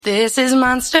This is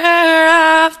Monster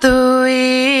of the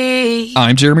Week.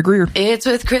 I'm Jeremy Greer. It's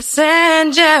with Chris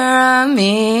and Jeremy.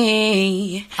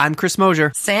 I'm Chris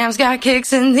Mosier. Sam's got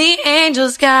kicks and the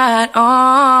Angels got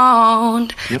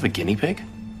owned. You have a guinea pig?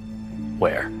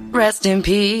 Where? Rest in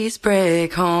peace,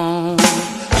 break home.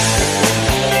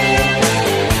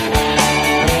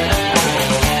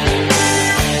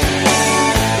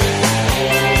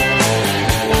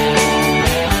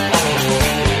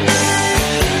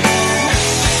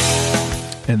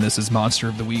 And this is Monster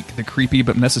of the Week, the creepy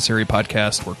but necessary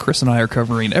podcast where Chris and I are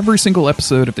covering every single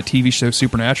episode of the TV show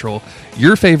Supernatural,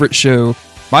 your favorite show,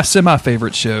 my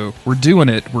semi-favorite show. We're doing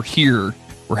it. We're here.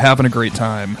 We're having a great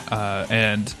time.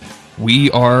 And we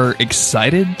are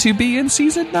excited to be in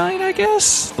season 9, I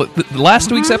guess. The last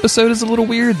week's episode is a little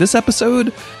weird. This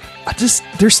episode,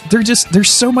 there's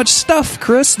so much stuff,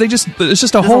 Chris. There's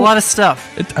a lot of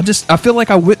stuff. I feel like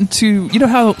I went into, you know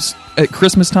how at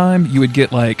Christmas time you would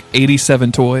get like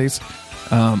 87 toys,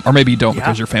 or maybe you don't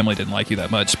because your family didn't like you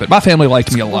that much, but my family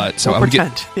liked me a lot, so I would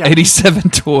get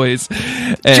 87 toys.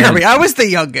 And Jeremy, I was the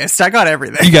youngest. I got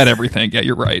everything. You got everything. Yeah,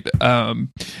 you're right.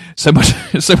 So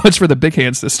much for the big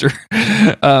hand sister.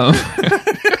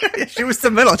 She was the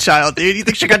middle child, dude. You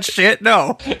think she got shit?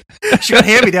 No. She got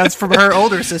hand-me-downs from her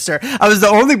older sister. I was the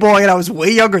only boy, and I was way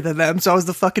younger than them, so I was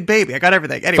the fucking baby. I got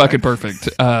everything. Anyway. Fucking perfect.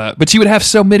 But you would have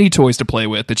so many toys to play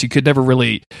with that you could never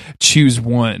really choose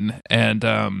one. And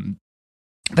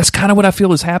that's kind of what I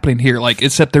feel is happening here. Like,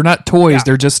 except they're not toys;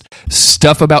 they're just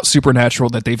stuff about Supernatural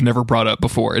that they've never brought up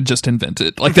before and just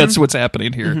invented. Like that's what's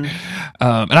happening here. And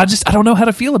I don't know how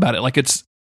to feel about it. Like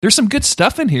there's some good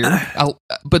stuff in here,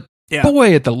 but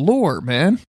boy, at the lore,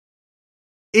 man,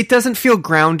 it doesn't feel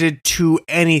grounded to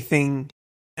anything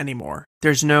anymore.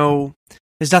 There's nothing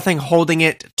holding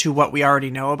it to what we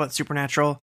already know about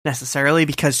Supernatural necessarily,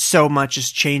 because so much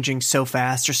is changing so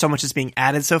fast, or so much is being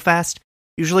added so fast.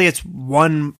 Usually it's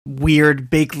one weird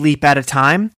big leap at a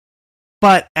time,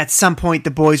 but at some point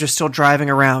the boys are still driving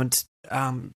around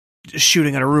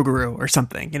shooting at a Rougarou or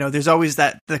something. You know, there's always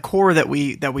the core that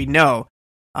we know.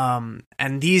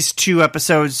 And these two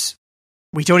episodes,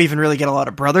 we don't even really get a lot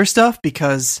of brother stuff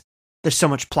because there's so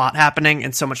much plot happening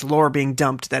and so much lore being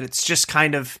dumped that it's just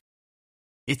kind of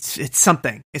it's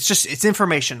something. It's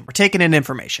information. We're taking in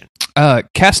information.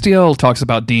 Castiel talks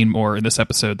about Dean more in this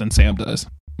episode than Sam does.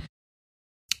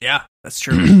 Yeah, that's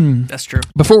true. That's true.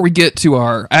 Before we get to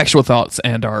our actual thoughts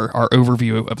and our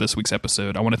overview of this week's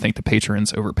episode, I want to thank the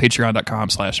patrons over at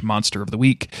patreon.com/monster of the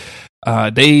week.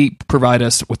 They provide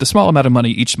us with a small amount of money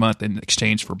each month in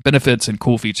exchange for benefits and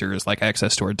cool features like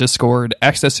access to our Discord,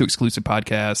 access to exclusive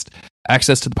podcast,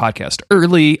 access to the podcast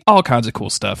early, all kinds of cool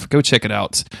stuff. Go check it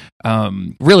out.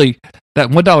 Really, that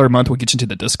 $1 a month will get you into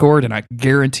the Discord, and I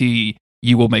guarantee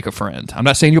you will make a friend. I'm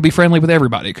not saying you'll be friendly with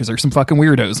everybody because there's some fucking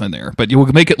weirdos in there, but you will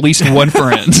make at least one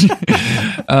friend.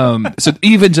 So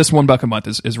even just $1 a month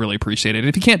is really appreciated.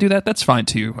 If you can't do that, that's fine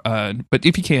too. But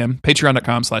if you can,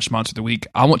 patreon.com/monster of the week.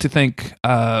 I want to thank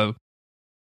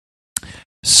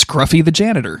Scruffy the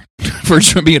janitor for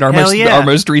being our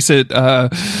most recent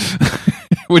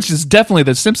which is definitely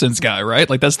the Simpsons guy, right?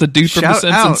 Like that's the dude from the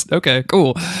Simpsons. Out. Okay,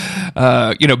 cool.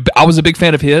 I was a big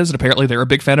fan of his, and apparently they're a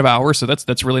big fan of ours. So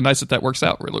that's really nice that works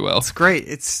out really well. It's great.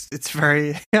 It's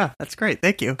very that's great.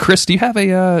 Thank you, Chris. Do you have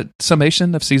a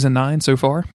summation of season 9 so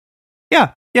far?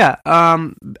 Yeah.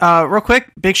 Real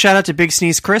quick, big shout out to Big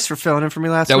Sneeze Chris for filling in for me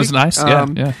last week. That was nice.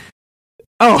 Yeah.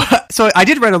 Oh, so I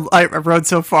did I wrote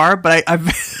so far, but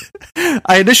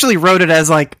I initially wrote it as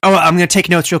like, I'm going to take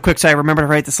notes real quick so I remember to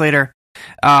write this later.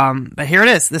 But here it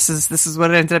is. This is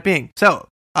what it ended up being. So,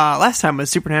 last time was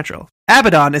Supernatural.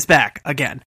 Abaddon is back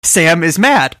again. Sam is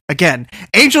mad again.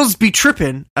 Angels be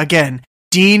trippin' again.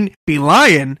 Dean be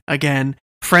lying again.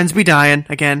 Friends be dying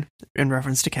again. In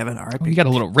reference to Kevin. All right. You got a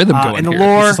little rhythm going in the here.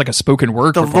 lore. This is like a spoken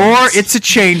word. The lore, it's a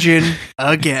changing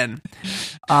again.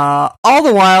 All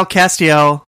the while,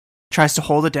 Castiel tries to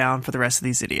hold it down for the rest of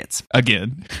these idiots.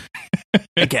 Again.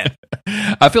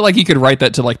 I feel like he could write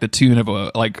that to like the tune of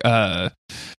a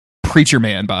Preacher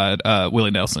Man by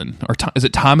Willie Nelson, or is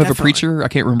it Time of a Preacher? I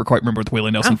can't quite remember what the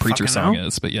Willie Nelson Preacher song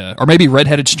is, but yeah, or maybe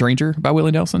Redheaded Stranger by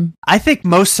Willie Nelson. I think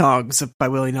most songs by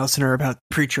Willie Nelson are about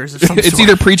preachers of some It's sort.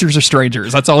 Either preachers or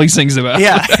strangers. That's all he sings about.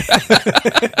 Yeah.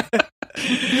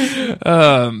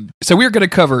 So we're going to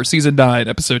cover season 9,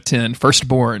 episode 10,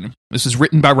 Firstborn. This was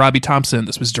written by Robbie Thompson.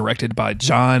 This was directed by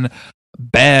John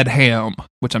Badham,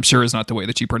 which I'm sure is not the way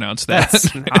that you pronounce that.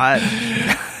 That's not.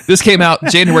 This came out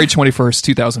January 21st,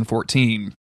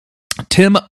 2014.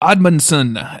 Tim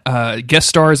Odmundson guest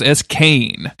stars as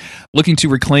Cain. Looking to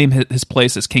reclaim his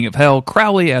place as King of Hell,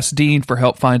 Crowley asks Dean for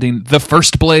help finding the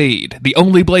first blade, the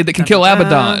only blade that can kill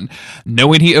Abaddon.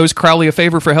 Knowing he owes Crowley a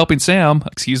favor for helping Sam,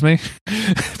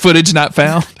 footage not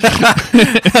found,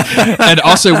 and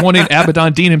also wanting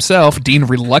Abaddon Dean himself, Dean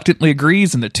reluctantly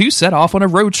agrees and the two set off on a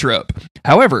road trip.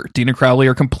 However, Dean and Crowley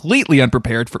are completely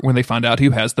unprepared for when they find out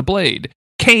who has the blade.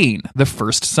 Cain, the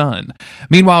first son.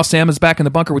 Meanwhile, Sam is back in the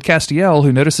bunker with Castiel,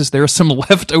 who notices there is some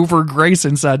leftover grace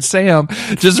inside Sam,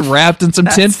 just wrapped in some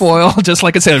tinfoil, just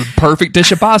like I said, a perfect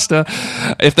dish of pasta.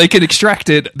 If they can extract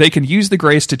it, they can use the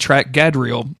grace to track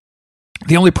Gadriel.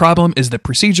 The only problem is the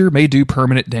procedure may do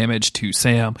permanent damage to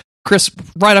Sam. Chris,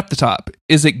 right up the top,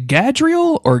 is it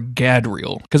Gadriel or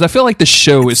Gadriel? Because I feel like the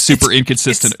show is super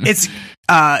inconsistent. It's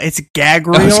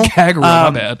Gagriel. Oh, it's Gagriel, my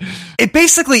bad. It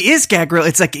basically is Gagriel.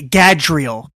 It's like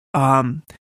Gadriel.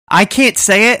 I can't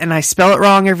say it, and I spell it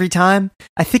wrong every time.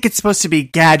 I think it's supposed to be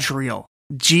Gadriel.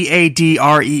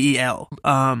 Gadreel.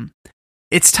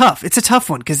 It's tough. It's a tough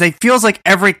one, because it feels like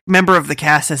every member of the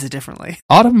cast says it differently.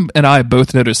 Autumn and I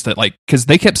both noticed that, like, because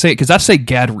they kept saying, because I say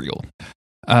Gadriel.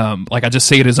 Like I just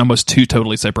say it as almost two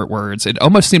totally separate words. It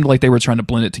almost seemed like they were trying to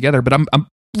blend it together, but I'm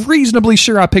reasonably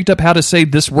sure I picked up how to say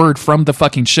this word from the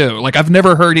fucking show. Like I've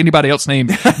never heard anybody else name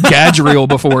Gadriel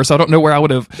before, so I don't know where I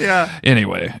would have. Yeah.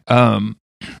 Anyway,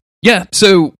 yeah.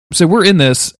 So we're in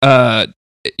this.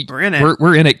 We're in it.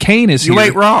 We're in it. Cain is here. You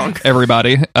ain't wrong,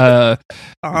 everybody.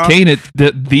 Cain,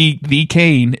 the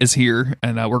Cain is here,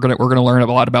 and we're gonna learn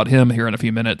a lot about him here in a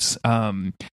few minutes.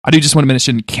 I do just want to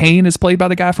mention Cain is played by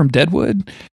the guy from Deadwood,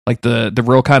 like the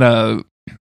real kind of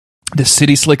the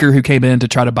city slicker who came in to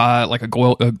try to buy like a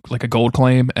gold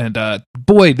claim, and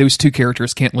boy, those two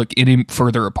characters can't look any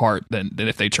further apart than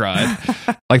if they tried.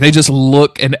 Like they just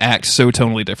look and act so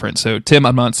tonally different. So Tim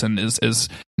Odmundson is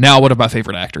now one of my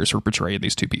favorite actors for portraying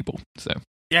these two people. So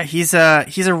yeah, he's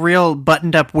a real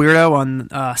buttoned up weirdo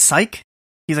on Psych.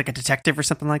 He's like a detective or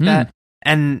something like that.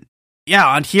 And yeah,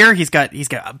 on here he's got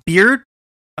a beard,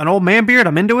 an old man beard.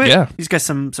 I'm into it. Yeah, he's got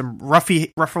some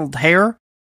ruffled hair.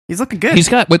 He's looking good. He's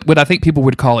got what I think people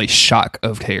would call a shock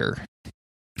of hair.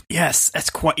 Yes, that's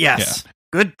quite yes.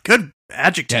 Yeah. Good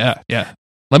adjective. Yeah.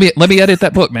 Let me edit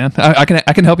that book, man. I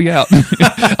can help you out.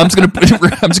 I'm just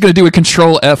gonna do a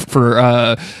Control F for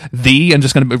the. I'm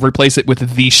just gonna replace it with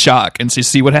the shock and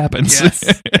see what happens.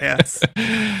 Yes.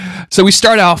 So we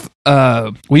start off.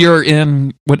 We are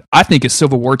in what I think is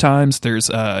Civil War times. There's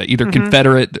either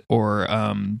Confederate or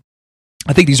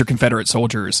I think these are Confederate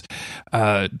soldiers.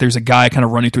 There's a guy kind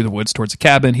of running through the woods towards a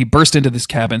cabin. He burst into this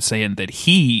cabin saying that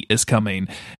he is coming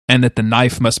and that the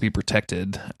knife must be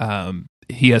protected.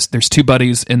 There's two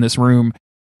buddies in this room.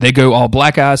 They go all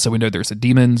black eyes, so we know there's a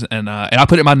demons. And I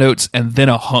put it in my notes, and then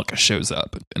a hunk shows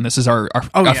up. And this is our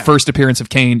first appearance of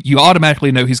Cain. You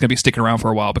automatically know he's going to be sticking around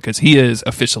for a while because he is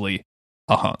officially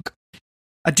a hunk.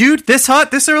 A dude this hot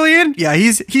this early in? Yeah,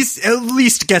 he's at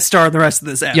least guest star in the rest of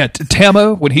this app. Yeah,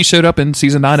 Tamo, when he showed up in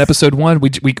season 9, episode 1,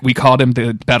 we called him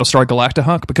the Battlestar Galactica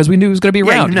hunk because we knew he was going to be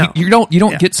around. You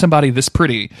don't get somebody this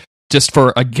pretty just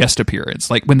for a guest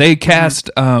appearance. Like when they cast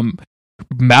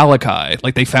Malachi,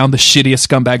 like they found the shittiest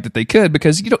scumbag that they could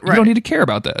because you don't need to care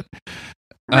about that.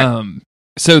 Right.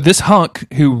 So this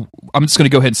hunk, who I'm just going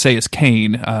to go ahead and say is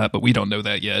Cain, but we don't know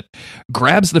that yet,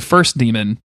 grabs the first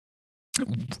demon.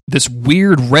 This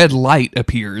weird red light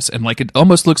appears, and like it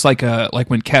almost looks like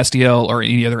when Castiel or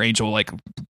any other angel like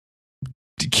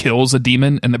kills a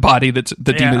demon in the body that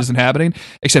the demon is inhabiting,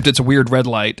 except it's a weird red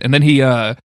light, and then he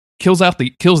kills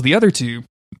the other two,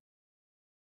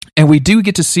 and we do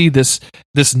get to see this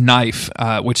knife,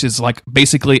 which is like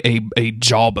basically a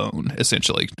jawbone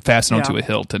essentially fastened onto a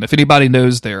hilt. And if anybody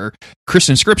knows their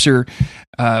Christian scripture,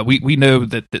 we know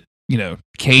that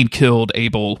Cain killed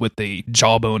Abel with the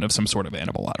jawbone of some sort of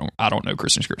animal. I don't know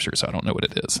Christian scripture, so I don't know what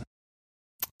it is.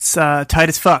 It's tight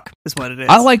as fuck, is what it is.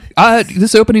 I like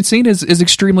this opening scene is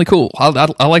extremely cool.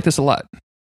 I like this a lot.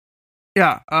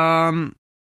 Yeah.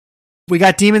 We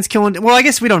got demons killing. Well, I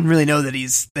guess we don't really know that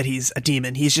he's a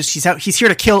demon. He's here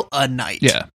to kill a knight.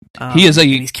 Yeah.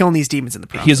 He's killing these demons in the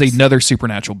process. He is another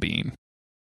supernatural being.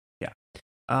 Yeah.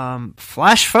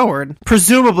 Flash forward.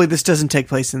 Presumably, this doesn't take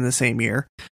place in the same year.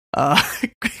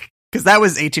 Because that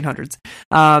was 1800s.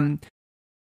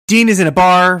 Dean is in a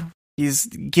bar. He's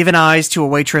giving eyes to a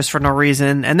waitress for no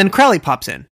reason, and then Crowley pops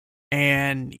in,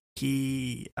 and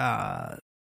he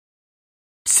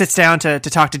sits down to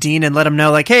talk to Dean and let him know,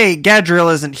 like, hey,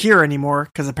 Gadriel isn't here anymore,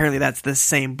 because apparently that's the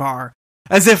same bar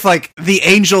As if like the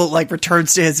angel like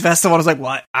returns to his vessel and was like,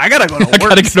 "What? I gotta go to work. I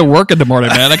gotta get to work in the morning,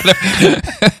 man.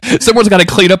 Someone's got to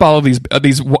clean up all of these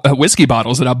whiskey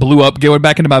bottles that I blew up going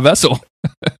back into my vessel."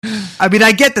 I mean,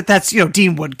 I get that that's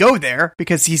Dean would go there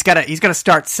because he's gotta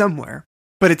start somewhere.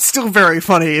 But it's still very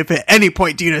funny if at any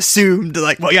point Dean assumed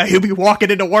like, well, yeah, he'll be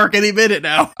walking into work any minute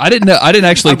now. I didn't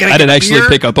actually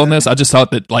pick up on this. I just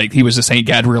thought that like he was just saying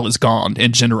Gadriel is gone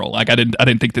in general. Like I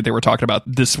didn't think that they were talking about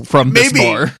this from this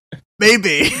bar.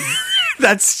 Maybe.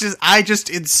 I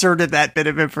just inserted that bit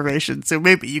of information, so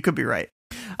maybe you could be right.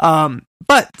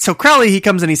 But so Crowley, he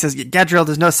comes in, he says, Gadriel,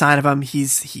 there's no sign of him. He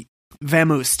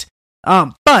vamoosed.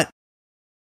 But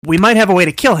we might have a way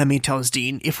to kill him, he tells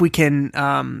Dean, if we can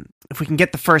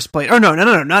get the first blade. Oh, no,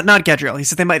 not Gadriel. He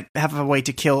said they might have a way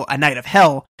to kill a Knight of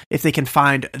Hell if they can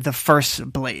find the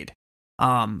first blade.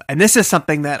 And this is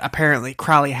something that apparently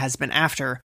Crowley has been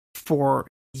after for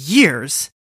years.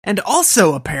 And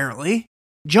also, apparently,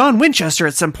 John Winchester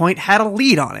at some point had a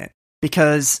lead on it.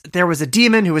 Because there was a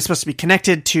demon who was supposed to be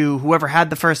connected to whoever had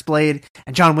the first blade,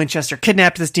 and John Winchester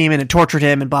kidnapped this demon and tortured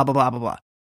him and blah, blah, blah, blah, blah.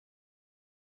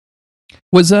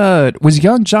 Was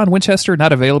young John Winchester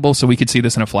not available so we could see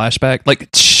this in a flashback? Like,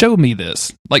 show me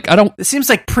this. Like, I don't. It seems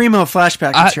like primo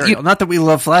flashback material. Not that we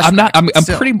love flashbacks. I'm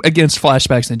pretty against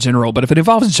flashbacks in general, but if it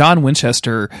involves John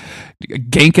Winchester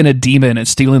ganking a demon and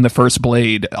stealing the first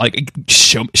blade, like,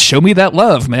 show me that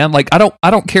love, man. Like, I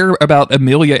don't care about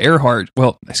Amelia Earhart.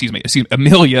 Well, excuse me,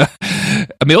 Amelia.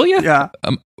 Amelia? Yeah.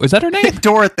 Was that her name?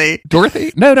 Dorothy.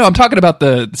 Dorothy? No, I'm talking about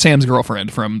the Sam's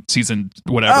girlfriend from season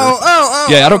whatever. Oh.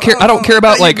 Yeah, I don't care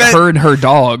about like her and her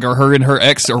dog or her and her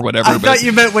ex or whatever. I thought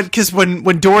you meant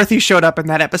when Dorothy showed up in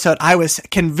that episode, I was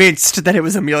convinced that it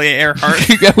was Amelia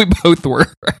Earhart. Yeah, we both were.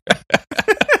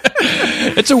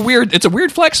 It's a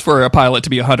weird flex for a pilot to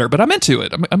be a hunter, but I'm into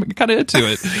it. I'm kind of into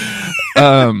it.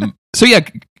 So yeah,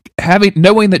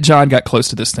 knowing that John got close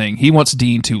to this thing, he wants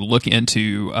Dean to look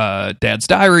into Dad's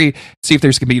diary, see if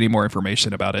there's going to be any more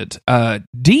information about it.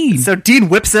 So Dean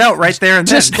whips it out right there and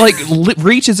just then.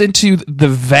 Reaches into the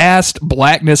vast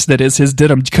blackness that is his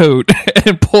denim coat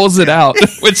and pulls it out,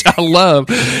 which I love.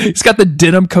 He's got the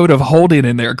denim coat of holding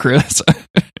in there, Chris.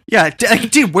 Yeah,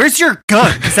 dude, where's your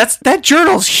gun? Because that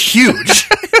journal's huge.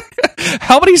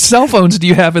 How many cell phones do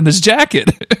you have in this jacket?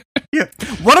 Yeah,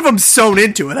 one of them's sewn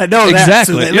into it. I know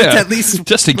exactly. that. So at least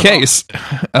just in case.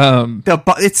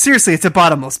 It's a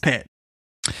bottomless pit.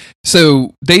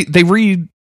 So they read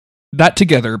that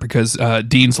together because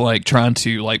Dean's like trying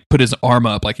to like put his arm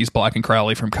up like he's blocking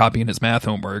Crowley from copying his math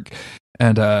homework.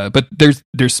 And but there's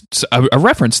a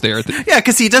reference there. Yeah,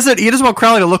 because he doesn't want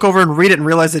Crowley to look over and read it and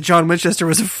realize that John Winchester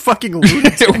was a fucking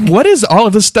lunatic. What is all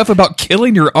of this stuff about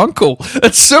killing your uncle?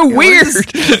 That's so weird.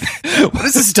 What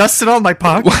is this dust in all my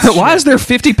pockets? Why is there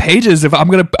 50 pages if I'm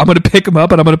gonna pick him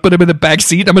up and I'm gonna put him in the back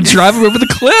seat and I'm gonna drive him over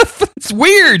the cliff? It's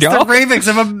weird, y'all. The ravings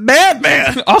of a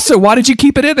madman. Also, why did you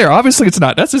keep it in there? Obviously, it's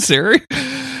not necessary.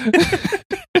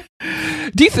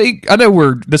 Do you think, I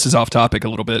know this is off topic a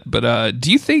little bit, but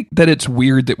do you think that it's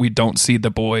weird that we don't see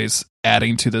the boys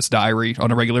adding to this diary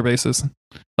on a regular basis?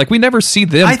 Like, we never see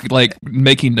them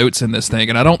making notes in this thing,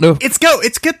 and I don't know. It's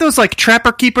get those like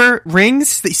Trapper Keeper rings,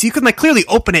 so you can like clearly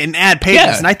open it and add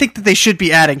pages, and I think that they should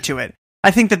be adding to it. I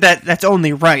think that's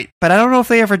only right, but I don't know if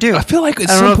they ever do. I feel like at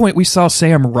some point we saw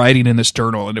Sam writing in this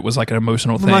journal, and it was like an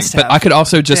emotional thing. But I could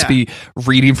also just be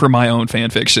reading from my own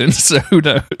fan fiction, so who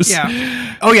knows?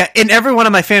 Yeah. Oh yeah. In every one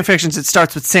of my fan fictions, it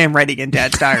starts with Sam writing in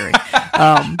Dad's diary.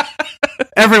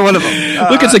 Every one of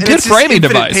them. Look, it's a good framing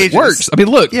device. Pages. It works. I mean,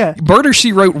 look, Murder,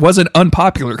 She Wrote wasn't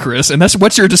unpopular, Chris, and that's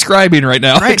what you're describing right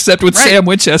now, except with Sam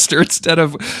Winchester instead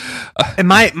of... And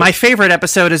my favorite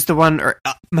episode is the one,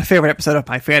 my favorite episode of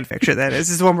my fan fiction, that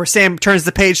is the one where Sam turns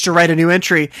the page to write a new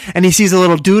entry, and he sees a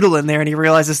little doodle in there, and he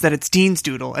realizes that it's Dean's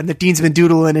doodle, and that Dean's been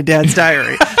doodling in Dad's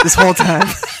diary this whole time.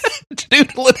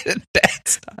 Doodling in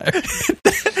Dad's diary.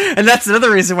 And that's another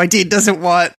reason why Dean doesn't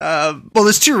want,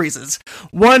 there's two reasons.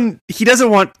 One, he doesn't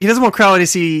want Crowley to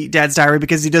see Dad's diary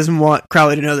because he doesn't want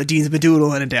Crowley to know that Dean's been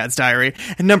doodling in Dad's diary.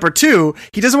 And number two,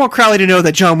 he doesn't want Crowley to know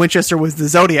that John Winchester was the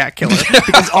Zodiac killer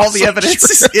because all the evidence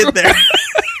is in there.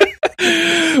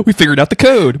 We figured out the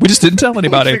code. We just didn't tell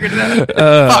anybody. Man,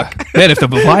 if the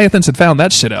Leviathans had found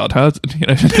that shit out, huh?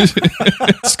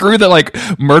 Screw the like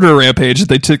murder rampage that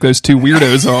they took those two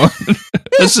weirdos on.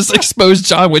 Let's just expose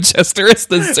John Winchester as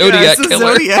the Zodiac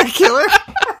killer. Zodiac killer.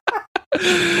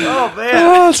 Oh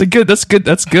man,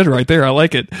 That's good right there. I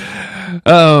like it.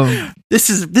 This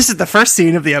is the first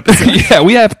scene of the episode. Yeah,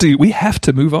 we have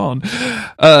to move on.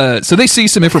 So they see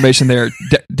some information there.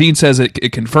 Dean says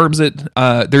it confirms it.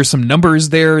 There's some numbers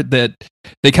there that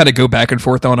they kind of go back and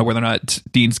forth on whether or not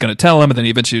Dean's going to tell him, and then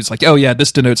eventually it's like, oh yeah,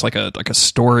 this denotes like a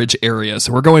storage area.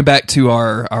 So we're going back to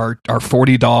our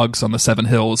 40 dogs on the 7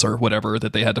 hills or whatever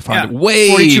that they had to find.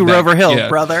 Way 42 back, Rover Hill,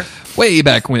 brother. Way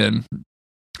back when.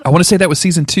 I want to say that was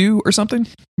season 2 or something.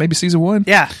 Maybe season 1.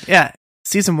 Yeah.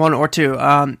 Season 1 or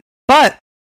 2. But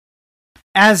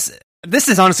as this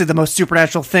is honestly the most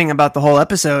supernatural thing about the whole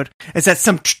episode is that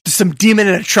some demon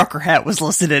in a trucker hat was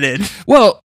listening in.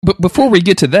 Well, but before we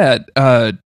get to that,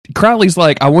 Crowley's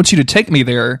like, I want you to take me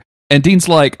there. And Dean's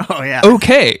like, oh, yeah.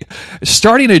 Okay.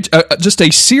 Starting just a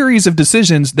series of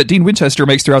decisions that Dean Winchester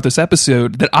makes throughout this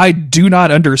episode that I do not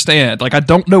understand. Like, I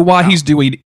don't know why he's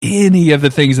doing any of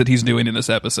the things that he's doing in this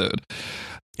episode.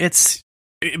 It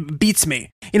beats me.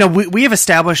 You know, we have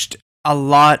established a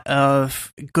lot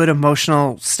of good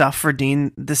emotional stuff for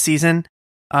Dean this season,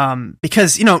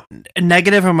 because, you know,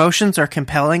 negative emotions are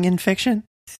compelling in fiction,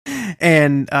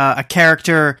 and a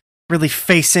character really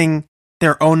facing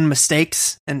their own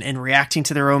mistakes and reacting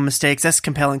to their own mistakes, that's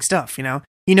compelling stuff, you know?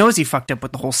 He knows he fucked up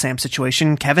with the whole Sam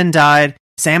situation. Kevin died,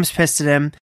 Sam's pissed at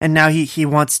him, and now he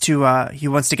wants to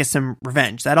get some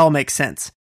revenge. That all makes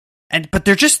sense. But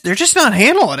they're just not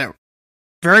handling it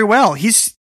very well.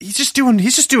 He's just doing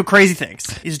crazy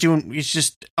things. He's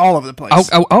just all over the place.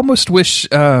 I almost wish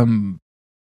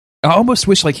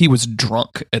like he was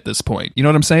drunk at this point. You know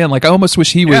what I'm saying? Like I almost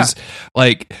wish he was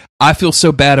like, I feel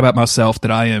so bad about myself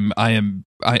that I am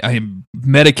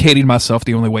medicating myself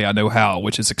the only way I know how,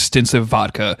 which is extensive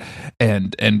vodka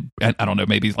and I don't know,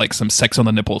 maybe like some sex on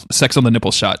the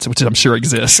nipple shots, which I'm sure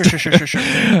exist. Sure.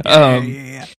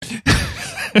 Yeah.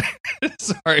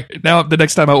 Sorry. Now the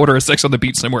next time I order a sex on the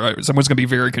beach somewhere, someone's gonna be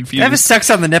very confused. I have a sex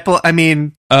on the nipple. I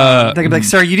mean, they're gonna be like,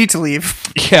 "Sir, you need to leave."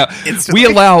 Yeah, instantly. We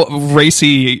allow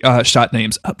racy shot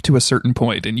names up to a certain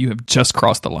point, and you have just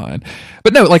crossed the line.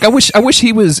 But no, like I wish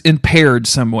he was impaired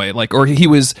some way, like, or he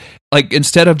was like,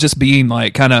 instead of just being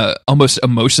like kind of almost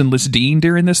emotionless Dean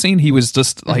during this scene, he was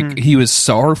just like he was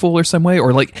sorrowful or some way,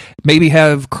 or like maybe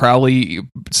have Crowley.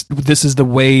 This is the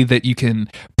way that you can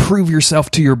prove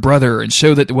yourself to your brother and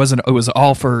show that it was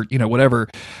all for, you know, whatever.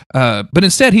 But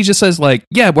instead he just says like,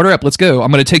 yeah, order up, let's go.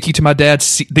 I'm going to take you to my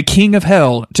dad's, the king of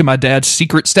hell, to my dad's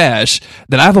secret stash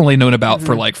that I've only known about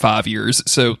for like 5 years.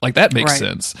 So like that makes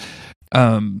sense.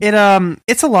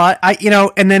 It's a lot.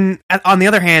 And then on the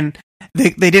other hand,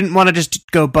 they didn't want to just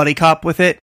go buddy cop with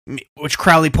it, which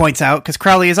Crowley points out, because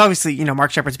Crowley is obviously, you know,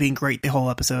 Mark Sheppard's being great the whole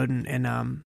episode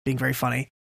and being very funny.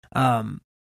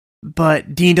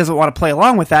 But Dean doesn't want to play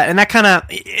along with that, and that kind of,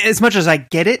 as much as I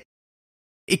get it,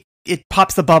 it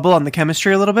pops the bubble on the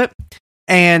chemistry a little bit.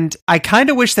 And I kind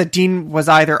of wish that Dean was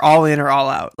either all in or all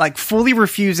out, like fully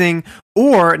refusing,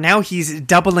 or now he's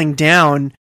doubling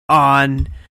down on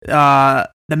the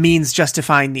means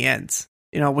justifying the ends.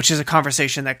 You know, which is a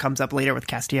conversation that comes up later with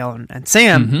Castiel and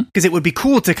Sam, because it would be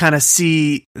cool to kind of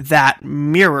see that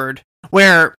mirrored,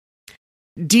 where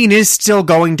Dean is still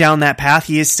going down that path.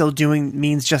 He is still doing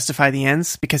means justify the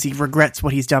ends because he regrets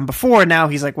what he's done before. Now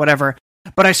he's like, whatever.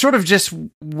 But I sort of just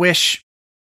wish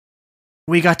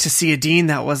we got to see a Dean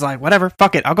that was like, whatever,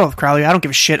 fuck it, I'll go with Crowley. I don't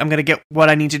give a shit. I'm going to get what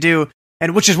I need to do.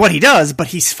 And which is what he does, but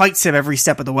he fights him every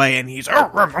step of the way, and he's,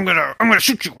 I'm gonna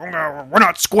shoot you. We're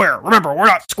not square. Remember, we're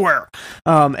not square.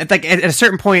 And like at a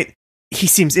certain point, he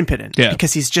seems impotent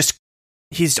because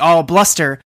he's all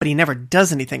bluster, but he never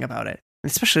does anything about it. And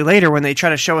especially later when they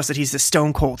try to show us that he's a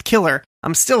stone cold killer, I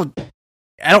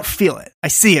don't feel it. I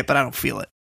see it, but I don't feel it.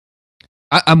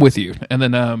 I'm with you. And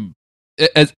then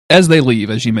as they leave,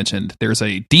 as you mentioned, there's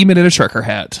a demon in a trucker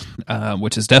hat,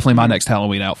 which is definitely my next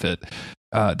Halloween outfit.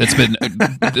 That's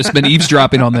been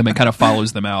eavesdropping on them and kind of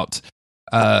follows them out.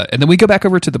 And then we go back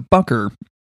over to the bunker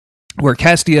where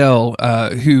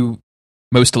Castiel, who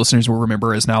most listeners will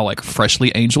remember is now like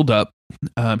freshly angeled up.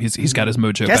 He's got his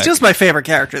mojo back. Castiel's my favorite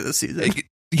character this season.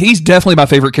 He's definitely my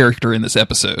favorite character in this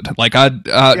episode. Like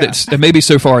it may be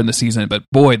so far in the season, but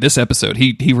boy, this episode,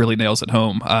 he really nails it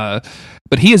home.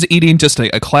 But he is eating just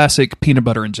a classic peanut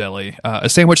butter and jelly, a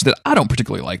sandwich that I don't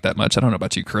particularly like that much. I don't know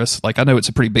about you, Chris. Like, I know it's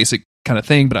a pretty basic kind of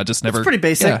thing, but I just never... It's pretty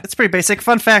basic. Yeah. It's pretty basic.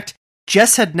 Fun fact,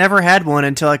 Jess had never had one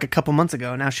until like a couple months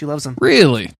ago. Now she loves them.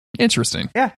 Really? Interesting.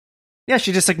 Yeah. Yeah,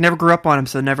 she just like never grew up on them,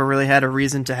 so never really had a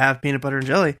reason to have peanut butter and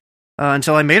jelly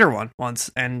until I made her one once.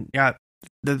 And yeah,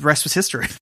 the rest was history.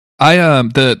 I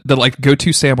the like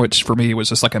go-to sandwich for me was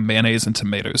just like a mayonnaise and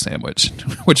tomato sandwich,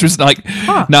 which was like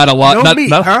not a lot. No not, meat,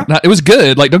 not, huh? not- it was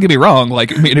good. Like, don't get me wrong.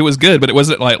 Like, I mean, it was good, but it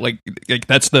wasn't like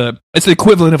it's the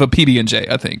equivalent of a PB&J,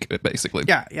 I think, basically.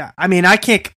 Yeah. I mean, I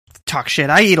can't talk shit.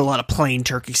 I eat a lot of plain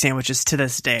turkey sandwiches to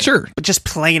this day. Sure. But just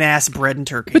plain ass bread and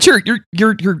turkey. But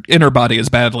your inner body is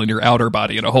battling your outer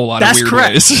body in a whole lot That's of weird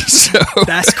correct. ways. So.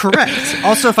 That's correct.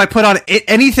 Also, if I put on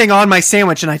anything on my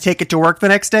sandwich and I take it to work the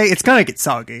next day, it's gonna get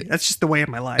soggy. That's just the way of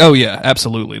my life. Oh yeah,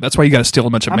 absolutely. That's why you got to steal a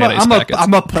bunch of mayonnaise packets.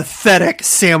 I'm a pathetic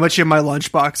sandwich in my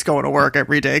lunchbox going to work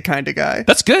every day kind of guy.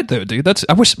 That's good though, dude.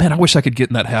 I wish I could get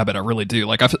in that habit. I really do.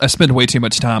 Like I spend way too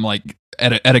much time like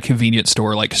at a convenience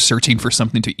store, like searching for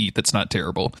something to eat that's not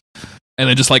terrible, and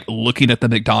then just like looking at the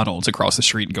McDonald's across the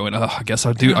street and going, "Oh, I guess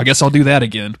I'll do that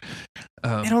again."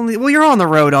 You're on the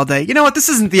road all day. You know what? This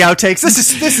isn't the outtakes.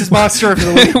 This is Monster of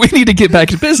the Week. We need to get back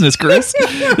to business, Chris.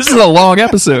 This is a long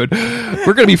episode.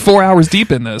 We're going to be 4 hours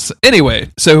deep in this. Anyway,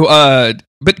 so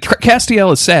but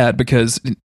Castiel is sad because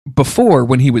before,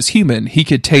 when he was human, he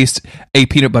could taste a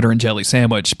peanut butter and jelly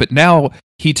sandwich, but now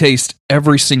he tastes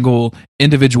every single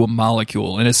individual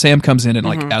molecule. And as Sam comes in and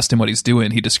like asks him what he's doing,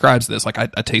 he describes this like, I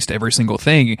taste every single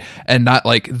thing and not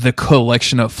like the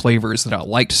collection of flavors that I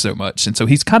liked so much. And so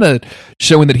he's kind of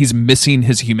showing that he's missing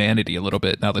his humanity a little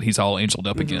bit now that he's all angeled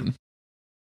up again.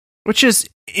 Which is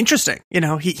interesting. You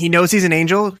know, he knows he's an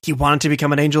angel. He wanted to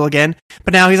become an angel again,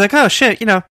 but now he's like, oh shit, you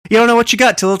know, you don't know what you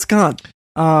got till it's gone.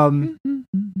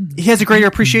 He has a greater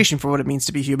appreciation for what it means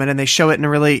to be human, and they show it in a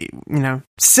really, you know,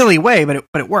 silly way, but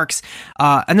it works.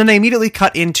 And then they immediately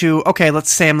cut into, okay,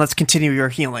 let's continue your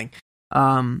healing.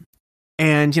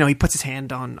 And, you know, he puts his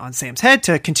hand on Sam's head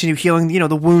to continue healing, you know,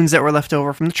 the wounds that were left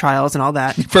over from the trials and all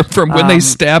that. From when they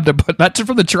stabbed him, but not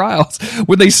from the trials,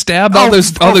 when they stabbed all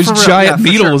those giant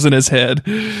needles in his head.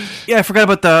 Yeah, I forgot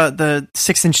about the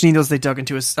 6-inch needles they dug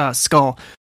into his skull.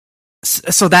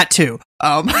 So that too.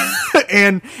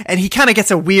 And he kind of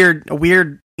gets a weird,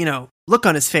 you know, look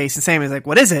on his face, and Sam is like,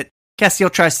 what is it?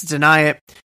 Castiel tries to deny it.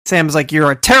 Sam's like,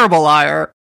 you're a terrible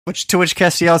liar, to which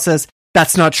Castiel says,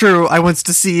 that's not true. I once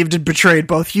deceived and betrayed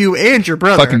both you and your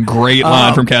brother. Fucking great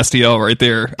line from Castiel right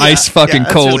there. Yeah, ice fucking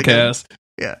cold, really Cass.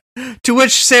 Yeah. To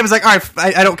which Sam is like, all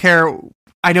right, I don't care.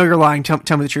 I know you're lying. Tell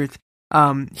me the truth.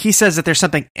 He says that there's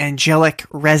something angelic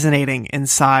resonating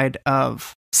inside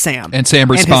of Sam. And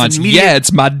Sam responds, yeah,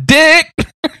 it's my dick.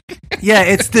 Yeah,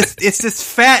 it's this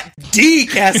fat D,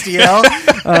 Castiel.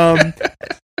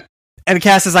 And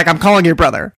Cass is like, I'm calling your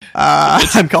brother.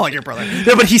 I'm calling your brother.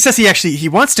 No, but he says he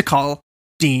wants to call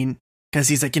Dean because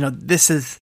he's like, you know, this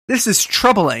is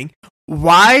troubling.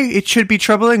 Why it should be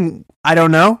troubling, I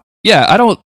don't know. Yeah, I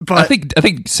don't. But I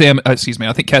think Sam. Excuse me.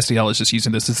 I think Castiel is just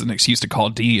using this as an excuse to call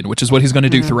Dean, which is what he's going to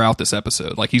do throughout this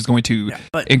episode. Like he's going to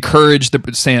encourage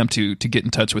Sam to get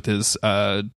in touch with his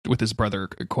brother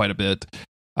quite a bit.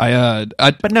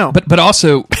 But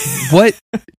also, what?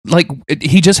 Like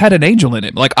he just had an angel in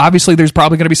him. Like obviously, there's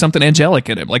probably going to be something angelic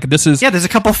in him. Like this is there's a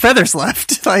couple feathers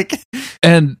left. Like,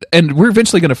 and we're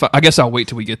eventually going to. I guess I'll wait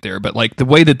till we get there. But like the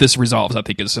way that this resolves, I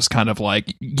think is just kind of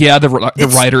like,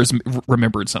 the writers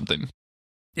remembered something.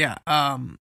 Yeah.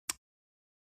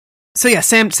 So yeah,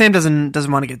 Sam doesn't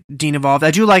want to get Dean involved.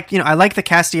 I do like, you know, I like the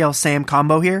Castiel Sam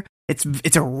combo here.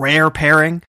 It's a rare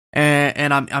pairing,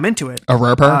 and I'm into it. A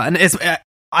rare pair, and it's a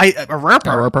rare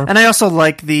pair. And I also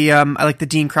like the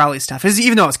Dean Crowley stuff.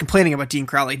 Even though I was complaining about Dean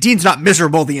Crowley, Dean's not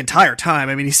miserable the entire time.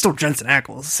 I mean, he's still Jensen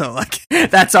Ackles, so like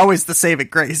that's always the saving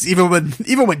grace. Even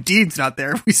when Dean's not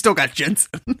there, we still got Jensen.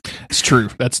 It's true.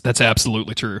 That's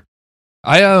absolutely true.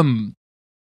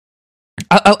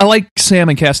 I like Sam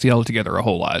and Castiel together a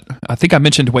whole lot. I think I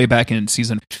mentioned way back in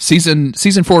season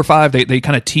 4 or 5, they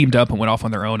kind of teamed up and went off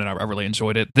on their own, and I really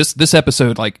enjoyed it. This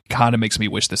episode like kind of makes me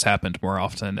wish this happened more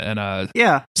often. And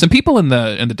some people in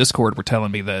the Discord were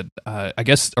telling me that I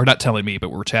guess, or not telling me, but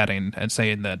we were chatting and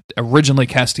saying that originally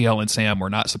Castiel and Sam were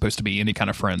not supposed to be any kind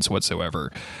of friends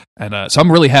whatsoever. And so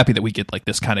I'm really happy that we get like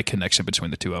this kind of connection between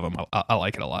the two of them. I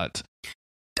like it a lot.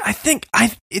 I think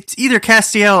it's either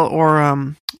Castiel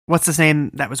or what's his name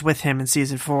that was with him in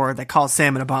season 4 that calls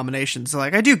Sam an abomination. So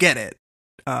like I do get it,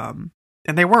 and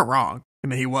they weren't wrong. I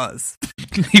mean, he was.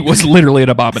 He was literally an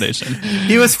abomination.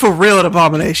 He was for real an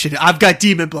abomination. I've got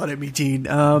demon blood in me, Dean.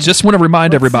 Just want to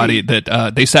remind everybody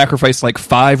that they sacrificed like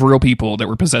 5 real people that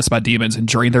were possessed by demons and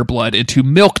drained their blood into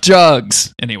milk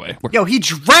jugs. Anyway. Yo, he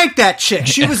drank that chick.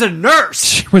 She was a nurse.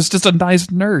 She was just a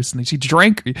nice nurse. And he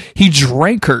drank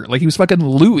her like he was fucking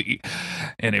Louis.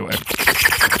 Anyway.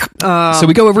 So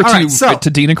we go over to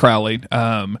Dean and Crowley.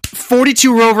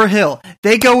 42 Rover Hill.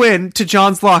 They go in to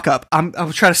John's lockup.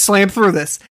 I'll try to slam through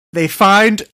this. They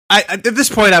find at this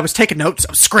point, I was taking notes,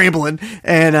 I was scrambling,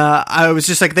 and I was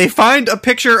just like, they find a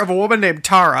picture of a woman named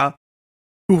Tara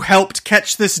who helped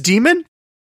catch this demon,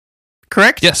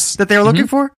 correct? Yes. That they were looking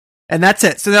for? And that's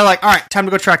it. So they're like, all right, time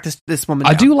to go track this woman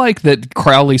down. I do like that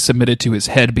Crowley submitted to his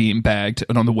head being bagged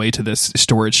on the way to this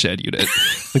storage shed unit.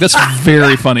 Like, that's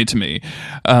very funny to me.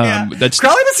 That's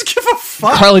Crowley doesn't give a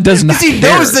fuck. Crowley does not He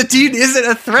care. knows that Dean isn't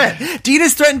a threat. Dean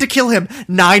has threatened to kill him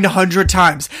 900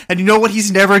 times. And you know what he's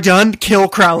never done? Kill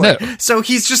Crowley. No. So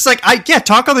he's just like,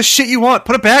 talk all the shit you want.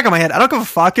 Put a bag on my head. I don't give a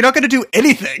fuck. You're not going to do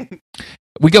anything.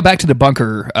 We go back to the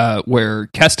bunker where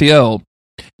Castiel,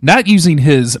 not using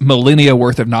his millennia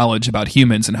worth of knowledge about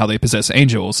humans and how they possess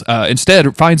angels,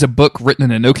 instead finds a book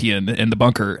written in Enochian in the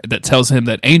bunker that tells him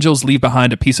that angels leave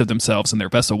behind a piece of themselves in their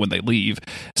vessel when they leave.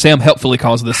 Sam helpfully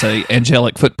calls this a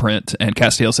angelic footprint, and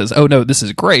Castiel says, "Oh no, this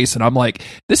is grace." And I'm like,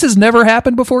 this has never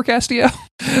happened before, Castiel.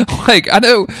 Like, I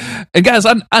know, and guys,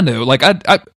 I know, like, I'm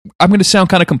going to sound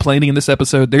kind of complaining in this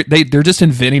episode. They're just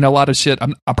inventing a lot of shit.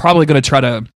 I'm probably going to try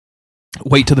to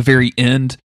wait till the very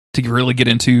end to really get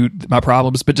into my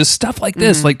problems, but just stuff like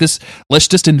this, like this, let's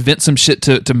just invent some shit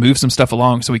to move some stuff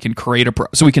along so we can create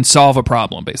so we can solve a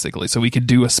problem, basically, so we can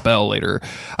do a spell later.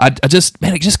 I just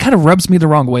it just kind of rubs me the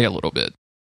wrong way a little bit.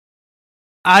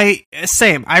 I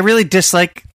really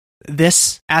dislike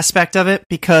this aspect of it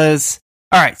because,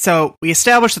 all right, so we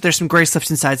established that there's some grace left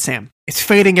inside Sam. It's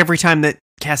fading every time that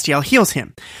Castiel heals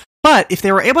him. But if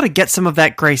they were able to get some of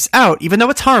that grace out, even though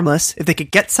it's harmless, if they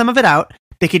could get some of it out,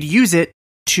 they could use it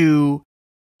to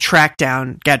track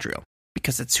down Gadriel,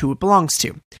 because it's who it belongs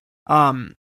to.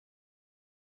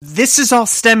 This is all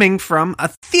stemming from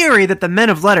a theory that the Men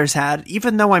of Letters had,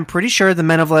 even though I'm pretty sure the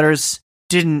Men of Letters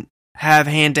didn't have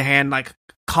hand-to-hand like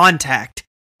contact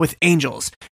with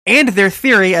angels. And their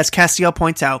theory, as Castiel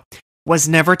points out, was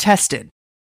never tested.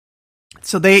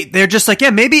 So they're just like,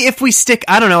 yeah, maybe if we stick,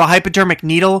 I don't know, a hypodermic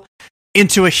needle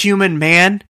into a human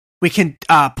man, we can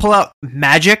pull out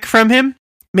magic from him.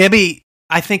 Maybe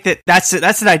I think that's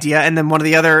an idea. And then one of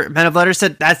the other Men of Letters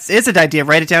said it's an idea.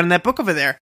 Write it down in that book over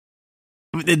there.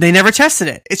 They never tested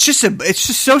it. It's just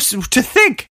so to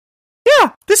think.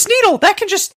 Yeah, this needle that'll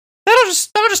just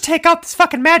take out this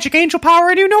fucking magic angel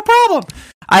power in you, no problem.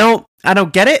 I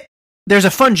don't get it. There's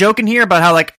a fun joke in here about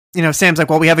how, like, you know, Sam's like,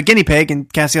 well, we have a guinea pig, and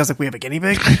Castiel's like, we have a guinea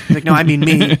pig? He's like, no, I mean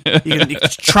me. You can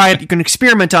try it. You can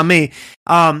experiment on me.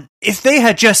 If they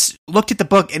had just looked at the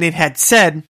book and it had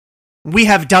said, we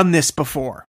have done this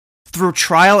before through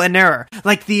trial and error,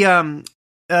 like the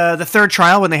third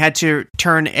trial when they had to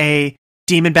turn a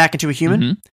demon back into a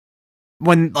human,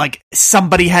 when like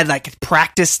somebody had like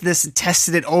practiced this and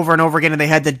tested it over and over again, and they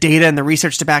had the data and the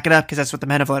research to back it up, because that's what the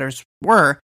Men of Letters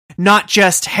were. Not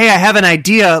just, hey, I have an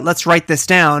idea, let's write this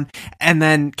down, and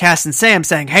then Cass and Sam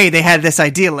saying, hey, they had this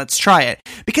idea, let's try it.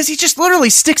 Because he just literally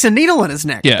sticks a needle in his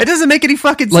neck. Yeah. It doesn't make any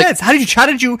fucking sense. How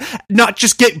did you not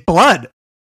just get blood?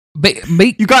 Make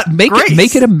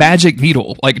it a magic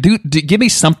needle. Like, dude, give me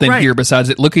something here besides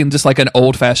it looking just like an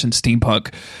old-fashioned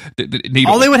steampunk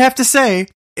needle. All they would have to say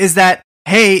is that,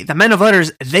 hey, the Men of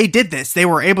Letters, they did this. They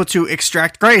were able to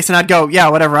extract grace. And I'd go, yeah,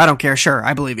 whatever. I don't care. Sure.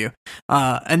 I believe you.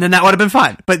 And then that would have been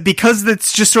fine. But because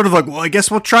it's just sort of like, well, I guess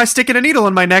we'll try sticking a needle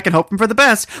in my neck and hoping for the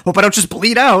best. Hope I don't just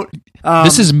bleed out.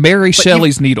 This is Mary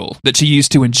Shelley's needle that she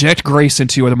used to inject grace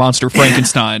into the monster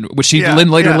Frankenstein, which she then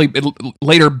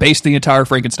later based the entire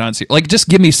Frankenstein series. Like, just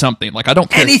give me something. Like, I don't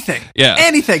care. Anything. Yeah.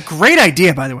 Anything. Great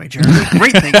idea, by the way, Jeremy.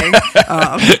 Great thinking.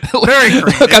 Very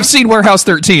creative. Look, I've seen Warehouse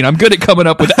 13. I'm good at coming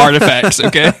up with artifacts,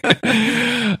 okay?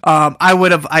 I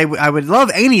would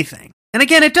love anything. And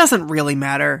again, it doesn't really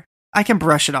matter. I can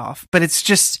brush it off. But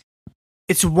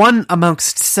it's one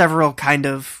amongst several kind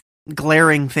of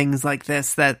glaring things like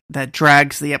this that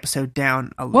drags the episode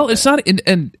down a little bit. Well, it's not,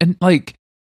 and like,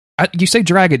 you say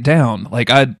drag it down,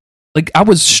 I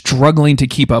was struggling to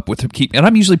keep up with and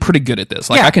I'm usually pretty good at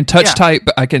this. Like, I can type,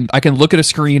 I can look at a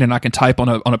screen and I can type on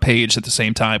a page at the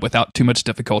same time without too much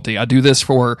difficulty. I do this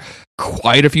for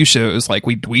quite a few shows. Like,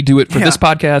 we do it for this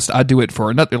podcast. I do it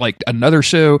for another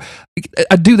show.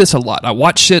 I do this a lot. I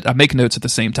watch shit. I make notes at the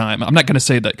same time. I'm not going to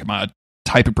say that my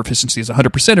typing proficiency is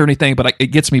 100% or anything, but it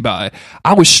gets me by.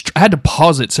 I had to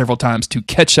pause it several times to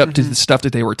catch up to the stuff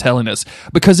that they were telling us,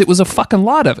 because it was a fucking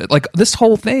lot of it. Like, this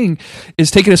whole thing is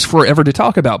taking us forever to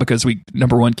talk about, because we,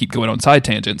 number one, keep going on side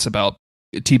tangents about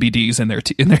TBDs and their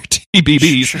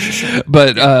TBBs. Sure.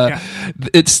 But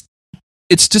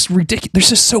it's just ridiculous. There's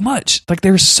just so much. Like,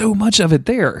 there's so much of it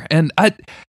there, and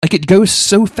it goes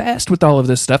so fast with all of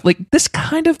this stuff. Like, this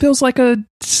kind of feels like a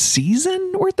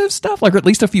season worth of stuff, like, or at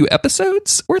least a few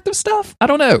episodes worth of stuff. I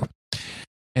don't know.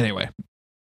 Anyway.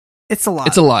 It's a lot.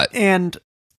 It's a lot. And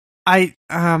I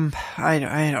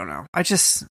don't know.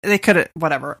 They could have,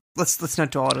 whatever. Let's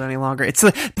not dwell on it any longer. It's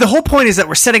the whole point is that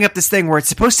we're setting up this thing where it's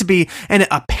supposed to be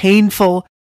a painful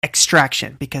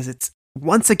extraction, because it's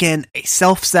once again a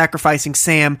self-sacrificing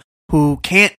Sam who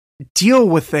can't deal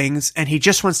with things, and he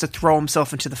just wants to throw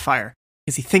himself into the fire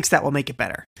because he thinks that will make it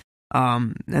better.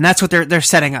 And that's what they're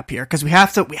setting up here, because we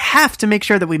have to make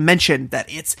sure that we mention that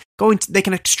they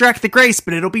can extract the grace,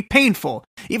 but it'll be painful,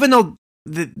 even though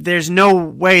there's no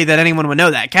way that anyone would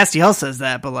know that. Castiel says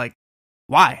that, but like,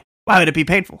 why? Why would it be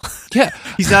painful? Yeah,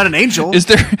 he's not an angel. Is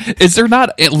there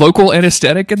not a local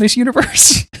anesthetic in this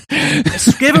universe?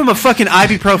 Just give him a fucking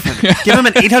ibuprofen. Give him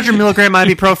an 800 milligram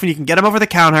ibuprofen. You can get him over the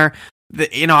counter.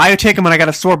 I take them when I got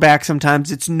a sore back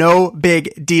sometimes. It's no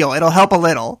big deal. It'll help a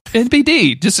little.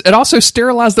 NBD. And also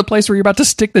sterilize the place where you're about to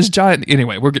stick this giant.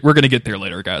 Anyway, we're going to get there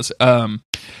later, guys.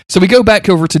 So we go back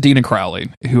over to Dean and Crowley,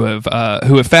 who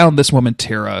have found this woman,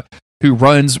 Tara, who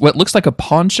runs what looks like a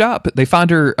pawn shop. They find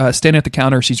her standing at the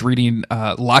counter. She's reading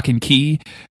Lock and Key,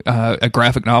 a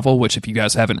graphic novel, which if you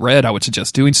guys haven't read, I would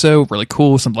suggest doing so. Really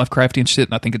cool, some Lovecraftian shit,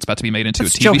 and I think it's about to be made into a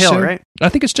TV Joe show. Hill, right? I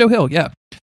think it's Joe Hill, yeah.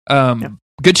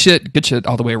 Good shit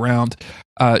all the way around.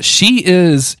 She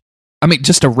is, I mean,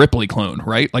 just a Ripley clone,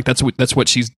 right? Like that's what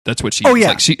she's. Oh yeah,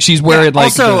 like she's wearing like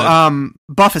also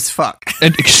buff as fuck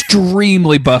and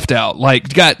extremely buffed out.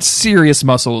 Like got serious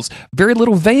muscles, very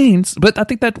little veins, but I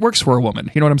think that works for a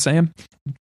woman. You know what I'm saying?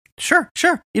 Sure.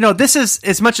 This is,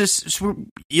 as much as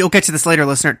you'll get to this later,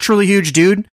 listener. Truly huge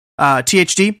dude,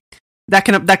 THD. That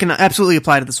can absolutely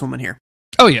apply to this woman here.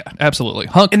 Oh yeah, absolutely.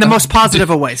 Hunk in the most positive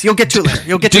of ways. You'll get to it later.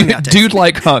 You'll get to it. Dude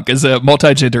like hunk is a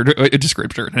multi-gender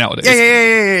descriptor nowadays.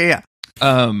 Yeah.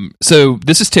 So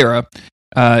this is Tara.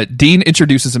 Dean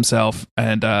introduces himself,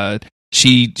 and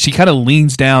she kind of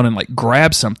leans down and like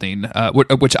grabs something,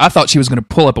 which I thought she was going to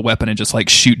pull up a weapon and just like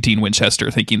shoot Dean Winchester,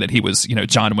 thinking that he was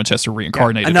John Winchester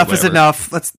reincarnated. Yeah, enough is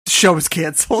enough. Let's show is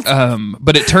canceled.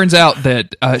 But it turns out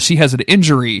that she has an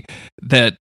injury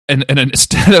that. And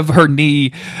instead of her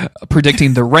knee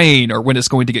predicting the rain or when it's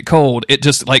going to get cold, it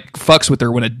just like fucks with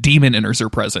her when a demon enters her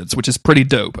presence, which is pretty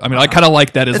dope. I mean, I kind of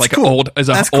like that as like cool.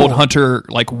 An old hunter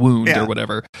like wound or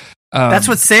whatever. That's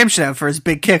what Sam should have for his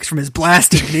big kicks from his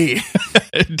blasted knee.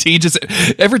 He just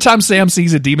every time Sam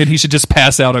sees a demon, he should just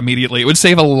pass out immediately. It would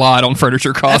save a lot on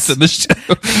furniture costs in this show.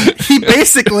 He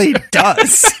basically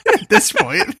does at this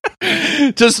point.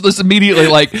 Just immediately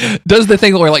like does the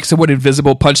thing where like someone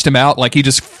invisible punched him out, like he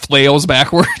just flails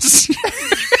backwards.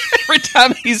 Every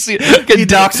time he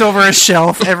docks over a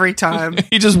shelf every time.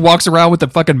 He just walks around with a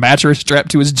fucking mattress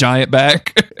strapped to his giant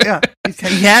back. Yeah,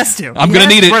 he has to. I'm gonna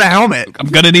need it. Wear a helmet. I'm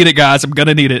gonna need it, guys. I'm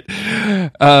gonna need it.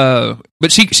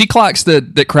 But she clocks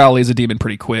that Crowley is a demon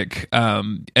pretty quick.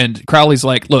 And Crowley's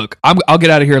like, "Look, I'll get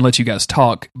out of here and let you guys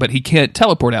talk," but he can't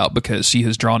teleport out because she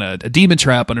has drawn a demon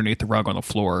trap underneath the rug on the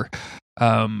floor.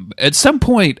 At some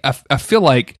point, I feel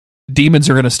like demons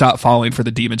are going to stop falling for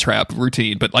the demon trap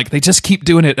routine, but like they just keep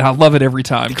doing it, and I love it every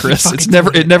time, Chris. It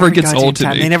never gets old to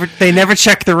me. They never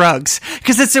check the rugs,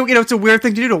 because it's a weird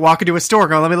thing to do, to walk into a store,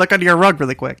 go, let me look under your rug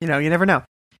really quick. You never know.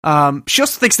 She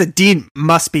also thinks that Dean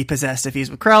must be possessed if he's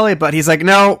with Crowley, but he's like,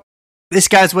 no, this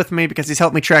guy's with me because he's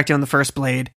helped me track down the first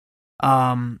blade.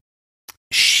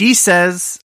 She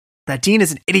says that Dean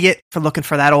is an idiot for looking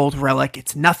for that old relic.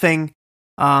 It's nothing.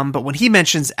 But when he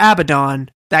mentions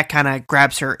Abaddon, that kind of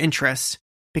grabs her interest,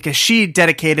 because she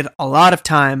dedicated a lot of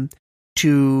time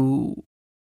to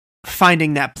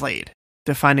finding that blade,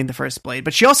 to finding the first blade.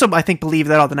 But she also, I think, believed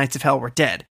that all the Knights of Hell were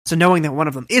dead. So knowing that one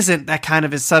of them isn't, that kind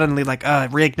of is suddenly like,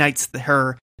 reignites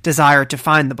her desire to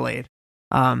find the blade.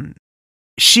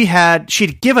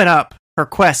 She'd given up her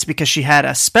quest because she had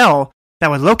a spell that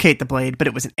would locate the blade, but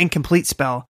it was an incomplete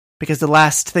spell, because the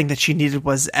last thing that she needed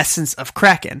was Essence of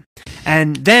Kraken.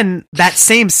 And then that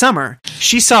same summer,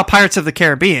 she saw Pirates of the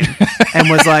Caribbean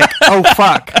and was like, oh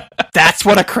fuck, that's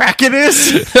what a Kraken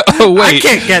is? Oh wait, I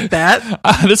can't get that.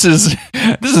 This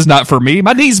is not for me.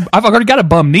 My knees, I've already got a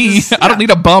bum knee. I don't need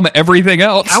to bum everything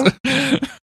else.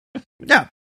 Yeah.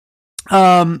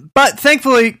 But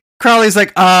thankfully, Crowley's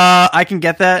like, I can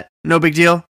get that. No big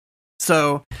deal.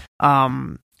 So,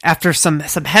 after some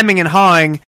hemming and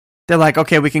hawing, they're like,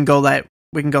 okay, we can go let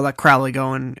Crowley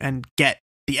go and get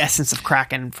the essence of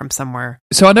Kraken from somewhere.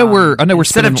 So I know we're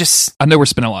spending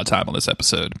a lot of time on this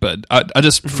episode, but I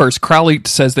just first, Crowley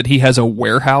says that he has a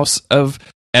warehouse of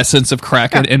essence of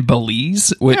Kraken in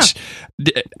Belize, which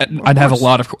I'd have a course.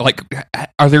 lot of like.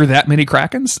 Are there that many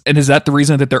Krakens? And is that the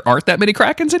reason that there aren't that many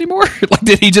Krakens anymore? Like,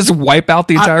 did he just wipe out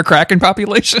the entire Kraken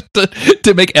population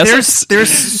to make essence?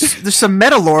 There's some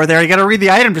meta lore there. You got to read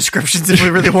the item descriptions if we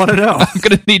really want to know. I'm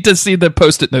gonna need to see the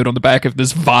post-it note on the back of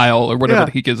this vial or whatever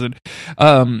he gives it.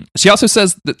 She also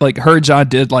says that like her and John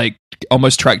did like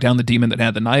almost track down the demon that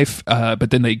had the knife, but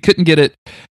then they couldn't get it.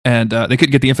 And they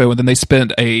couldn't get the info, and then they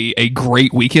spent a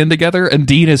great weekend together. And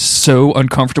Dean is so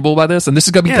uncomfortable by this, and this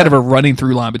is going to be kind of a running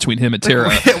through line between him and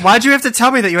Tara. Why'd you have to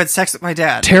tell me that you had sex with my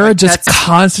dad? Tara just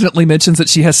constantly mentions that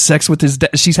she has sex with his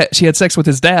dad. She had sex with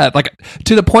his dad, like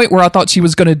to the point where I thought she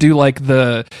was going to do like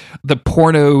the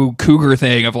porno cougar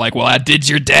thing of like, well, I did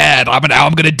your dad, now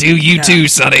I'm going to do you too,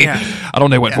 Sonny. Yeah. I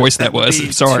don't know what voice that was.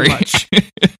 I'm sorry.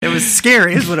 It was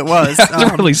scary, is what it was.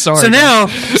 I'm really sorry.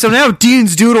 So now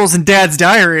Dean's Doodles and Dad's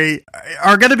Diary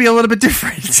are going to be a little bit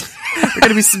different. There are going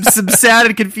to be some sad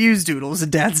and confused Doodles in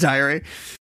Dad's Diary.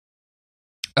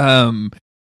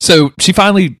 So they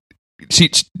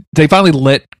finally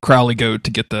let Crowley go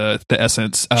to get the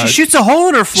essence. She shoots a hole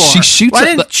in her floor. Why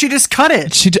didn't she just cut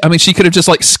it? She could have just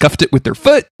like scuffed it with her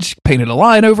foot. She painted a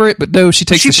line over it, but no, she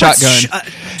takes the shotgun,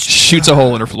 shoots a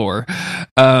hole in her floor.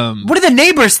 What do the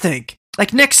neighbors think?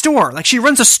 Like next door, like she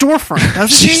runs a storefront,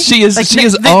 doesn't she? She is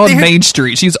on Main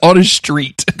Street. She's on a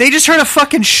street. They just heard a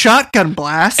fucking shotgun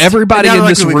blast. Everybody in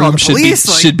this room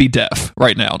should be deaf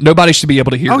right now. Nobody should be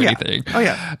able to hear anything. Oh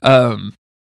yeah.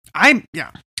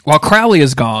 While Crowley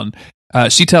is gone,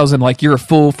 she tells him like, you're a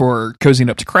fool for cozying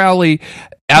up to Crowley.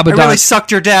 Abaddon, I really sucked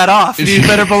your dad off. You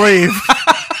better believe.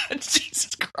 Jesus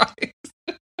Christ.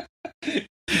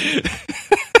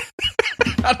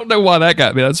 I don't know why that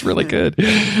got me. That's really good.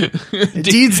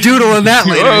 Dean's doodling that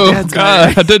later. Oh,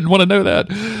 God. I didn't want to know that.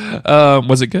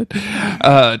 Was it good?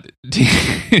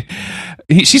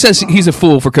 She says he's a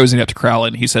fool for cozying up to Crowley.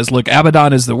 And he says, look,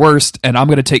 Abaddon is the worst, and I'm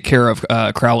going to take care of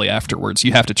Crowley afterwards.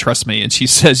 You have to trust me. And she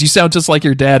says, you sound just like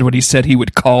your dad when he said he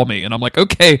would call me. And I'm like,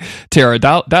 okay, Tara,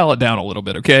 dial it down a little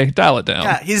bit, okay? Dial it down.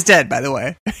 Yeah, he's dead, by the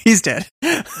way. He's dead.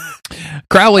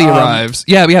 Crowley arrives.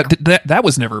 Yeah, that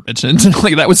was never mentioned.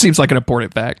 Like that seems like an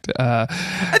important fact.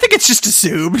 I think it's just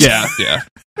assumed. Yeah.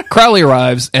 Crowley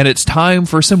arrives, and it's time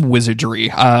for some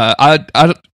wizardry.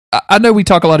 I know we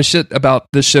talk a lot of shit about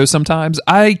this show sometimes.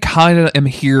 I kind of am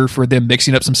here for them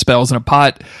mixing up some spells in a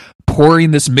pot,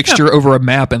 pouring this mixture over a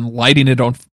map, and lighting it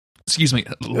on.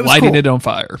 It on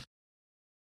fire.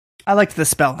 I liked the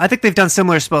spell. I think they've done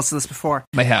similar spells to this before.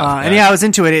 They have. And I was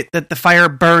into it. That the fire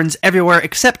burns everywhere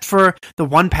except for the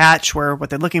one patch where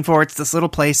what they're looking for. It's this little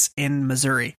place in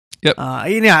Missouri. Yep.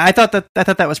 I thought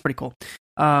that was pretty cool.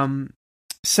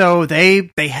 So they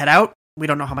head out. We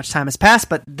don't know how much time has passed,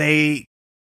 but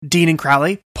Dean and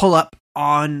Crowley pull up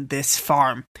on this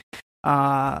farm.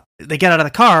 They get out of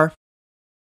the car,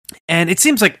 and it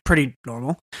seems like pretty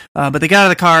normal. But they get out of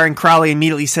the car, and Crowley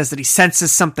immediately says that he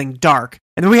senses something dark.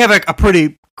 And then we have a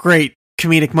pretty great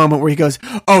comedic moment where he goes,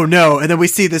 "Oh no!" And then we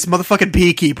see this motherfucking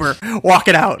beekeeper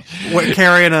walking out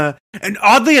carrying And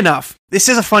oddly enough, this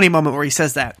is a funny moment where he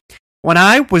says that. When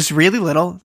I was really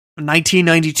little,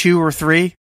 1992 or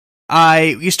 3,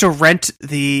 I used to rent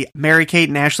the Mary-Kate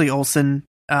and Ashley Olsen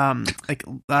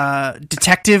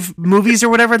detective movies or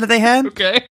whatever that they had.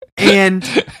 Okay. And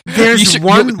there's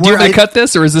one. Do you want to cut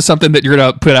this, or is this something that you're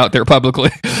gonna put out there publicly?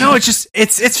 No,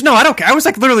 it's no. I don't care. I was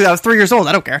like literally, I was 3 years old.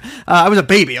 I don't care. I was a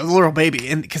baby. I was a little baby,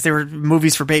 and because they were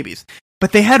movies for babies.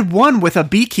 But they had one with a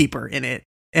beekeeper in it,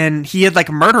 and he had like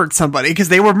murdered somebody because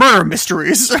they were murder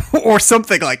mysteries or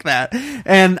something like that.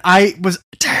 And I was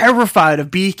terrified of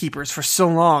beekeepers for so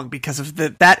long because of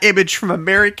that image from a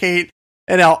Mary-Kate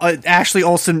and Ashley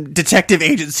Olsen detective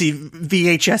agency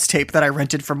VHS tape that I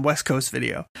rented from West Coast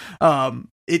Video.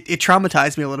 It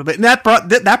traumatized me a little bit, and that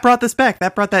brought this back.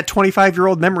 That brought that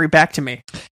 25-year-old memory back to me.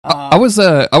 I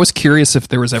was curious if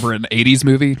there was ever an 80s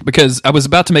movie, because I was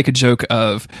about to make a joke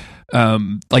of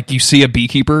like you see a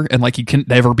beekeeper and like you can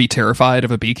never be terrified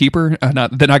of a beekeeper.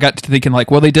 Then I got to thinking like,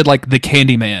 well, they did like the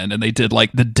Candyman and they did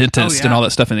like the Dentist and all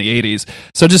that stuff in the 80s.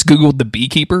 So I just Googled the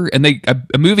Beekeeper, and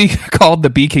a movie called The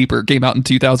Beekeeper came out in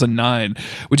 2009.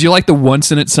 Would you like the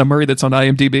 1-sentence summary that's on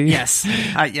IMDb? Yes.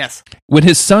 Yes. When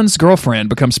his son's girlfriend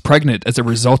becomes pregnant as a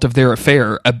result of their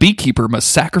affair, a beekeeper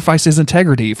must sacrifice his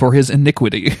integrity for his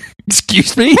iniquity.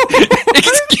 Excuse me?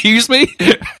 Excuse me?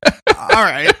 All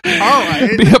right.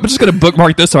 I'm just going to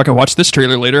bookmark this so I can watch this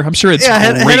trailer later. I'm sure it's great.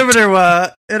 Head over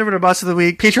to head over to Monster of the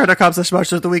Week,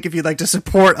 patreon.com/Monster of the Week if you'd like to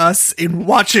support us in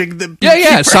watching the Beekeeper.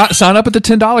 Yeah. Sign up at the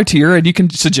 $10 tier, and you can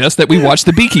suggest that we watch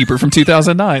The Beekeeper from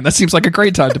 2009. That seems like a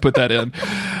great time to put that in.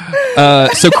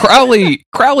 So Crowley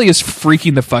is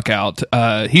freaking the fuck out.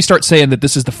 He starts saying that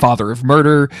this is the father of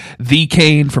murder, the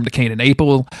Cain from the Cain and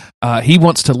Abel. He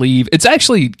wants to leave. It's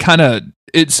actually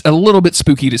it's a little bit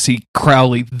spooky to see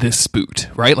Crowley this spooked,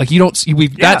 right? Like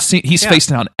he's faced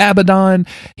down Abaddon.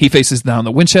 He faces down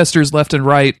the Winchesters left and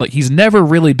right. Like he's never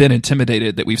really been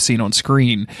intimidated that we've seen on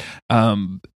screen.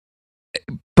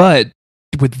 But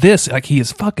with this, like he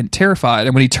is fucking terrified.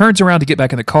 And when he turns around to get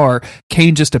back in the car,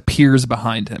 Cain just appears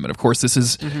behind him. And of course, this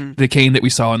is the Cain that we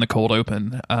saw in the cold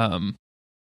open. And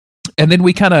then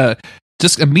we kind of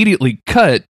just immediately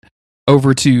cut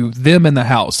over to them in the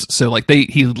house. So like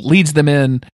he leads them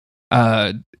in.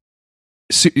 I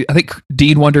think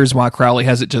Dean wonders why Crowley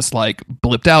hasn't just like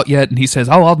blipped out yet, and he says,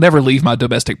 "Oh, I'll never leave my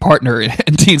domestic partner."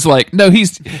 And Dean's like, "No,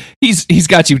 he's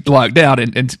got you locked down."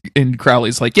 And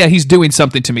Crowley's like, "Yeah, he's doing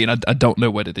something to me, and I don't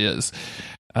know what it is."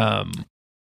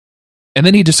 And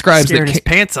then he describes scaring his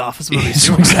pants off is what he's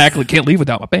doing. Exactly, can't leave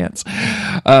without my pants.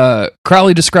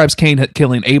 Crowley describes Cain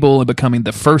killing Abel and becoming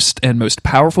the first and most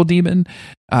powerful demon,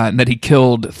 and that he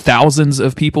killed thousands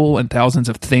of people and thousands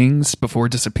of things before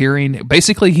disappearing.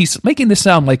 Basically, he's making this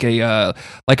sound like a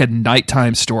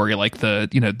nighttime story, like the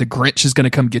Grinch is going to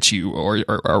come get you or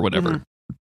whatever. Mm-hmm.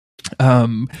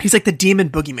 He's like the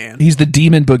demon boogeyman. He's the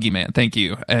demon boogeyman. Thank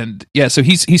you. And yeah, so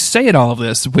he's saying all of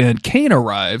this when Cain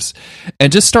arrives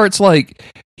and just starts like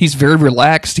he's very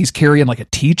relaxed. He's carrying like a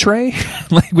tea tray,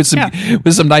 like with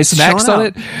some nice snacks on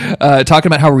it. Talking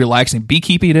about how relaxing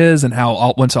beekeeping is and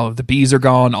how once all of the bees are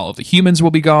gone, all of the humans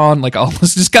will be gone. Like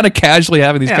almost just kind of casually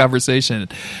having these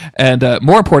conversations, and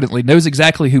more importantly, knows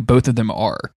exactly who both of them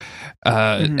are.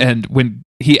 And when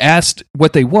he asked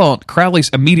what they want, Crowley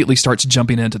immediately starts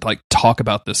jumping in to like talk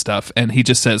about this stuff, and he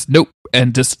just says nope,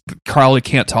 and just Crowley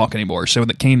can't talk anymore, showing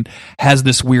that Cain has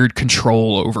this weird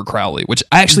control over Crowley, which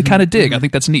I actually kind of dig. I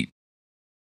think that's neat.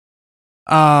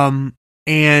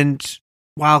 And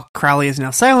while Crowley is now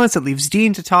silenced, it leaves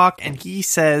Dean to talk, and he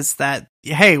says that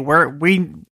hey,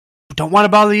 we don't want to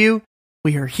bother you.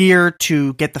 We are here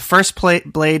to get the first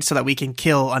blade so that we can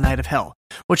kill a Knight of Hell.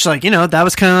 Which, like, that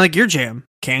was kind of like your jam,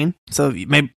 Cain. So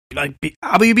maybe, like,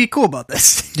 how about you be cool about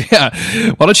this? Yeah.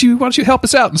 Why don't you help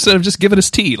us out instead of just giving us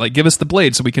tea? Like, give us the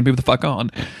blade so we can move the fuck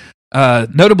on.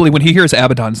 Notably, when he hears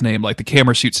Abaddon's name, like the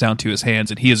camera shoots down to his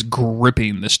hands and he is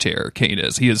gripping this chair. Cain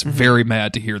is. He is very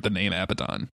mad to hear the name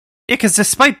Abaddon. Yeah, because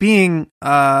despite being,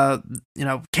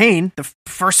 Cain, the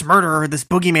first murderer, this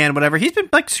boogeyman, whatever, he's been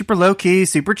like super low key,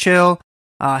 super chill,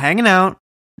 hanging out.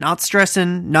 Not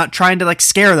stressing, not trying to like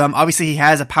scare them. Obviously, he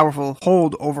has a powerful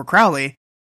hold over Crowley,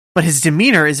 but his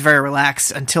demeanor is very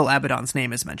relaxed until Abaddon's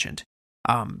name is mentioned.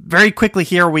 Very quickly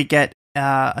here, we get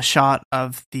a shot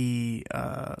of the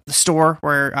store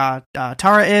where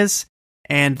Tara is,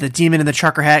 and the demon in the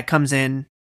trucker hat comes in,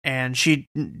 and she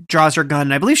draws her gun,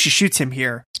 and I believe she shoots him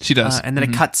here. She does. And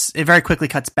then it very quickly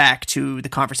cuts back to the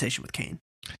conversation with Cain.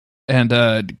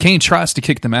 And Cain tries to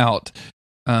kick them out.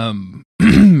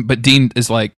 But Dean is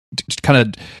like kind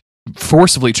of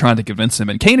forcibly trying to convince him,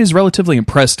 and Cain is relatively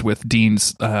impressed with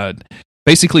Dean's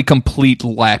basically complete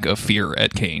lack of fear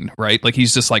at Cain, right? Like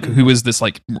he's just like, who is this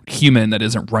like human that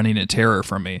isn't running in terror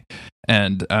from me?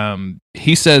 And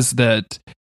he says that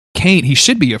he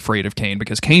should be afraid of Cain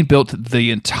because Cain built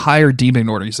the entire demon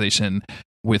organization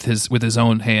with his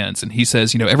own hands. And he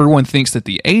says, everyone thinks that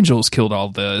the angels killed all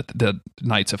the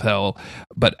Knights of Hell,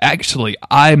 but actually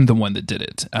I'm the one that did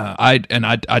it. I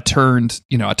turned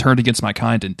against my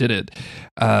kind and did it.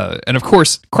 And of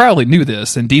course Crowley knew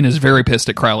this, and Dean is very pissed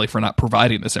at Crowley for not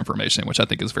providing this information, which I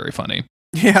think is very funny.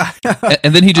 Yeah.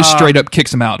 And then he just straight up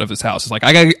kicks him out of his house. It's like,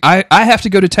 I have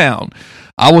to go to town.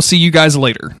 I will see you guys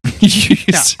later.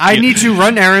 I need to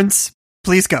run errands.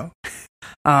 Please go.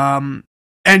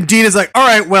 And Dean is like, all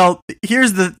right, well,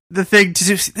 here's the thing to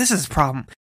do. This is his problem.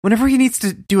 Whenever he needs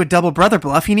to do a double brother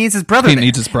bluff, he needs his brother. He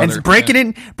needs his brother.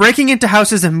 And breaking into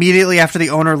houses immediately after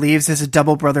the owner leaves is a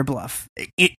double brother bluff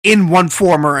in one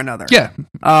form or another. Yeah.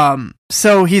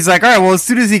 So he's like, all right, well, as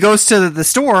soon as he goes to the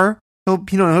store, he'll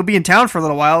be in town for a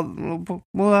little while.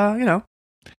 We'll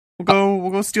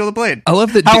go steal the blade. I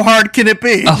love that. How hard can it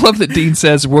be? I love that Dean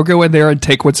says we'll go in there and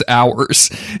take what's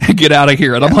ours and get out of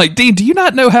here. And I'm like, Dean, do you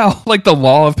not know how like the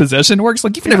law of possession works?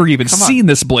 Like you've never even seen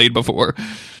this blade before.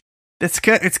 It's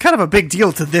kind of a big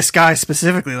deal to this guy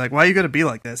specifically. Like, why are you going to be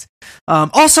like this?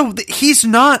 Also, he's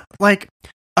not like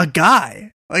a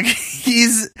guy. Like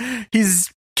he's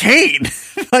Cain,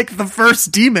 like the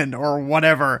first demon or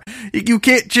whatever. You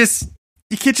can't just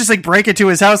You can't just like break into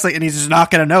his house and he's just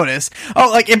not going to notice. Oh,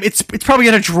 like it's probably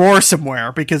in a drawer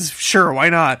somewhere because sure, why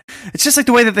not? It's just like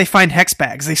the way that they find hex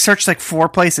bags. They search like 4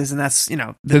 places and that's,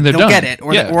 they'll get it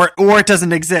or it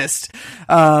doesn't exist.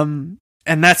 And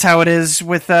that's how it is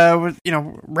with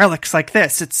relics like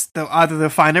this. Either they'll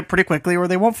find it pretty quickly or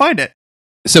they won't find it.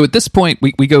 So at this point,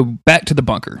 we go back to the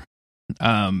bunker.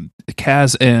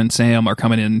 Kaz and Sam are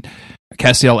coming in.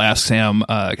 Castiel asks Sam,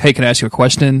 hey, can I ask you a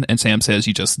question? And Sam says,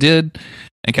 you just did.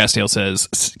 And Castiel says,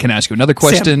 can I ask you another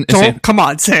question? Come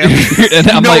on, Sam. And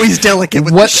I'm like, he's delicate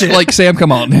with this shit. Like, Sam,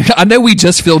 come on. I know we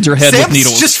just filled your head with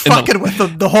needles. Just fucking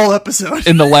with the whole episode.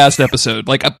 In the last episode.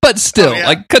 Like, but still,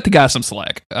 cut the guy some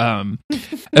slack.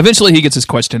 Eventually he gets his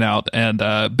question out, and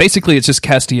basically it's just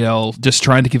Castiel just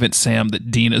trying to convince Sam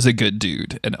that Dean is a good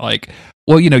dude. And like,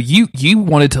 well, you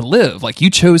wanted to live. Like, you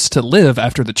chose to live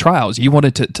after the trials. You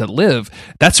wanted to live.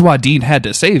 That's why Dean had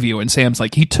to save you. And Sam's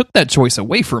like, he took that choice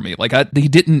away from me. Like,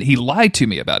 he lied to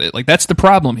me about it. Like, that's the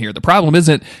problem here. The problem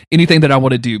isn't anything that I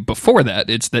want to do before that.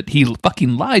 It's that he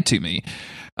fucking lied to me.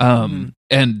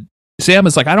 And Sam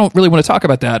is like, I don't really want to talk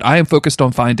about that. I am focused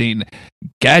on finding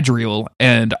Gadriel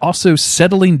and also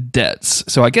settling debts.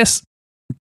 So I guess,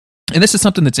 and this is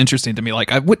something that's interesting to me.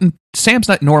 Like, Sam's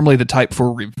not normally the type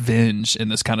for revenge in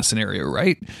this kind of scenario,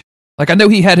 right? Like, I know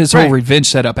he had his whole revenge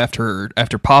set up after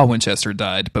Pa Winchester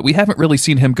died, but we haven't really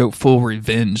seen him go full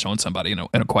revenge on somebody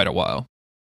in quite a while.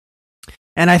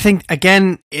 And I think,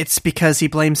 again, it's because he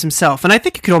blames himself. And I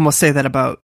think you could almost say that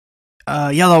about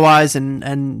Yellow Eyes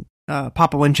and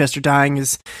Papa Winchester dying,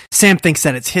 is Sam thinks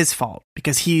that it's his fault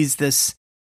because he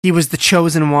was the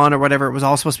chosen one or whatever. It was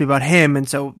all supposed to be about him. And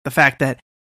so the fact that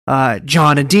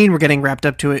John and Dean were getting wrapped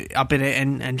up in it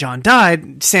and John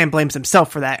died, Sam blames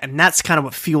himself for that. And that's kind of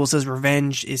what fuels his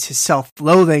revenge, is his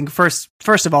self-loathing first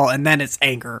of all, and then it's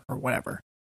anger or whatever.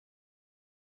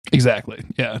 Exactly.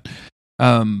 Yeah.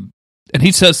 And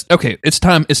he says, okay, it's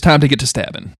time to get to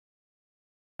stabbing.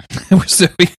 So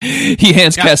he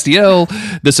hands Castiel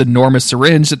this enormous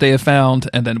syringe that they have found,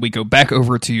 and then we go back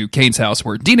over to Kane's house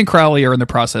where Dean and Crowley are in the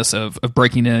process of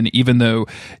breaking in, even though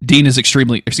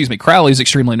Crowley is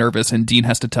extremely nervous, and Dean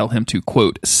has to tell him to,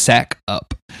 quote, sack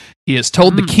up. He has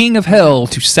told the king of hell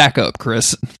to sack up,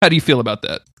 Chris. How do you feel about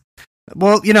that?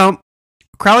 Well,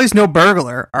 Crowley's no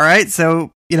burglar, all right?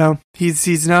 So,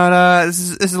 he's not, this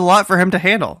is a lot for him to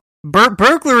handle.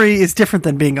 Burglary is different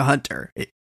than being a hunter.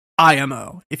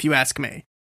 IMO, if you ask me.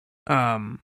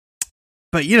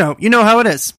 But you know how it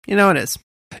is.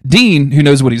 Dean, who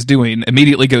knows what he's doing,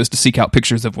 immediately goes to seek out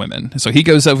pictures of women. So he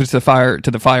goes over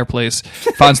to the fireplace,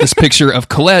 finds this picture of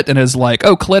Colette, and is like,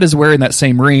 "Oh, Colette is wearing that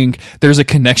same ring. There's a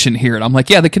connection here." And I'm like,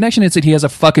 "Yeah, the connection is that he has a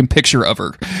fucking picture of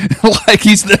her. Like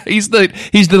he's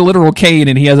the literal Kane,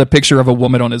 and he has a picture of a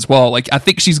woman on his wall. Like I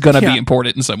think she's gonna be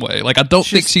important in some way. Like I don't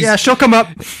think she's. Yeah, she'll come up.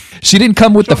 She didn't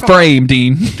come with the frame,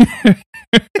 Dean."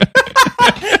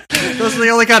 Those are the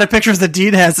only kind of pictures that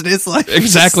Dean has in his life.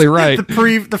 Exactly right.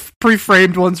 The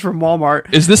pre-framed ones from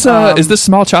Walmart. Is this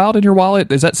small child in your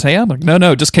wallet? Is that Sam? Like,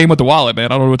 no, just came with the wallet,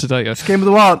 man. I don't know what to tell you. Just came with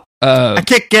the wallet. I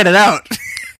can't get it out.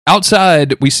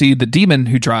 Outside, we see the demon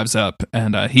who drives up,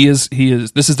 and he is.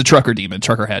 This is the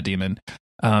trucker hat demon.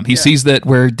 He sees that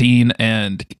where Dean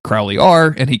and Crowley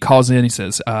are, and he calls in. He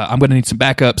says, "I'm going to need some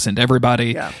backup. Send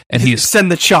everybody." Yeah. And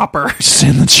send the chopper.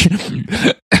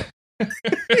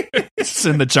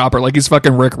 Send the chopper like he's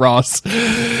fucking Rick Ross.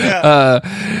 Yeah.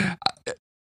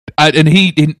 And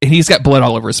he's got blood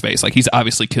all over his face. Like he's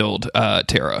obviously killed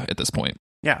Tara at this point.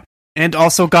 Yeah, and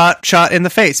also got shot in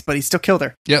the face, but he still killed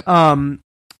her. Yep.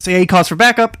 So yeah, he calls for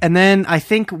backup, and then I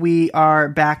think we are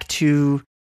back to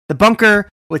the bunker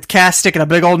with Cass sticking a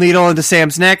big old needle into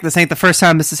Sam's neck. This ain't the first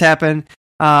time this has happened.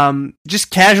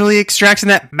 Just casually extracting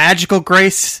that magical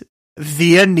grace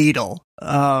via needle.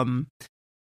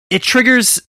 It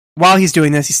triggers while he's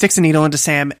doing this. He sticks a needle into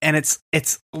Sam, and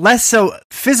it's less so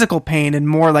physical pain and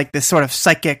more like this sort of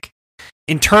psychic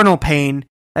internal pain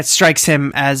that strikes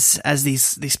him as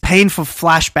these painful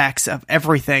flashbacks of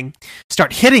everything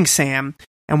start hitting Sam,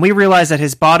 and we realize that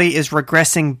his body is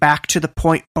regressing back to the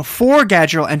point before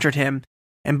Gadriel entered him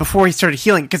and before he started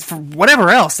healing, because for whatever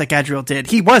else that Gadriel did,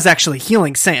 he was actually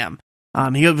healing Sam.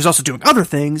 He was also doing other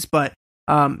things, but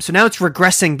so now it's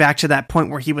regressing back to that point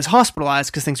where he was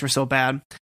hospitalized because things were so bad.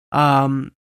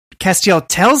 Castiel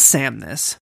tells Sam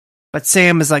this, but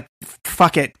Sam is like,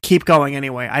 fuck it, keep going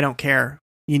anyway. I don't care.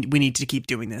 We need to keep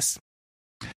doing this.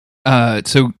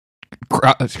 So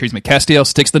Castiel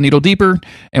sticks the needle deeper,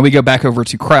 and we go back over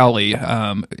to Crowley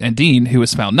and Dean, who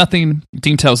has found nothing.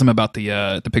 Dean tells him about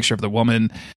the picture of the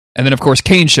woman, And then, of course,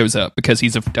 Kane shows up because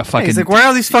he's a fucking... He's like, where are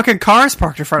all these fucking cars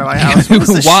parked in front of my house? What is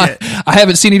this Why? shit? I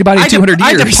haven't seen anybody in 200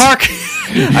 years. I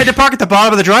had to park at the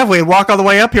bottom of the driveway and walk all the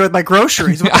way up here with my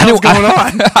groceries. What the hell's going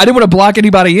on? I didn't want to block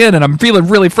anybody in, and I'm feeling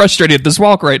really frustrated at this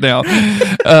walk right now.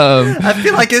 I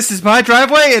feel like this is my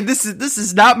driveway, and this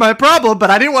is not my problem, but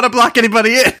I didn't want to block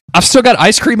anybody in. I've still got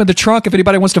ice cream in the trunk if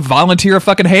anybody wants to volunteer a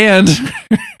fucking hand.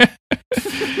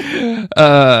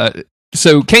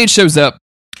 So Kane shows up.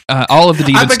 All of the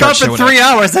demons. I've been gone start for showing 3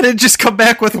 up. hours. I didn't just come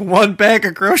back with one bag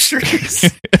of groceries.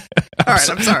 All right,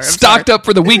 I'm sorry. Stocked up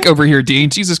for the week over here, Dean.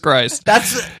 Jesus Christ.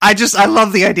 I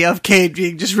love the idea of Cade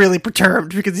being just really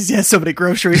perturbed because he has so many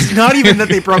groceries. Not even that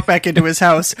they broke back into his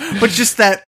house, but just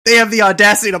that they have the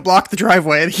audacity to block the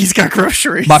driveway and he's got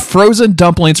groceries. My frozen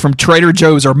dumplings from Trader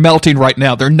Joe's are melting right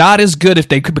now. They're not as good if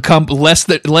they could become less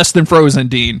than frozen,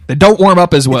 Dean. They don't warm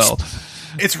up as well.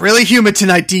 It's really humid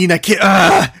tonight, Dean. I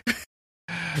can't.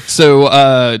 So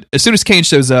as soon as Kane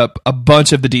shows up, a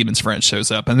bunch of the demons' friends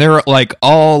shows up, and they're like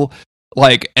all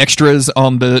like extras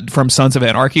from Sons of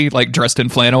Anarchy, like dressed in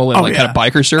flannel and kind of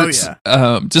biker shirts.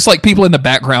 Just like people in the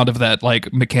background of that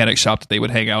like mechanic shop that they would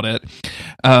hang out at.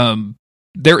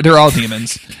 They're all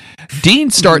demons. Dean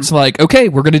starts like, okay,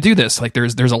 we're gonna do this. Like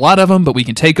there's a lot of them, but we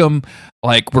can take them.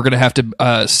 Like we're gonna have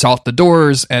to salt the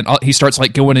doors, and he starts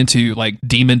like going into like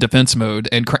demon defense mode.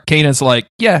 And Kane is like,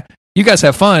 yeah, you guys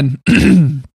have fun.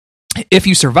 If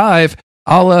you survive,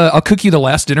 I'll cook you the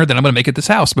last dinner that I'm going to make at this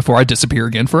house before I disappear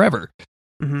again forever.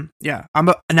 Mm-hmm. Yeah,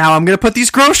 now I'm going to put these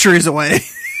groceries away.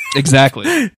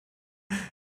 Exactly.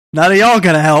 None of y'all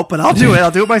going to help, but I'll do it.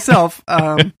 I'll do it myself.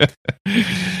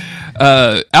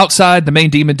 Outside, the main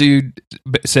demon dude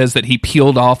says that he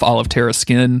peeled off all of Tara's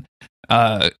skin.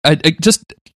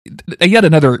 Yet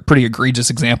another pretty egregious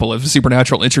example of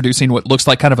Supernatural introducing what looks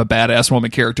like kind of a badass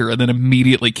woman character and then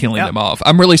immediately killing them off.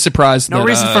 I'm really surprised. No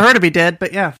reason for her to be dead,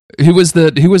 but yeah. Who was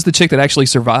the chick that actually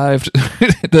survived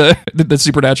the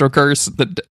Supernatural curse?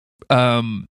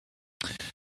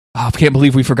 I can't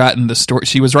believe we've forgotten the story.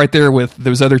 She was right there with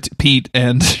those other Pete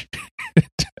and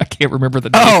I can't remember the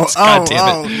names.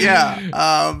 Yeah.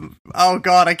 Oh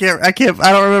God, I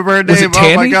don't remember her name. Was it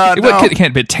Tammy? Oh my God, It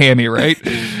can't be Tammy, right?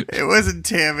 It wasn't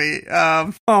Tammy.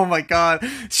 Oh my God,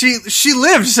 she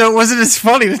lived, so it wasn't as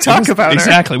funny to talk about her.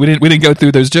 Exactly. We didn't go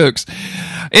through those jokes.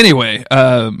 Anyway,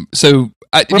 so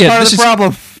part of the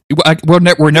problem.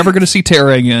 We're never going to see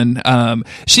Tara again.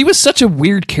 She was such a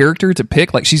weird character to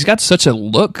pick. Like she's got such a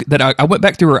look that I went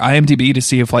back through her IMDb to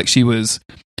see if like she was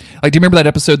like. Do you remember that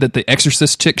episode that the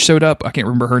Exorcist chick showed up? I can't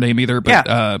remember her name either,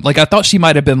 but like I thought she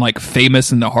might have been like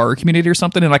famous in the horror community or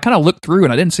something. And I kind of looked through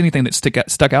and I didn't see anything that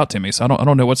stuck out to me. So I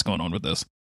don't know what's going on with this.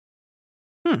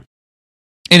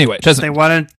 Anyway, they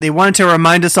wanted to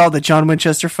remind us all that John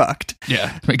Winchester fucked.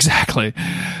 Yeah, exactly.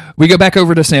 We go back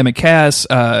over to Sam and Cass.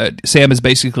 Sam is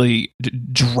basically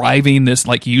driving this,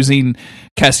 like using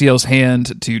Castiel's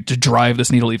hand to drive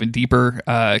this needle even deeper.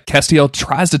 Castiel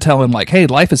tries to tell him like, "Hey,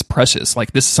 life is precious.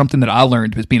 Like this is something that I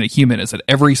learned as being a human is that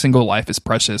every single life is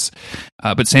precious."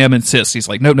 But Sam insists. He's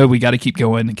like, "No, we got to keep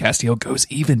going." And Castiel goes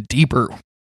even deeper.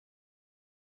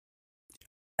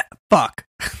 Fuck.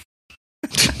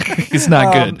 It's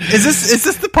not good. Is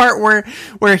this the part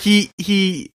where he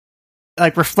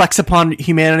like reflects upon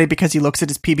humanity because he looks at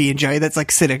his PB&J that's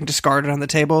like sitting discarded on the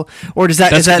table, or is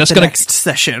that next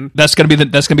session? That's gonna be the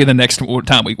next time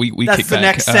we that's kick the back.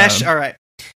 Next session. All right,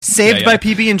 saved by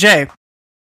PB&J.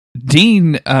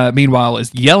 Dean, meanwhile,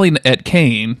 is yelling at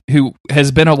Kane, who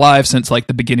has been alive since like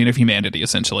the beginning of humanity,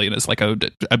 essentially, and is like a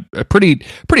pretty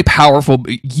powerful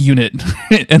unit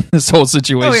in this whole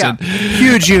situation. Oh, yeah.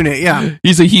 Huge unit, yeah.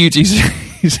 He's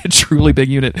a truly big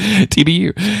unit.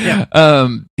 TBU. Yeah.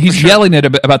 He's yelling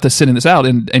about this, sending this out,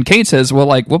 and Kane says,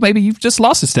 "Well, maybe you've just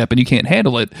lost a step and you can't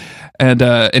handle it,"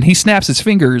 and he snaps his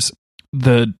fingers.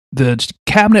 The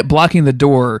cabinet blocking the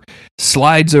door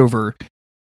slides over.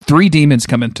 3 demons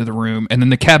come into the room, and then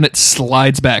the cabinet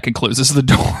slides back and closes the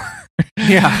door.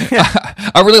 Yeah.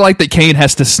 I really like that Kane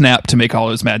has to snap to make all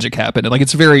his magic happen. And, like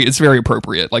it's very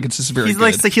appropriate. Like it's just very. He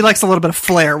likes a little bit of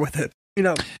flair with it, you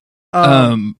know.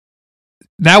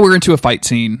 Now we're into a fight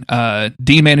scene.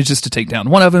 Dean manages to take down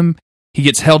one of them. He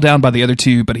gets held down by the other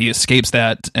 2, but he escapes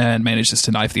that and manages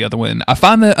to knife the other one. I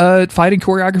find the fighting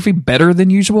choreography better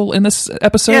than usual in this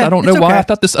episode. Yeah, I don't know why. Okay.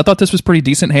 I thought this was pretty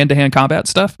decent hand-to-hand combat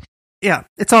stuff. Yeah,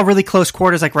 it's all really close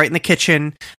quarters, like right in the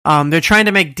kitchen. They're trying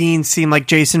to make Dean seem like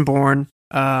Jason Bourne.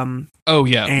 Oh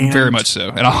yeah, very much so.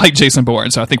 And I like Jason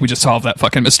Bourne, so I think we just solved that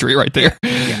fucking mystery right there.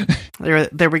 Yeah,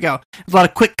 there we go. A lot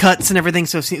of quick cuts and everything,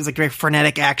 so it seems like very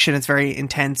frenetic action. It's very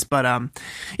intense, but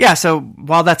yeah. So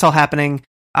while that's all happening,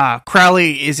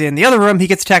 Crowley is in the other room. He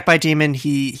gets attacked by a demon.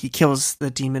 He kills the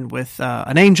demon with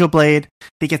an angel blade.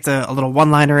 He gets a little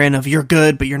one-liner in of "You're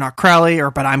good, but you're not Crowley,"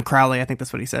 but I'm Crowley. I think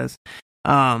that's what he says.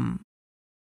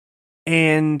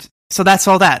 And so that's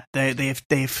all that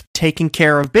they've taken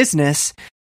care of business.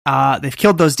 They've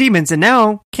killed those demons, and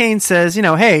now Kane says,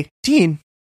 "Hey, Dean,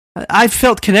 I've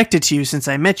felt connected to you since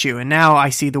I met you, and now I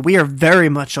see that we are very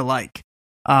much alike."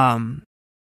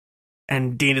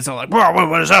 And Dean is all like, "Well,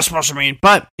 what is that supposed to mean?"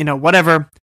 But, whatever.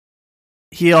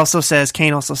 Kane also says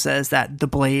that the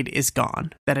blade is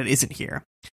gone, that it isn't here.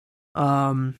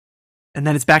 And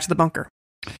then it's back to the bunker.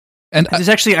 And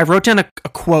I wrote down a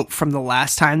quote from the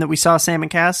last time that we saw Sam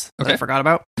and Cass that I forgot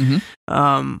about.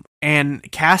 Mm-hmm.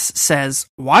 And Cass says,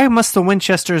 "Why must the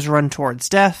Winchesters run towards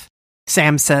death?"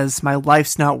 Sam says, "My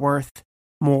life's not worth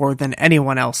more than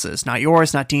anyone else's. Not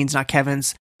yours, not Dean's, not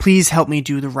Kevin's. Please help me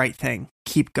do the right thing.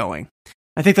 Keep going."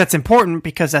 I think that's important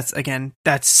because that's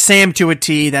Sam to a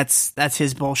T. That's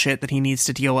his bullshit that he needs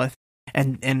to deal with.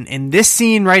 And in this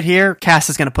scene right here, Cass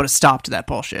is going to put a stop to that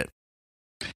bullshit.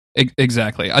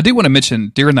 Exactly. I do want to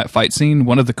mention during that fight scene,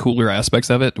 one of the cooler aspects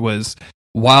of it was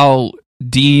while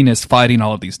Dean is fighting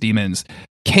all of these demons,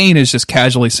 Kane is just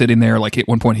casually sitting there. Like at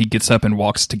one point he gets up and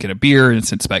walks to get a beer and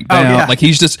sits back down. Oh, yeah. Like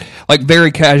he's just like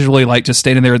very casually, like just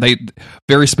standing there. They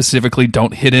very specifically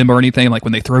don't hit him or anything. Like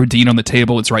when they throw Dean on the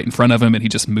table, it's right in front of him and he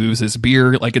just moves his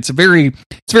beer. Like it's very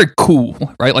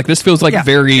cool, right? Like this feels like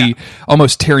very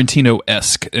almost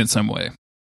Tarantino-esque in some way.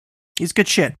 He's good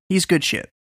shit.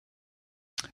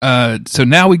 So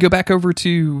now we go back over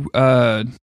to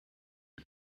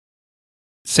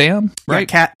Sam,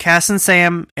 right? Yeah, Cass and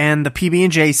Sam and the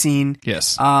PB&J scene.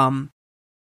 Yes. Cass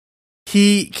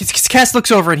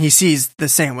looks over and he sees the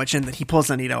sandwich and he pulls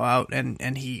Anito out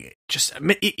and he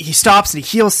stops and he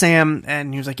heals Sam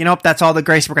and he was like, that's all the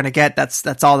grace we're gonna get.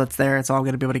 That's all that's there. It's all I'm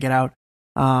gonna be able to get out.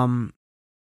 And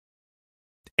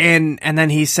then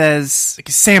he says,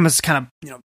 Sam is kind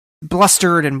of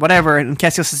blustered and whatever, and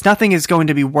Castiel says, "Nothing is going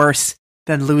to be worse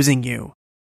than losing you.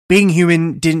 Being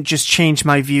human didn't just change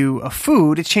my view of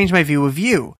food, it changed my view of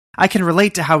you. I can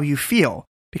relate to how you feel,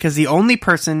 because the only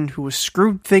person who has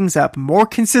screwed things up more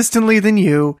consistently than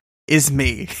you is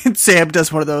me." And Sam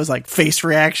does one of those like face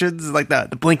reactions, like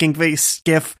the blinking face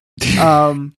gif.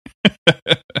 But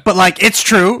it's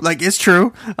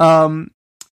true.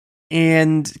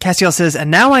 And Castiel says, "And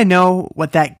now I know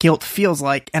what that guilt feels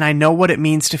like, and I know what it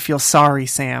means to feel sorry,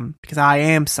 Sam, because I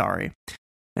am sorry."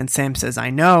 And Sam says, "I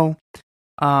know."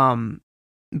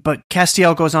 But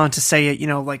Castiel goes on to say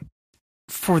it,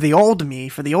 for the old me,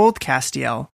 for the old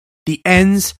Castiel, the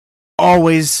ends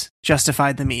always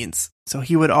justified the means. So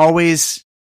he would always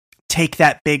take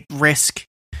that big risk,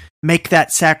 make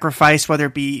that sacrifice, whether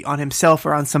it be on himself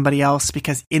or on somebody else,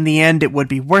 because in the end it would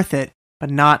be worth it, but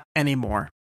not anymore.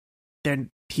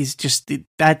 Then he's just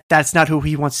that's not who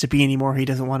he wants to be anymore. He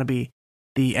doesn't want to be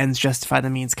the ends justify the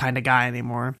means kind of guy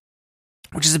anymore,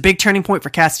 which is a big turning point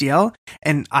for Castiel,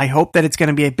 and I hope that it's going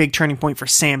to be a big turning point for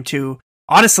Sam too.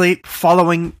 Honestly,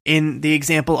 following in the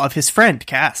example of his friend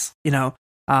Cass,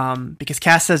 because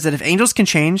Cass says that if angels can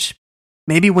change,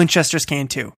 maybe Winchesters can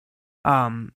too.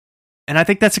 And I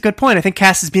think that's a good point. I think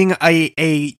Cass is being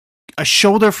a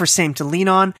shoulder for Sam to lean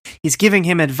on. He's giving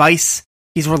him advice.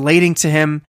 He's relating to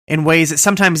him in ways that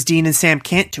sometimes Dean and Sam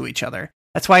can't to each other.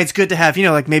 That's why it's good to have,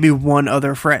 maybe one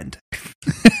other friend.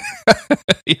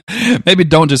 Maybe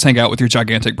don't just hang out with your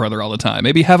gigantic brother all the time.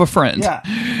 Maybe have a friend. Yeah.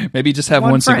 Maybe just have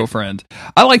one single friend.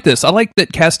 I like this. I like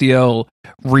that Castiel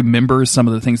remembers some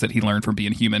of the things that he learned from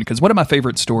being human, because one of my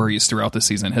favorite stories throughout the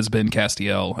season has been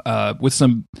Castiel, with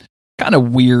some kind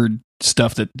of weird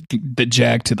stuff that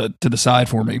jagged to the side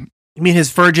for me. You mean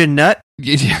his virgin nut?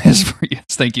 Yes,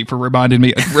 thank you for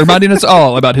reminding us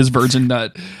all about his virgin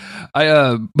nut.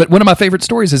 But one of my favorite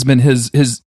stories has been his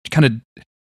kind of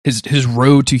his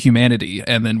road to humanity.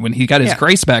 And then when he got his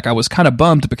grace back, I was kind of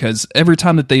bummed, because every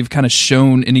time that they've kind of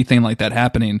shown anything like that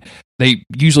happening, the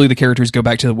characters go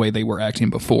back to the way they were acting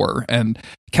before. And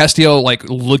Castiel, like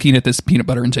looking at this peanut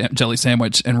butter and jelly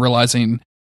sandwich and realizing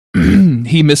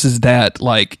he misses that,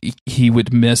 like he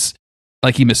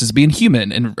misses being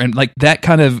human, and like that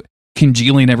kind of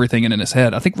congealing everything in his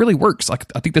head, I think really works. Like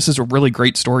I think this is a really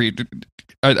great story,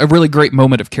 a really great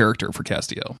moment of character for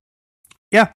Castiel.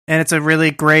 Yeah, and it's a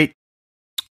really great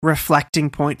reflecting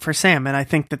point for Sam, and I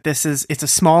think that it's a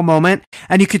small moment,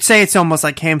 and you could say it's almost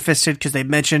like ham-fisted because they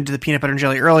mentioned the peanut butter and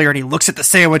jelly earlier, and he looks at the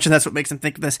sandwich, and that's what makes him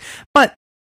think of this. But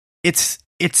it's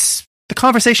the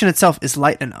conversation itself is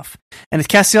light enough, and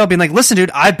it's Castiel being like, "Listen,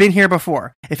 dude, I've been here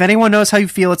before. If anyone knows how you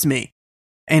feel, it's me."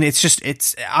 And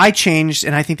I changed,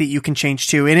 and I think that you can change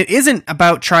too. And it isn't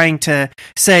about trying to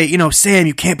say, Sam,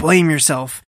 you can't blame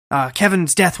yourself.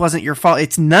 Kevin's death wasn't your fault.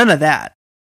 It's none of that.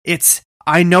 It's,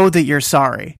 I know that you're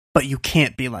sorry, but you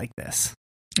can't be like this.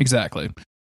 Exactly.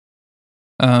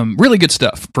 Really good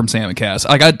stuff from Sam and Cass.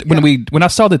 When I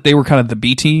saw that they were kind of the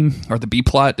B team or the B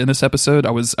plot in this episode,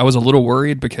 I was a little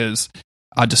worried because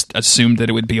I just assumed that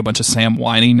it would be a bunch of Sam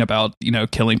whining about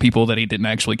killing people that he didn't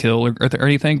actually kill or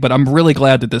anything. But I'm really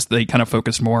glad that they kind of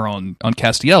focused more on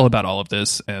Castiel about all of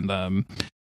this. And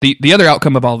the other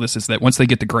outcome of all of this is that once they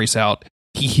get the Grace out,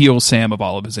 he heals Sam of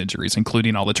all of his injuries,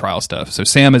 including all the trial stuff. So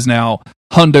Sam is now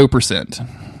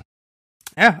 100%.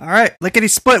 Yeah, all right. Lickety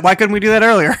split. Why couldn't we do that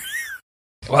earlier?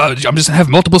 Well, I'm just gonna have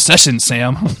multiple sessions,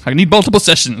 Sam. I need multiple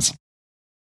sessions.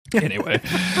 Anyway,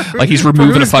 like he's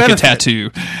removing a fucking tattoo.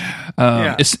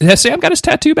 Has Sam got his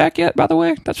tattoo back yet, by the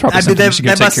way? That's probably something we should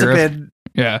go take care of.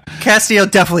 Yeah. Castiel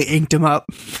definitely inked him up.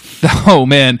 Oh,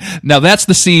 man. Now, that's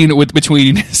the scene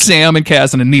between Sam and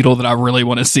Cass and a needle that I really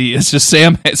want to see. It's just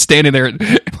Sam standing there.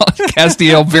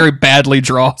 Castiel very badly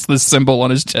draws this symbol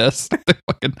on his chest.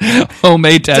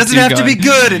 Homemade tattoo. It doesn't have to be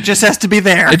good. It just has to be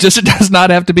there. It does not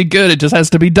have to be good. It just has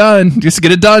to be done. Just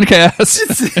get it done, Cass.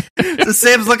 So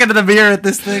Sam's looking in the mirror at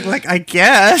this thing like, I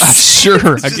guess.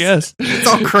 Sure, I guess. It's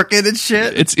all crooked and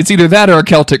shit. It's either that or a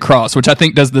Celtic cross, which I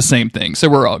think does the same thing. So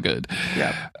we're all good.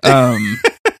 Yeah.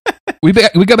 We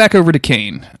go back over to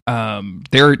Kane.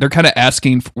 They're kind of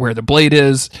asking where the blade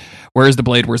is. Where's the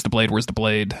blade? Where's the blade? Where's the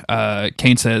blade?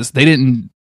 Kane says they didn't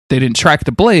track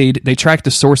the blade. They tracked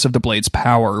the source of the blade's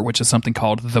power, which is something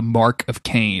called the Mark of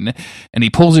Cain. And he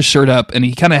pulls his shirt up, and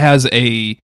he kind of has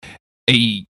a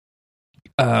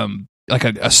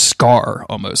scar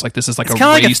almost. Like this is like it's a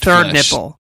raised like a third flesh.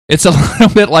 nipple. It's a little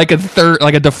bit like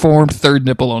a deformed third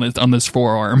nipple on this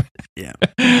forearm. Yeah.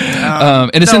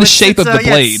 And it's in the shape of the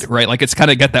blade, right? Like it's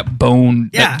kind of got that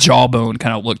bone, that jawbone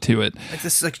kind of look to it. It's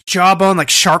this like jawbone, like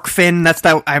shark fin. That's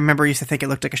that. I remember I used to think it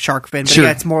looked like a shark fin, but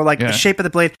it's more like the shape of the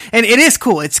blade. And it is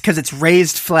cool. It's because it's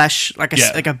raised flesh, like a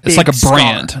big it's like a scar.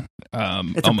 brand. It's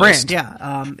almost. a brand,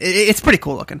 yeah. It's pretty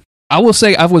cool looking. I will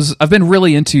say I've been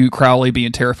really into Crowley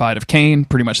being terrified of Cain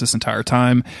pretty much this entire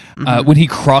time. Mm-hmm. When he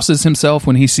crosses himself,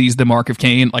 when he sees the Mark of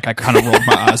Cain, like I kind of rolled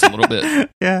my eyes a little bit.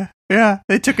 Yeah,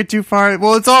 they took it too far.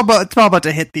 Well, it's all about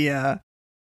to hit the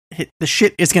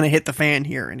shit is going to hit the fan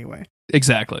here anyway.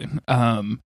 Exactly.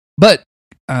 But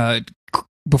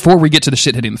before we get to the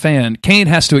shit hitting the fan, Cain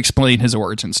has to explain his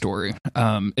origin story.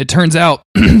 It turns out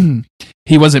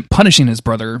he wasn't punishing his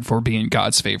brother for being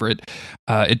God's favorite.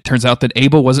 It turns out that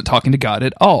Abel wasn't talking to God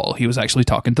at all. He was actually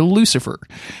talking to Lucifer,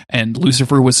 and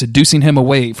Lucifer was seducing him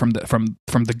away from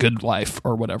the good life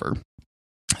or whatever.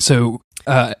 So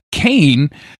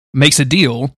Cain makes a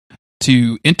deal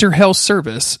to enter hell's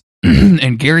service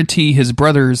and guarantee his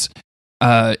brother's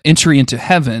entry into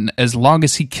heaven as long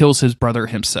as he kills his brother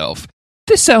himself.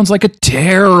 This sounds like a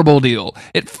terrible deal.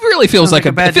 It really feels like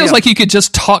it feels like you could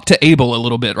just talk to Abel a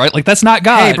little bit, right? Like that's not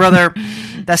God. Hey, brother,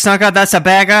 that's not God. That's a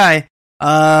bad guy.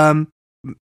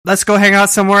 Let's go hang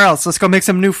out somewhere else. Let's go make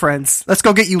some new friends. Let's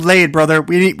go get you laid, brother.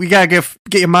 We gotta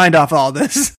get your mind off all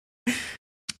this.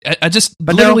 Just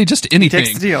anything.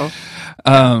 Takes the deal.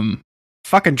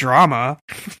 Fucking drama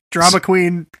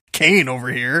queen Cain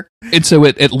over here. And so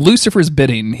at Lucifer's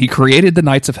bidding, he created the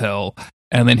Knights of Hell.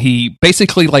 And then he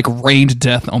basically like rained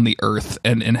death on the earth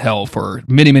and in hell for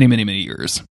many, many, many, many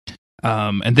years.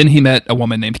 And then he met a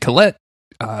woman named Colette,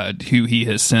 who he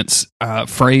has since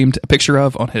framed a picture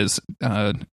of on his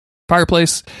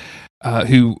fireplace,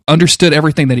 who understood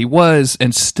everything that he was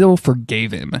and still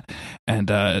forgave him.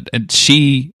 And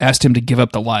she asked him to give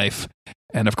up the life.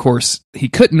 And of course, he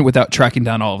couldn't without tracking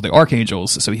down all of the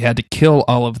archangels, so he had to kill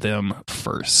all of them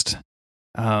first.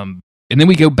 And then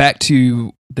we go back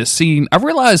to this scene. I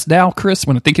realized now, Chris,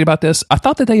 when I'm thinking about this, I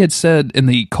thought that they had said in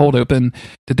the cold open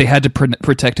that they had to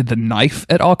protect the knife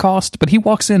at all costs, but he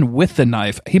walks in with the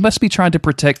knife. He must be trying to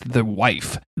protect the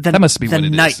wife. That must be what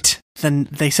it is. Then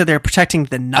they said they're protecting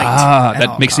the knight.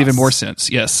 That makes even more sense.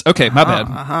 Yes. Okay, my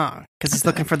bad. Because he's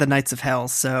looking for the Knights of Hell.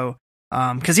 So,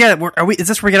 because is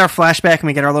this where we get our flashback and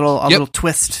we get our little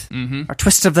twist, our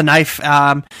twist of the knife?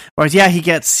 Whereas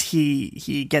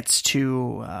he gets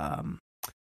to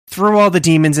through all the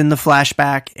demons in the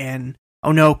flashback, and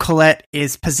oh no, Colette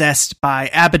is possessed by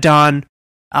Abaddon,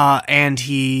 and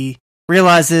he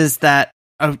realizes that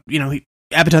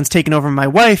Abaddon's taken over my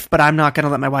wife, but I'm not going to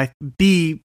let my wife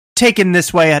be taken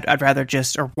this way. I'd rather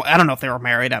just, or I don't know if they were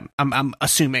married. I'm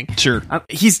assuming. Sure.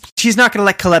 She's not going to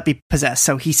let Colette be possessed,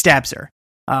 so he stabs her.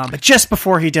 But just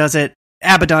before he does it,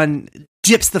 Abaddon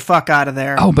dips the fuck out of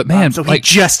there. Oh, but man, so he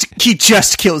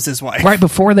just kills his wife. Right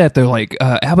before that, though, like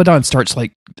Abaddon starts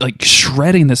like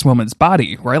shredding this woman's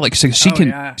body, right? Like so she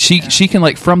can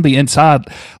like from the inside,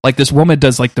 like this woman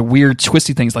does like the weird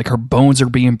twisty things, like her bones are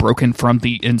being broken from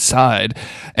the inside,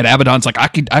 and Abaddon's like, I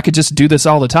could just do this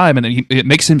all the time, and then it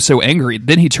makes him so angry.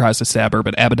 Then he tries to stab her,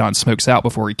 but Abaddon smokes out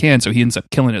before he can, so he ends up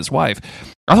killing his wife.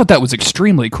 I thought that was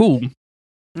extremely cool.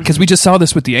 Because we just saw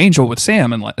this with the angel with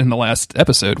Sam in the last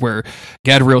episode, where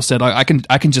Gadriel said, "I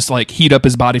can just like heat up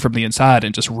his body from the inside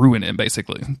and just ruin him,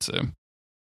 basically." So,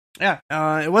 yeah,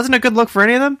 it wasn't a good look for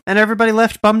any of them, and everybody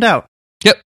left bummed out.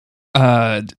 Yep.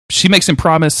 She makes him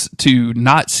promise to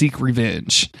not seek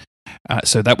revenge.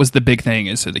 So that was the big thing: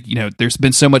 is that there's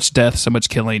been so much death, so much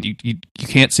killing. You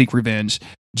can't seek revenge.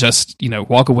 Just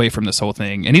walk away from this whole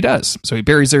thing, and he does. So he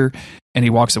buries her, and he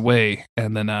walks away,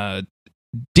 and then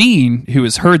Dean, who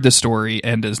has heard this story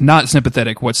and is not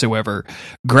sympathetic whatsoever,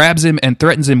 grabs him and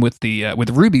threatens him with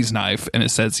Ruby's knife, and it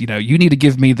says, you need to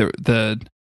give me the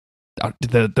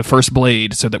first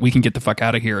blade so that we can get the fuck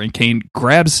out of here. And Kane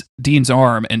grabs Dean's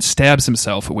arm and stabs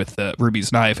himself with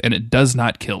Ruby's knife, and it does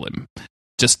not kill him.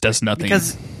 Just does nothing.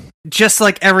 Because just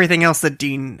like everything else that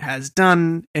Dean has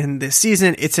done in this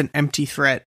season, it's an empty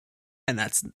threat, and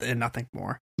that's nothing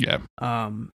more. Yeah.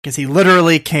 Because he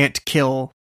literally can't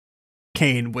kill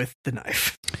Kane with the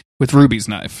knife. With Ruby's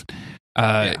knife.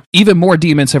 Even more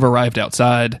demons have arrived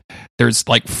outside. There's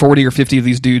like 40 or 50 of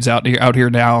these dudes out here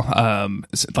now.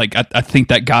 I think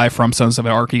that guy from Sons of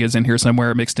Anarchy is in here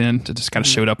somewhere mixed in. It just kind of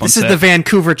showed up on set. This is the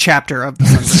Vancouver chapter of the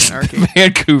Sons of Anarchy.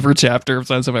 Vancouver chapter of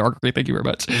Sons of Anarchy. Thank you very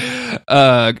much.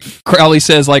 Crowley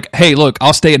says, like, hey, look,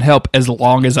 I'll stay and help as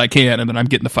long as I can, and then I'm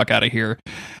getting the fuck out of here.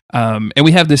 And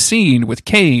we have this scene with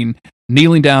Kane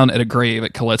kneeling down at a grave,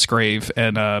 at Colette's grave,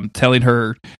 and telling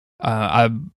her,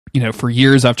 for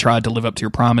years I've tried to live up to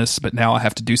your promise, but now I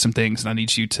have to do some things, and I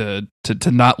need you to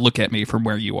not look at me from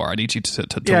where you are. I need you to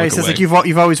look away. Yeah, he says, like, you've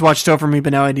always watched over me,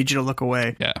 but now I need you to look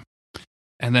away. Yeah.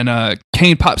 And then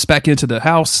Kane pops back into the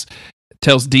house,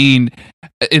 tells Dean,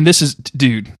 and this is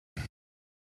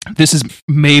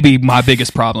maybe my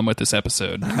biggest problem with this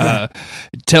episode.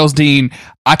 Tells Dean,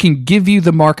 I can give you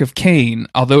the mark of Cain,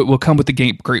 although it will come with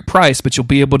a great price, but you'll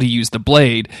be able to use the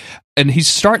blade. And he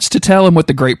starts to tell him what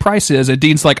the great price is, and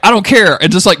Dean's like, I don't care,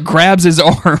 and just like grabs his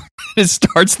arm and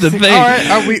starts the thing. All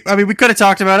right, we could have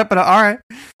talked about it, but all right.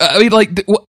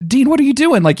 Dean, what are you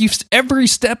doing? Like, every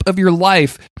step of your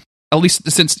life, at least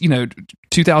since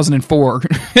 2004,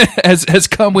 has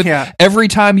come with every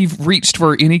time you've reached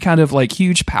for any kind of like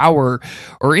huge power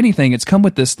or anything, it's come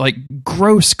with this like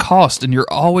gross cost, and you're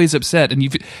always upset, and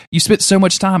you spent so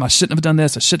much time. I shouldn't have done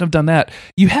this. I shouldn't have done that.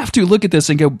 You have to look at this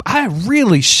and go, I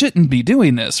really shouldn't be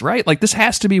doing this, right? Like, this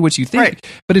has to be what you think, right.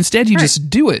 But instead you just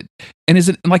do it. And is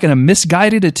it like a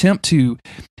misguided attempt to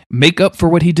make up for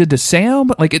what he did to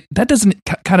Sam? Like, that doesn't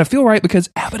kind of feel right, because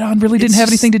Abaddon really didn't have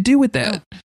anything to do with that.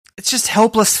 It's just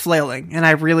helpless flailing, and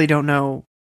I really don't know.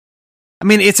 I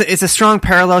mean, it's a strong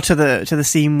parallel to the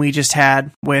scene we just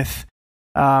had with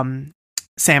Sam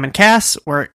and Cass,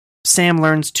 where Sam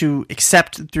learns to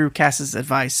accept through Cass's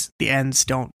advice the ends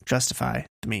don't justify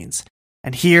the means.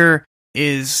 And here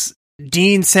is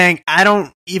Dean saying, I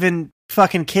don't even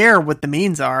fucking care what the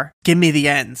means are. Give me the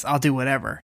ends. I'll do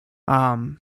whatever.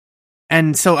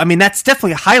 And so, I mean, that's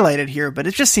definitely highlighted here, but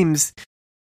it just seems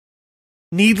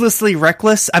needlessly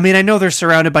reckless. I mean, I know they're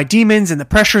surrounded by demons and the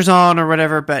pressure's on or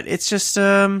whatever, but it's just,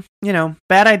 bad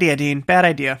idea, Dean. Bad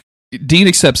idea. Dean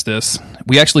accepts this.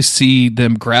 We actually see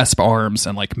them grasp arms,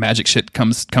 and like magic shit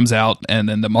comes out, and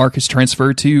then the mark is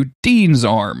transferred to Dean's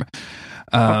arm.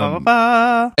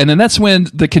 And then that's when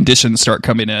the conditions start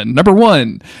coming in. Number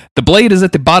one, the blade is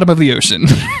at the bottom of the ocean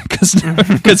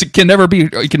because it can never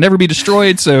be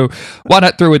destroyed. So why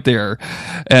not throw it there?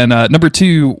 And number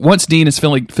two, once Dean is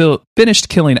finished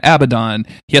killing Abaddon,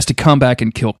 he has to come back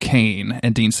and kill Cain.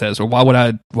 And Dean says, "Well,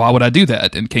 why would I do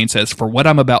that?" And Cain says, "For what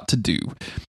I'm about to do."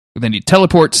 And then he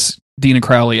teleports Dean and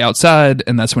Crowley outside,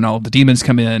 and that's when all the demons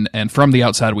come in, and from the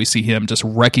outside we see him just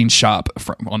wrecking shop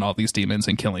on all these demons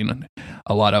and killing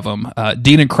a lot of them.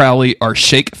 Dean and Crowley are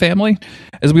Shake family,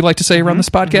 as we like to say around this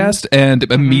podcast, and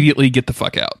immediately get the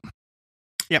fuck out.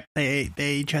 Yep,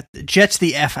 they jet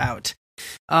the F out.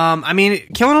 I mean,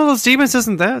 killing all those demons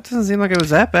doesn't seem like it was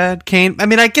that bad. Cain, I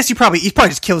mean, I guess he probably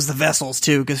just kills the vessels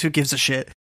too, because who gives a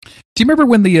shit? Do you remember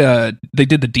when they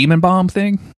did the demon bomb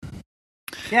thing?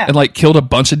 Yeah. And like killed a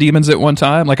bunch of demons at one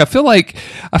time. Like, I feel like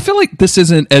this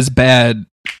isn't as bad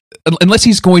unless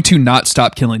he's going to not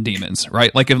stop killing demons,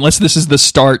 right? Like, unless this is the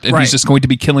start and he's just going to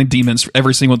be killing demons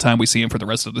every single time we see him for the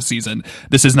rest of the season.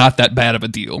 This is not that bad of a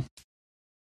deal.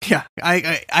 Yeah,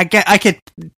 I could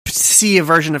see a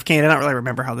version of Kane. I don't really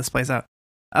remember how this plays out.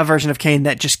 A version of Kane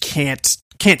that just can't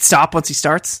stop once he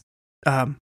starts.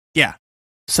 Yeah.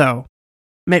 So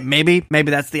maybe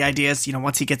that's the idea. Is,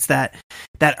 once he gets that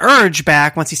urge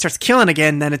back, once he starts killing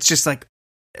again, then it's just like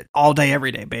all day,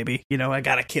 every day, baby. I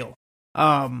gotta kill.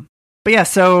 But yeah,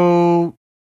 so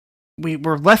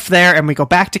we're left there, and we go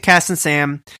back to Cass and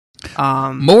Sam.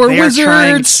 More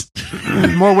wizards,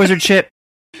 more wizard shit.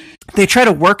 They try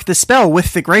to work the spell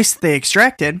with the grace they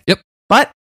extracted. Yep,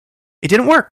 but it didn't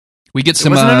work. We get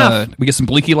some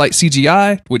blinky light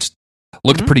CGI, which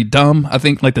looked pretty dumb. I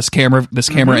think like this camera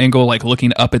angle, like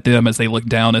looking up at them as they look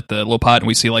down at the little pot, and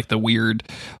we see like the weird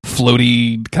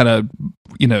floaty kind of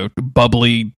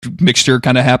bubbly mixture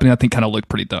kind of happening. I think kind of looked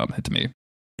pretty dumb to me.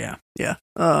 Yeah.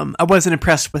 I wasn't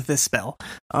impressed with this spell.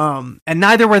 And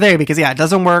neither were they, because it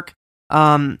doesn't work.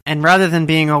 And rather than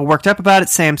being all worked up about it,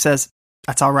 Sam says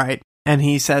that's all right, and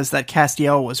he says that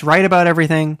Castiel was right about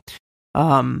everything.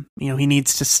 He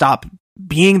needs to stop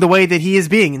being the way that he is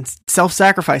being and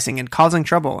self-sacrificing and causing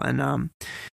trouble. And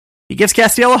he gives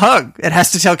Castiel a hug. It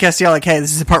has to tell Castiel, like, hey,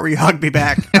 this is the part where you hug me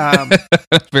back.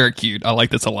 Very cute. I like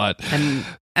this a lot.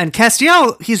 And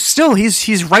Castiel,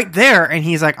 he's right there, and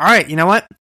he's like, all right, you know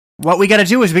what we got to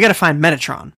do is we got to find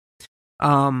Metatron.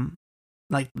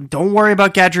 Like, don't worry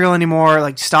about Gadriel anymore.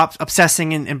 Like, stop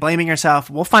obsessing and blaming yourself.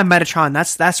 We'll find Metatron.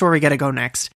 That's where we got to go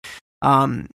next.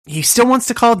 He still wants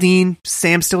to call Dean.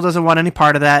 Sam still doesn't want any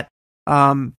part of that.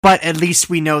 But at least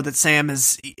we know that Sam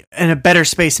is in a better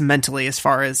space mentally as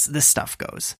far as this stuff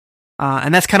goes.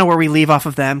 And that's kind of where we leave off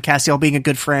of them. Castiel being a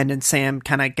good friend and Sam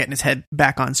kind of getting his head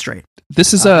back on straight.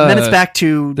 This is and then it's back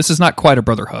to... This is not quite a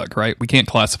brother hug, right? We can't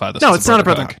classify this. No, as it's not a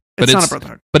brother hug. It's not a brother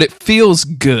hug. But it feels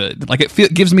good. Like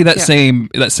it gives me that same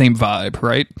vibe,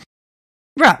 right?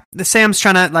 Yeah. The Sam's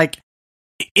trying to, like,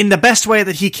 in the best way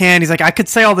that he can. He's like, I could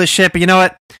say all this shit, but you know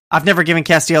what? I've never given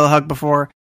Castiel a hug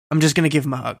before. I'm just going to give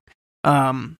him a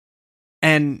hug.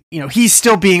 And, he's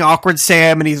still being awkward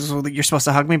Sam, and he's, well, you're supposed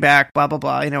to hug me back, blah, blah,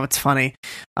 blah. It's funny.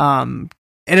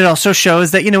 And it also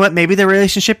shows that, maybe their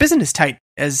relationship isn't as tight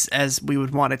as we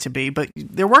would want it to be, but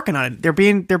they're working on it. They're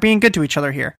being good to each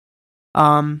other here.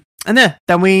 And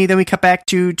then we cut back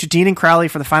to Dean and Crowley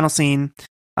for the final scene.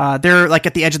 They're like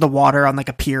at the edge of the water on like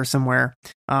a pier somewhere.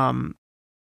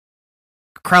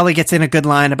 Crowley gets in a good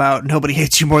line about nobody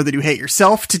hates you more than you hate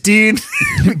yourself to Dean.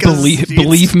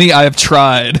 Believe me, I have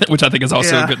tried, which I think is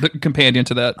also a good companion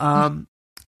to that.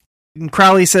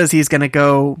 Crowley says he's going to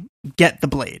go get the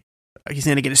blade. He's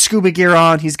going to get his scuba gear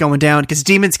on. He's going down because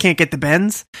demons can't get the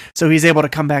bends, so he's able to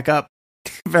come back up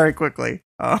very quickly.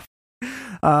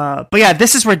 But yeah,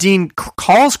 this is where Dean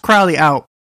calls Crowley out,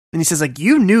 and he says, like,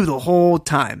 you knew the whole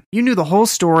time. You knew the whole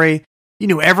story. You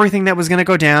knew everything that was going to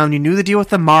go down. You knew the deal with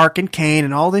the Mark and Kane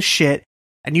and all this shit,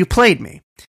 and you played me.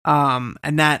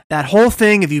 And that whole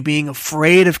thing of you being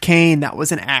afraid of Kane, that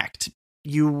was an act.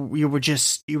 You were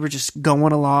just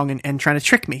going along and trying to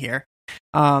trick me here.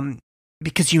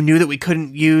 Because you knew that we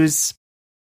couldn't use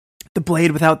the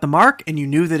blade without the Mark, and you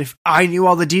knew that if I knew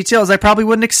all the details, I probably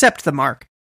wouldn't accept the Mark.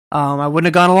 I wouldn't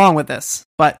have gone along with this.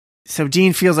 But so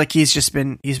Dean feels like he's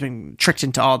been tricked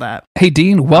into all that. Hey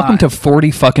Dean, welcome to 40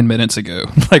 fucking minutes ago.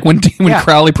 Like when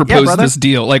Crowley proposed this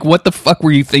deal. Like what the fuck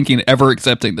were you thinking ever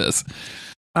accepting this?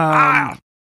 Then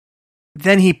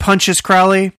he punches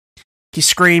Crowley. He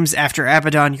screams, after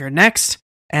Abaddon, you're next.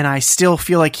 And I still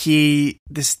feel like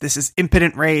this is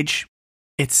impotent rage.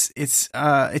 It's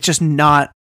just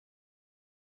not,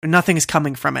 nothing is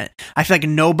coming from it. I feel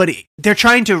like they're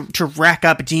trying to rack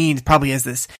up Dean probably as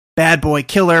this bad boy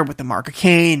killer with the Mark of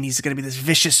Cain. He's going to be this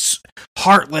vicious,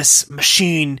 heartless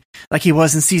machine like he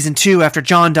was in season 2 after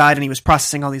John died and he was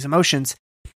processing all these emotions.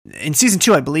 In season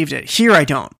 2, I believed it. Here, I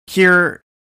don't. Here,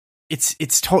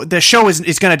 the show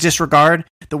is going to disregard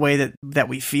the way that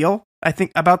we feel, I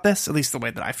think, about this, at least the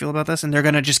way that I feel about this, and they're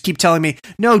going to just keep telling me,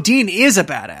 no, Dean is a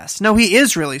badass. No, he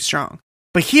is really strong.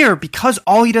 But here, because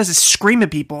all he does is scream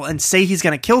at people and say he's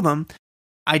going to kill them,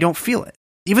 I don't feel it.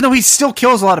 Even though he still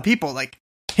kills a lot of people, like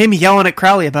him yelling at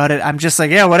Crowley about it, I'm just like,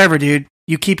 yeah, whatever, dude.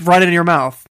 You keep running your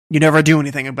mouth. You never do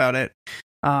anything about it.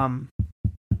 And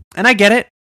I get it,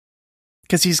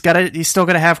 because he's still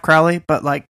going to have Crowley, but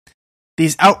like,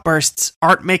 these outbursts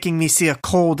aren't making me see a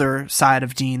colder side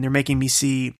of Dean. They're making me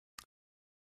see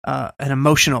an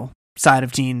emotional side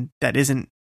of Dean that isn't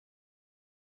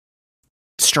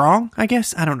strong, I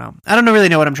guess. I don't know. I don't really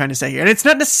know what I'm trying to say here. And it's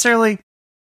not necessarily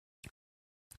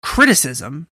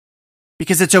criticism,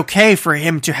 because it's okay for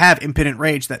him to have impotent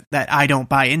rage that I don't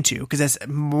buy into, because that's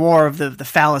more of the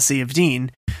fallacy of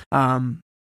Dean.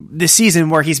 this season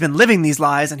where he's been living these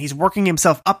lies and he's working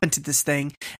himself up into this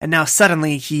thing, and now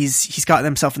suddenly he's gotten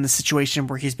himself in this situation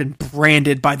where he's been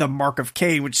branded by the mark of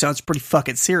Cain, which sounds pretty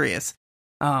fucking serious.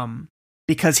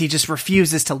 Because he just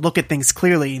refuses to look at things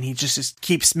clearly, and he just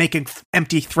keeps making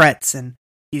empty threats, and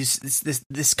he's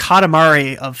this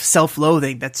katamari of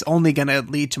self-loathing that's only going to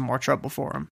lead to more trouble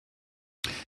for him.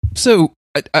 So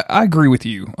I agree with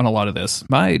you on a lot of this.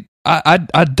 I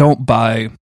don't buy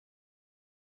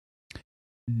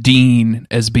Dean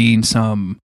as being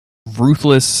some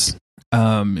ruthless,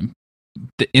 the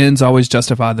ends always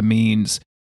justify the means,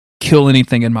 kill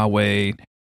anything in my way,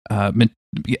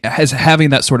 as having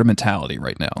that sort of mentality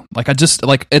right now. Like, I just,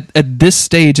 like, at this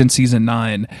stage in season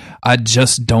 9, I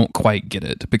just don't quite get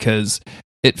it, because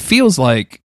it feels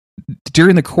like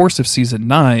during the course of season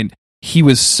 9, he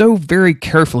was so very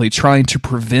carefully trying to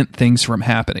prevent things from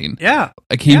happening. Yeah.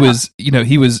 Like he was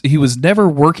never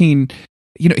working.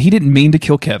 He didn't mean to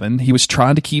kill Kevin. He was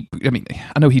trying to keep,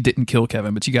 I know he didn't kill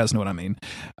Kevin, but you guys know what I mean.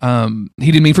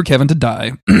 He didn't mean for Kevin to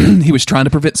die. He was trying to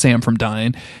prevent Sam from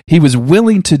dying. He was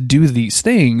willing to do these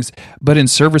things, but in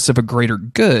service of a greater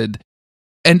good.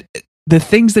 And the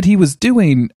things that he was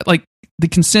doing, like the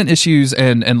consent issues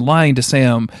and lying to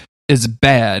Sam, is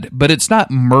bad, but it's not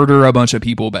murder a bunch of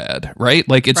people bad, right?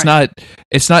 Like it's not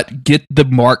get the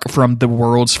mark from the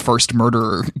world's first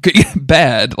murderer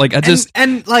bad. Like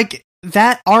and like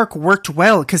that arc worked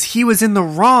well because he was in the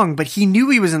wrong, but he knew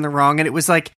he was in the wrong, and it was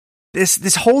like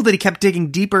this hole that he kept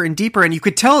digging deeper and deeper, and you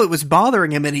could tell it was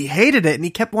bothering him, and he hated it, and he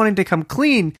kept wanting to come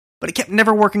clean, but it kept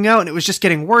never working out, and it was just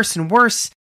getting worse and worse.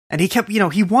 And he kept,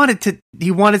 he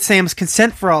wanted Sam's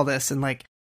consent for all this, and like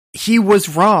he was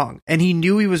wrong, and he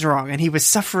knew he was wrong, and he was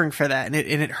suffering for that, and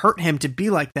it hurt him to be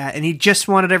like that, and he just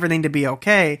wanted everything to be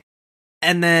okay.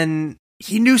 And then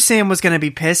he knew Sam was going to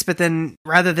be pissed, but then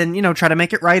rather than, try to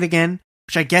make it right again,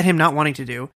 which I get him not wanting to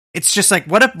do, it's just like,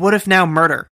 what if now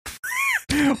murder?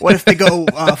 What if they go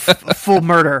full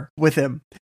murder with him?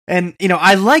 And,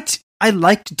 I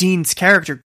liked Dean's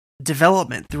character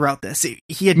development throughout this.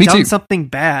 He had done something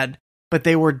bad, but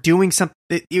they were doing something,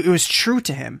 it was true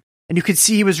to him. And you could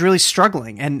see he was really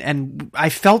struggling, and I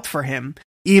felt for him,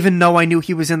 even though I knew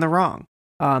he was in the wrong.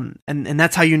 And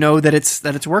that's how you know that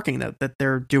it's working, that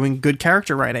they're doing good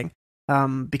character writing,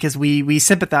 because we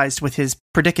sympathized with his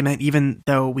predicament, even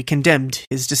though we condemned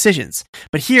his decisions.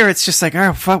 But here it's just like,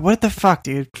 oh fuck, what the fuck,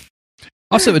 dude.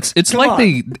 Also, it's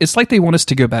like they want us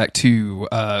to go back to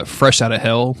Fresh Out of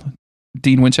Hell,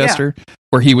 Dean Winchester,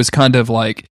 where he was kind of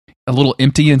like a little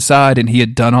empty inside, and he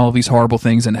had done all of these horrible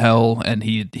things in hell, and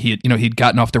he'd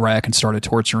gotten off the rack and started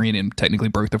torturing and technically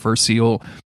broke the first seal.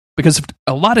 Because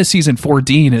a lot of season 4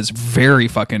 Dean is very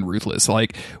fucking ruthless.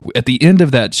 Like at the end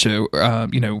of that show,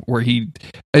 where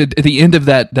at the end of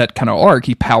that kind of arc,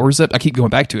 he powers up. I keep going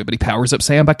back to it, but he powers up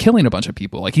Sam by killing a bunch of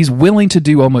people. Like he's willing to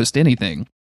do almost anything.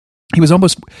 He was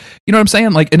almost, you know what I'm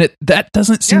saying? Like, and that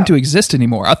doesn't seem to exist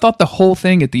anymore. I thought the whole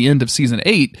thing at the end of season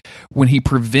 8, when he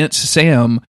prevents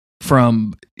Sam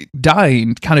from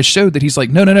dying, kind of showed that he's like,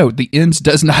 no, the ends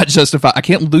does not justify. I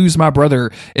can't lose my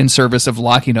brother in service of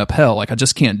locking up hell. Like I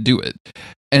just can't do it.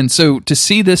 And so to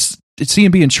see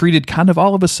him being treated kind of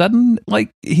all of a sudden like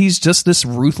he's just this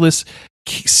ruthless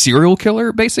serial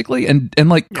killer, basically, and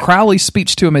like Crowley's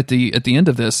speech to him at the end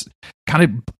of this kind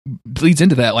of bleeds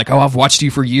into that. Like, oh, I've watched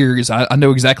you for years. I know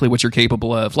exactly what you're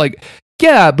capable of. Like,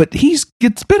 yeah, but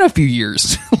it's been a few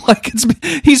years. Like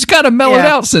he's kind of mellowed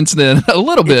out since then a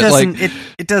little bit.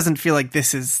 It doesn't feel like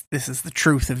this is the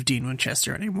truth of Dean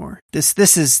Winchester anymore. This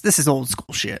is old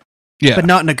school shit. Yeah, but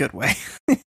not in a good way.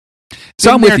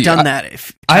 So I'm with you. Done that.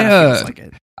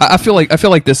 I feel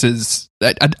like this is.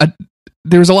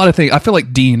 There's a lot of things. I feel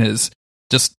like Dean is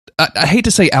just. I hate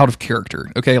to say out of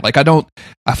character. Okay, like I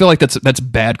feel like that's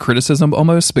bad criticism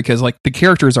almost, because like the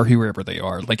characters are whoever they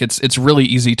are. Like it's really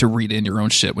easy to read in your own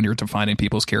shit when you're defining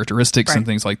people's characteristics and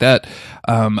things like that.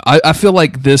 I feel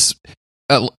like this.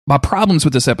 My problems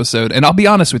with this episode, and I'll be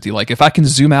honest with you, like if I can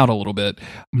zoom out a little bit,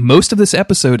 most of this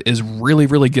episode is really,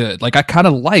 really good. Like I kind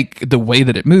of like the way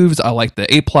that it moves. I like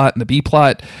the A plot and the B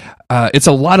plot. It's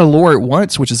a lot of lore at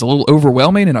once, which is a little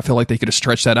overwhelming, and I feel like they could have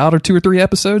stretched that out of 2 or 3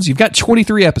 episodes. You've got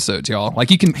 23 episodes, y'all. Like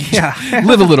you can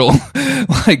live a little.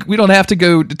 Like we don't have to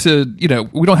go to,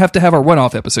 we don't have to have our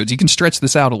one-off episodes. You can stretch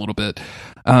this out a little bit.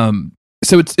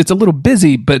 So it's a little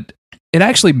busy, but it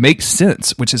actually makes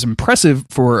sense, which is impressive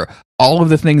for all of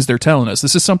the things they're telling us.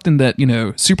 This is something that,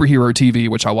 superhero TV,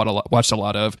 which I watched a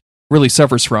lot of, really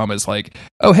suffers from, is like,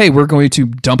 oh, hey, we're going to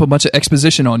dump a bunch of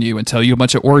exposition on you and tell you a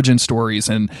bunch of origin stories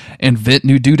and invent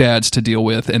new doodads to deal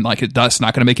with. And like, that's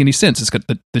not going to make any sense.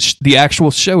 It's the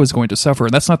actual show is going to suffer.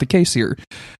 And that's not the case here.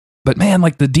 But man,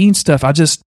 like the Dean stuff,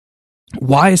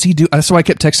 Why is he that's why I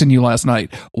kept texting you last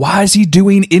night. Why is he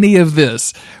doing any of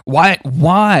this? Why?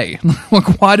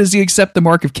 Like, why does he accept the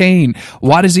mark of Cain?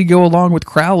 Why does he go along with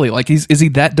Crowley? Like, is he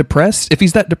that depressed? If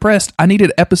he's that depressed, I need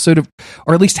an episode of,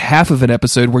 or at least half of an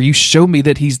episode where you show me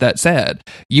that he's that sad.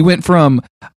 You went from,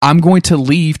 I'm going to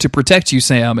leave to protect you,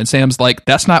 Sam, and Sam's like,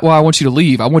 that's not why I want you to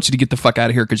leave. I want you to get the fuck out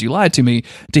of here because you lied to me,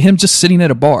 to him just sitting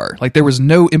at a bar. Like, there was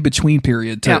no in-between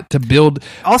period to build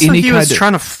also, any he was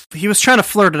trying to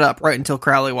flirt it up right until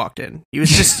Crowley walked in. He was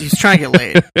trying to get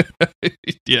laid.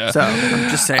 Yeah. So I'm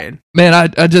just saying, man,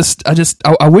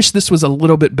 I wish this was a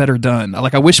little bit better done.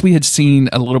 Like, I wish we had seen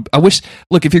a little.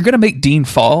 Look, if you're gonna make Dean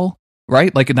fall,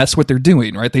 right? Like, and that's what they're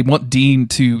doing, right? They want Dean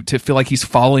to feel like he's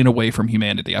falling away from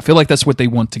humanity. I feel like that's what they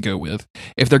want to go with.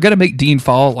 If they're gonna make Dean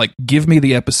fall, like, give me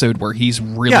the episode where he's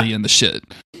really in the shit.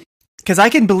 Because I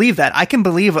can believe that. I can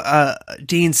believe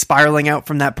Dean spiraling out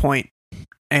from that point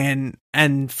and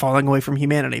falling away from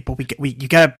humanity. But you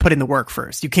gotta put in the work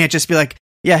first. You can't just be like,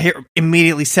 yeah, here,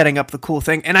 immediately setting up the cool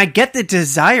thing. And I get the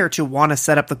desire to want to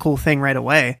set up the cool thing right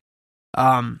away.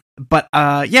 But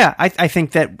I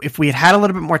think that if we had a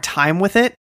little bit more time with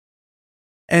it,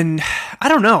 and I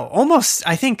don't know, almost,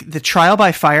 I think the trial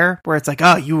by fire, where it's like,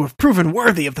 oh, you have proven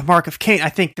worthy of the mark of Cain. I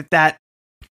think that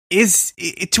is,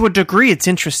 to a degree, it's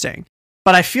interesting.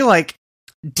 But I feel like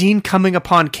Dean coming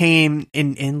upon Cain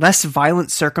in less violent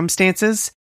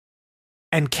circumstances,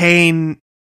 and Cain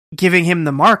giving him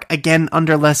the mark again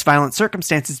under less violent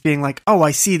circumstances, being like, oh,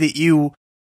 I see that you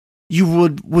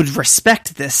would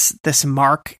respect this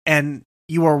mark, and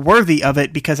you are worthy of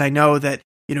it because I know that,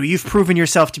 you know, you've proven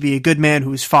yourself to be a good man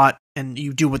who's fought and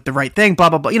you do the right thing, blah,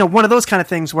 blah, blah. You know, one of those kind of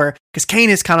things where, because Cain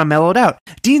is kind of mellowed out,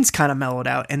 Dean's kind of mellowed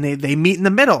out, and they meet in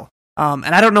the middle. And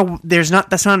I don't know,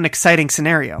 that's not an exciting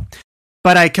scenario.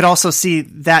 But I could also see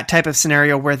that type of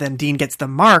scenario where then Dean gets the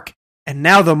mark, and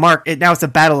now now it's a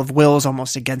battle of wills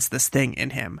almost against this thing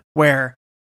in him, where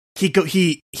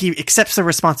he accepts the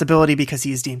responsibility because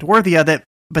he is deemed worthy of it,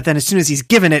 but then as soon as he's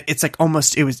given it, it's like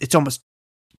it's almost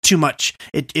too much.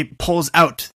 It pulls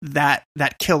out that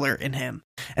killer in him,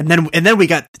 and then we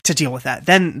got to deal with that.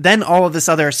 Then all of this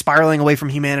other spiraling away from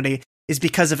humanity is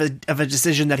because of a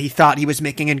decision that he thought he was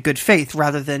making in good faith,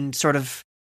 rather than sort of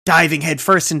diving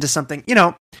headfirst into something. You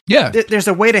know, there's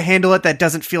a way to handle it that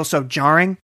doesn't feel so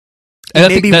jarring.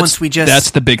 And maybe once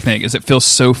that's the big thing, is it feels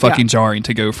so fucking jarring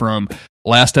to go from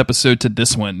last episode to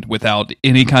this one without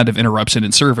any kind of interruption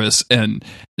in service, and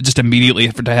just immediately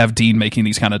to have Dean making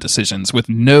these kind of decisions with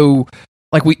no,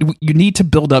 like, you need to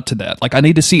build up to that. Like, I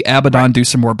need to see Abaddon do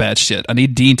some more bad shit. I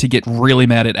need Dean to get really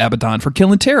mad at Abaddon for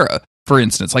killing Tara, for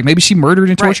instance. Like, maybe she murdered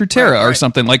and tortured Tara or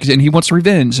something, like, and he wants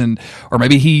revenge, or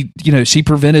maybe she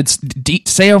prevented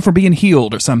Sam from being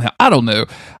healed or somehow. I don't know.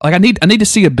 Like, I need to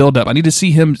see a build up. I need to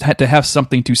see him to have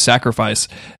something to sacrifice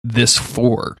this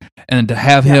for, and to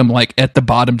have him like at the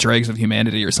bottom dregs of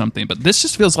humanity or something. But this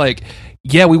just feels like,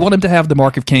 we want him to have the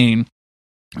mark of Cain.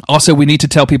 Also, we need to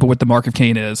tell people what the mark of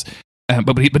Cain is.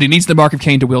 But he needs the mark of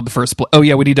Cain to wield the first blade. Oh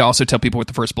yeah, we need to also tell people what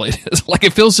the first blade is. Like,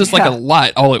 it feels just like a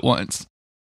lot all at once.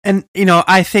 And, you know,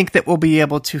 I think that we'll be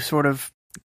able to sort of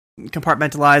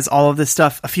compartmentalize all of this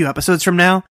stuff a few episodes from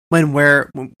now, when we're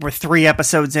 3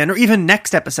 episodes in, or even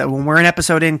next episode, when we're an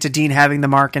episode into Dean having the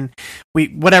mark, and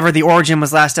whatever the origin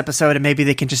was last episode, and maybe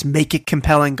they can just make it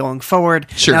compelling going forward.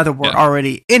 Sure, now that we're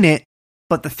already in it.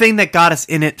 But the thing that got us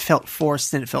in it felt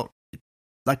forced, and it felt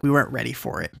like we weren't ready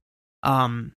for it.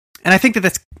 And I think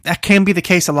that can be the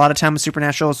case a lot of times with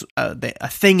Supernaturals. A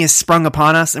thing is sprung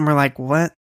upon us, and we're like,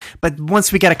 what? But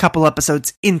once we get a couple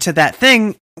episodes into that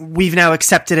thing, we've now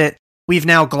accepted it. We've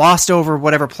now glossed over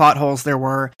whatever plot holes there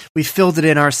were. We've filled it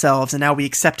in ourselves, and now we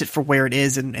accept it for where it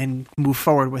is and move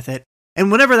forward with it.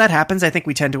 And whenever that happens, I think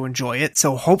we tend to enjoy it.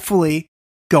 So hopefully,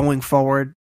 going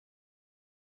forward,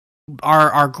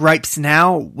 our gripes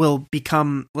now will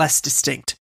become less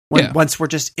distinct once we're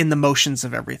just in the motions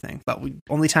of everything. But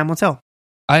only time will tell.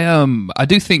 I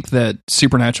do think that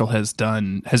Supernatural has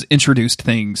introduced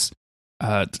things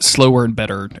slower and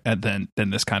better than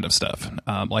this kind of stuff.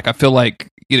 Like, I feel like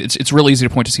it's really easy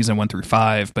to point to season 1 through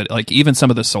 5, but like even some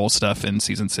of the soul stuff in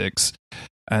season 6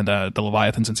 and the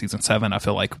Leviathans in season 7, I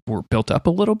feel like were built up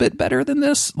a little bit better than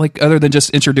this. Like, other than just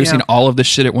introducing all of this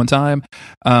shit at one time.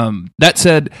 That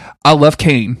said, I love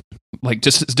Cain. Like,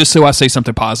 just so I say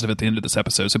something positive at the end of this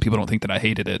episode, so people don't think that I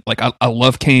hated it. Like, I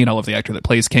love Cain. I love the actor that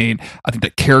plays Cain. I think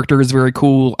that character is very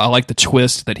cool. I like the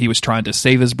twist that he was trying to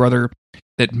save his brother,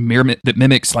 that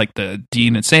mimics like the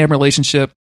Dean and Sam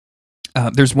relationship.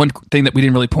 There's one thing that we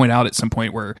didn't really point out at some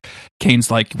point where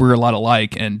Kane's like, we're a lot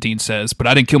alike, and Dean says, but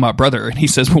I didn't kill my brother, and he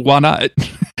says, well, why not?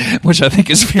 Which I think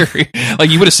is very, like,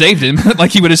 you would have saved him,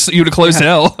 like you would have closed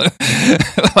hell,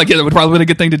 like it would probably been a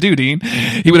good thing to do, Dean.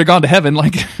 He would have gone to heaven,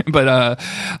 like, but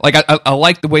like I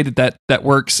like the way that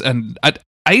works, and I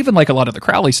even like a lot of the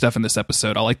Crowley stuff in this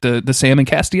episode. I like the Sam and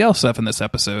Castiel stuff in this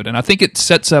episode, and I think it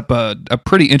sets up a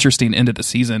pretty interesting end of the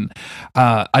season.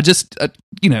 I just I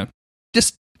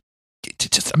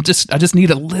just need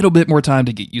a little bit more time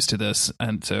to get used to this,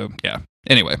 and so yeah.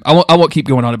 Anyway, I won't keep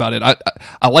going on about it.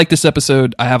 I like this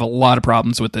episode. I have a lot of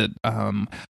problems with it.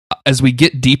 As we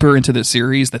get deeper into the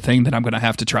series, the thing that I'm going to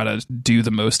have to try to do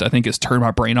the most, I think, is turn my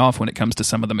brain off when it comes to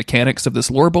some of the mechanics of this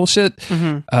lore bullshit.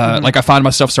 Like, I find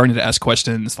myself starting to ask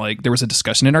questions. Like, there was a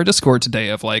discussion in our Discord today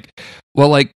of like, well,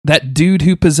 like that dude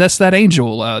who possessed that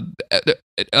angel,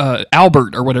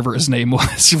 Albert or whatever his name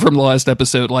was from the last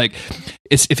episode. Like,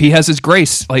 if he has his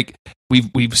grace, like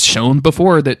we've shown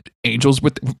before that angels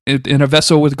in a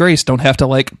vessel with grace don't have to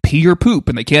like pee or poop,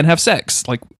 and they can't have sex.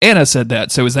 Like Anna said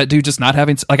that. So is that dude just not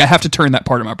having? Like, I have to turn that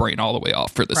part of my brain all the way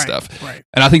off for this stuff. Right.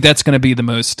 And I think that's going to be the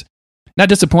most, not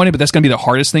disappointed, but that's going to be the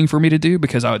hardest thing for me to do,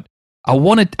 because I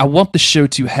want the show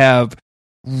to have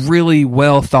really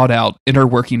well thought out inner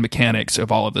working mechanics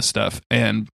of all of this stuff,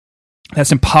 and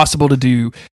that's impossible to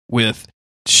do with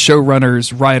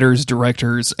showrunners, writers,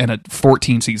 directors, and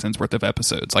 14 seasons worth of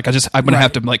episodes. Like, I'm gonna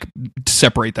have to like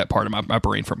separate that part of my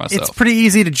brain from myself. It's pretty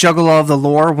easy to juggle all of the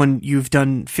lore when you've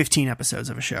done 15 episodes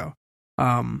of a show.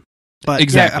 But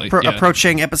exactly,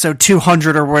 approaching episode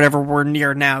 200 or whatever we're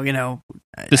near now, I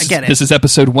get it. This is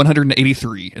episode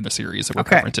 183 in the series that we're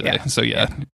covering today. Yeah. So yeah.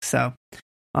 So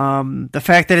the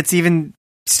fact that it's even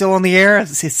still on the air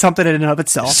is something in and of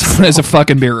itself. It's a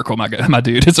fucking miracle, my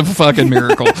dude. It's a fucking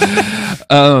miracle.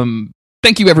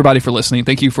 Thank you, everybody, for listening.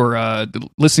 Thank you for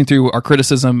listening through our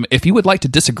criticism. If you would like to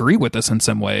disagree with us in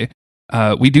some way,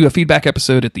 we do a feedback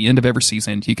episode at the end of every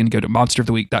season. You can go to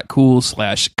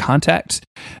monsteroftheweek.cool/contact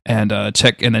and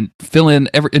check, and then fill in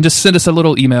and just send us a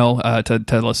little email to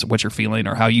tell us what you're feeling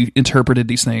or how you interpreted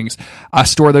these things. I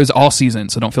store those all season,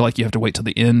 so don't feel like you have to wait till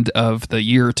the end of the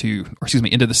year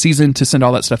end of the season to send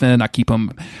all that stuff in. I keep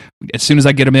them as soon as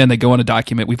I get them in. They go on a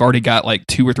document. We've already got like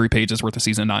 2 or 3 pages worth of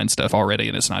season 9 stuff already,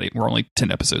 and we're only 10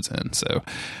 episodes in. So,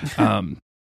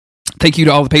 thank you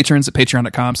to all the patrons at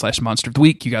patreon.com/monster of the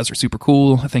week. You guys are super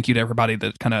cool. Thank you to everybody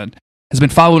that kind of has been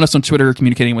following us on Twitter,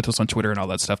 communicating with us on Twitter and all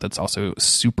that stuff. That's also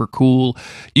super cool.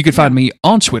 You can find me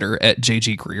on Twitter at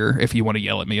JG Greer if you want to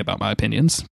yell at me about my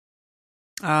opinions.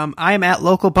 I am at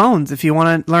Local Bones if you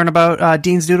want to learn about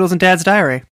Dean's Doodles and Dad's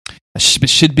Diary. It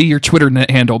should be your Twitter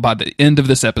handle by the end of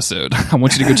this episode. I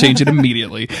want you to go change it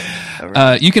immediately.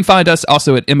 Right. You can find us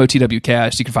also at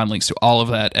MOTWcast. You can find links to all of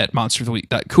that at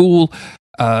monsteroftheweek.cool.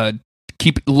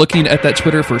 Keep looking at that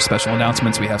Twitter for special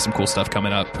announcements. We have some cool stuff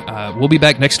coming up. We'll be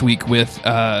back next week with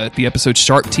the episode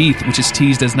Sharp Teeth, which is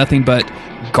teased as nothing but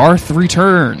Garth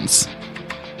Returns.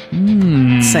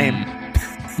 Same.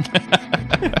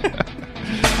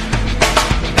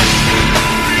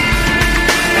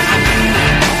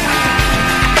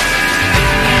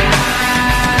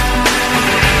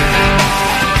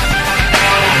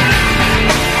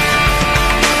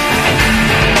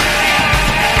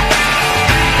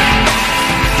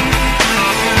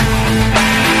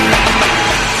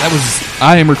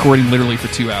 I am recording literally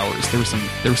for 2 hours. There was some.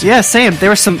 Yeah, same.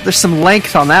 There's some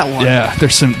length on that one. Yeah,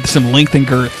 there's some length and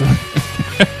girth.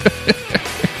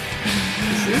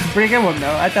 It's a pretty good one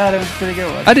though. I thought it was a pretty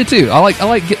good one. I did too. I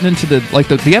like getting into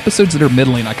the episodes that are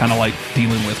middling. I kind of like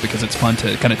dealing with, because it's fun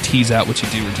to kind of tease out what you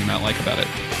do or do not like about it.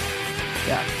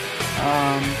 Yeah.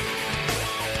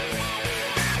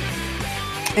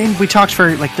 And we talked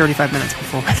for like 35 minutes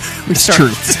before we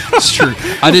started. It's true.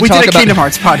 We did a Kingdom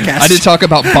Hearts podcast. I did talk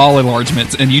about ball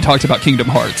enlargements, and you talked about Kingdom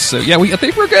Hearts. So yeah, I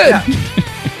think we're good. Yeah.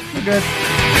 We're good.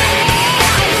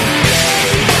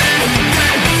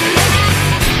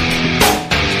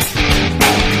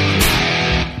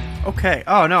 Okay.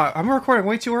 Oh no, I'm recording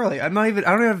way too early. I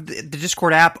don't have the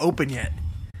Discord app open yet.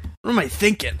 What am I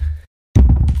thinking?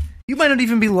 You might not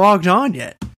even be logged on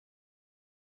yet.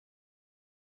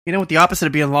 You know what the opposite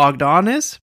of being logged on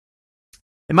is?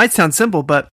 It might sound simple,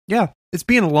 but yeah, it's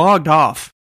being logged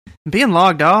off. And being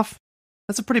logged off,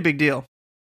 that's a pretty big deal.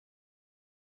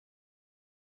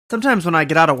 Sometimes when I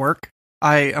get out of work,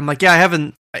 I'm like, yeah, I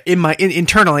haven't,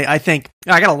 internally, I think,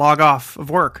 I gotta log off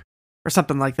of work or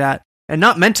something like that. And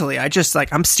not mentally, I just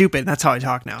like, I'm stupid. That's how I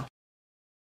talk now.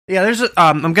 Yeah,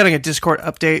 I'm getting a Discord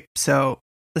update, so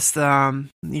this,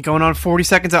 you're going on 40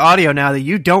 seconds of audio now that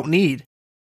you don't need,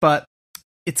 but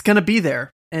it's going to be there.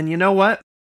 And you know what?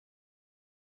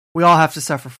 We all have to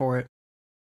suffer for it.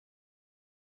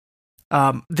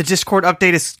 The Discord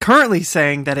update is currently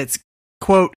saying that it's,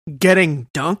 quote, getting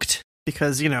dunked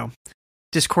because,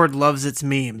 Discord loves its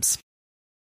memes.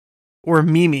 Or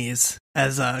memes,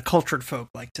 as cultured folk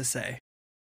like to say.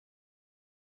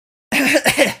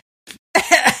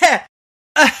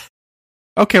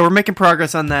 Okay, we're making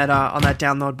progress on that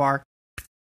download bar.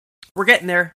 We're getting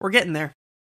there.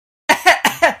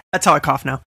 That's how I cough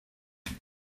now.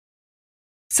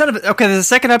 Okay, there's a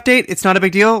second update. It's not a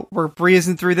big deal. We're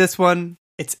breezing through this one.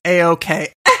 It's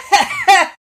A-okay.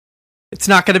 It's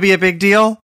not going to be a big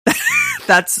deal.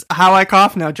 That's how I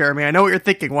cough now, Jeremy. I know what you're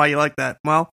thinking. Why you like that?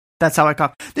 Well, that's how I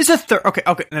cough. This is a third. Okay.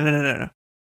 No.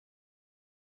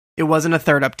 It wasn't a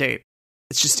third update.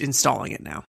 It's just installing it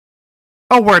now.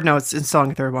 Oh, word, no, it's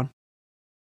installing a third one.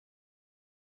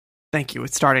 Thank you.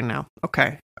 It's starting now.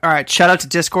 Okay. All right. Shout out to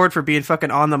Discord for being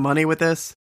fucking on the money with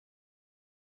this.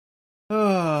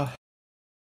 What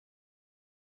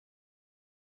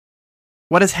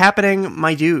is happening,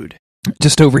 my dude?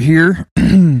 Just over here,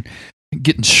 getting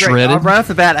shredded. Right off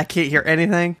the bat, I can't hear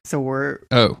anything, so we're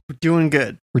doing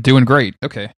good. We're doing great.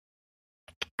 Okay.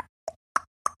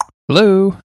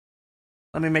 Hello.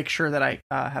 Let me make sure that I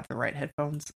have the right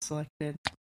headphones selected.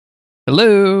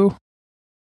 Hello.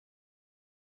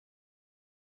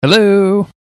 Hello.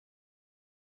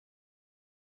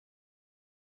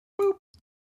 Boop.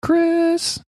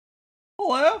 Chris.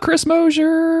 Hello. Chris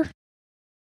Mosier.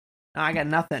 No, I got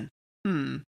nothing.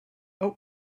 Oh,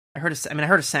 I heard a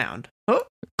sound. Oh,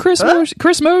 Chris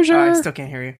Mosier. Oh, I still can't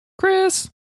hear you. Chris.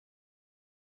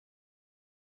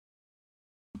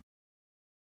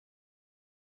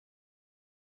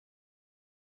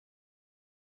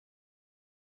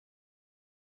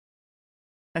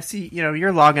 I see,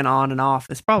 you're logging on and off.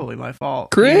 It's probably my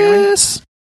fault. Chris.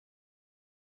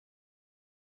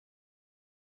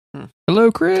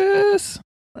 Hello, Chris.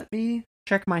 Let me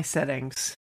check my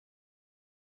settings.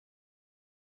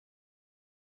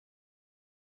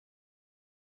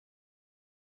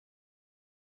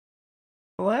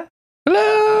 Hello?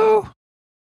 Hello.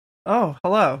 Oh,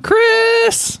 hello.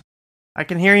 Chris. I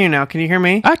can hear you now. Can you hear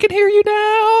me? I can hear you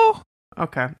now.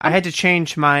 Okay. I had to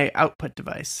change my output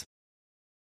device.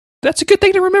 That's a good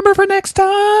thing to remember for next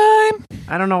time.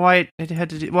 I don't know why it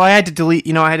had to do... Well, I had to delete...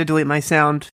 I had to delete my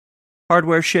sound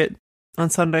hardware shit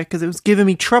on Sunday because it was giving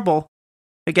me trouble.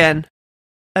 Again.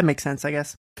 That makes sense, I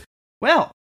guess.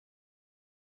 Well.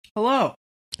 Hello.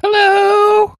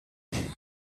 Hello.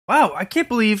 Wow, I can't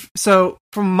believe... So,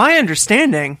 from my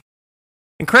understanding,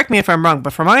 and correct me if I'm wrong,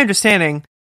 but from my understanding,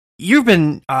 you're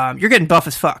getting buff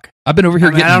as fuck. I've been over here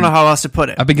I don't know how else to put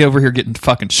it. I've been over here getting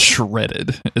fucking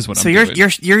shredded, is what I'm doing.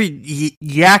 So you're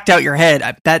yacked out your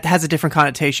head. That has a different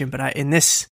connotation, but in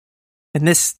this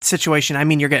situation, I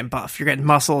mean you're getting buff. You're getting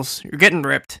muscles. You're getting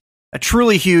ripped. A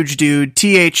truly huge dude.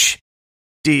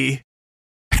 THD.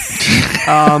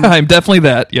 I'm definitely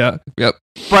that. Yeah. Yep.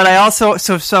 But I also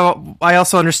I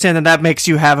also understand that makes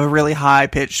you have a really high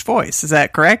pitched voice. Is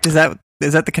that correct? Is that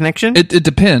the connection? It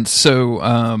depends. So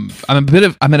I'm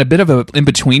in a bit of a in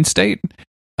between state.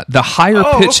 The higher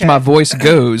pitched my voice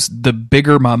goes, the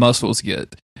bigger my muscles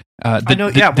get.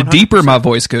 The deeper my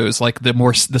voice goes, like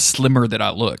the slimmer that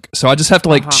I look. So I just have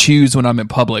to choose when I'm in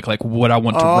public, like what I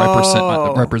want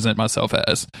to represent myself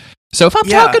as. So if I'm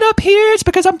talking up here, it's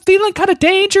because I'm feeling kind of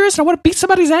dangerous and I want to beat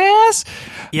somebody's ass.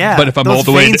 Yeah, but if I'm those all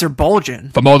the way, veins are bulging.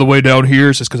 If I'm all the way down here,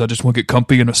 it's just because I just want to get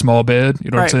comfy in a small bed.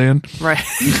 You know what I'm saying? Right.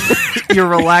 You're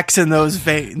relaxing those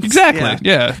veins. Exactly.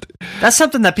 Yeah. That's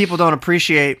something that people don't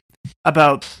appreciate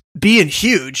about being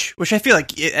huge, which I feel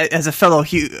like as a fellow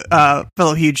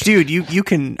huge dude, you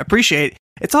can appreciate.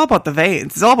 It's all about the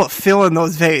veins. It's all about filling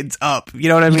those veins up. You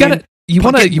know what I mean? You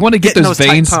want to get those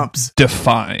veins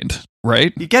defined,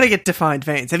 right? You got to get defined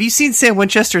veins. Have you seen Sam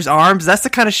Winchester's arms? That's the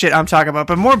kind of shit I'm talking about.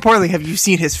 But more importantly, have you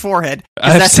seen his forehead?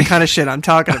 That's the kind of shit I'm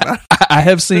talking about. I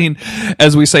have seen,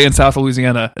 as we say in South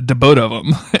Louisiana, the both of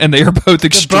them, and they are both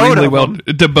extremely well.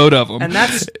 The both of them, and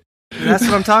that's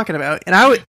what I'm talking about. And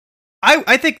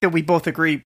I think that we both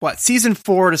agree. What, season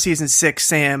 4 to season 6,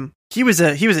 Sam? He was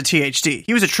a THD.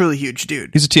 He was a truly huge dude.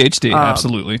 He's a THD,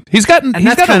 absolutely. He's gotten a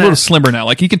little slimmer now.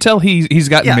 Like you can tell he's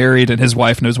gotten married and his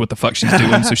wife knows what the fuck she's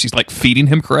doing, so she's like feeding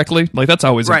him correctly. Like that's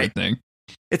always a good thing.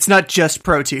 It's not just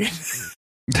protein.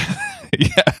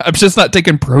 Yeah, I'm just not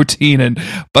taking protein and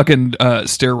fucking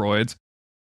steroids.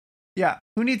 Yeah,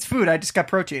 who needs food? I just got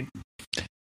protein.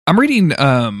 I'm reading.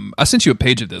 I sent you a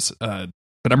page of this, but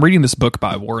I'm reading this book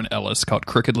by Warren Ellis called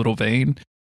Crooked Little Vein.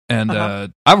 And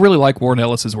I really like Warren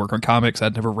Ellis's work on comics.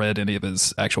 I'd never read any of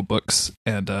his actual books.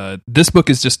 And this book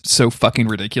is just so fucking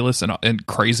ridiculous and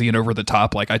crazy and over the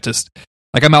top. Like,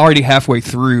 Like I'm already halfway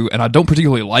through, and I don't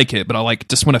particularly like it, but I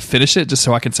just want to finish it just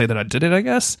so I can say that I did it, I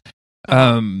guess.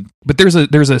 But there's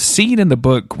a scene in the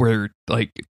book where like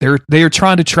they are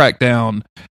trying to track down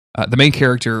the main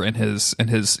character and his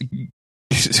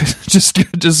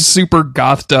just super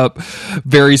gothed up,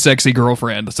 very sexy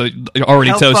girlfriend. So it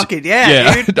already tells you, dude.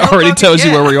 it already tells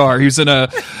you where we are. He's in a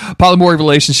polyamory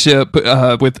relationship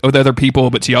with other people,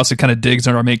 but she also kind of digs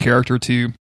on our main character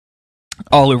too.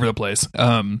 All over the place.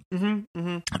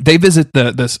 They visit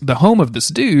the home of this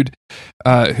dude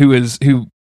who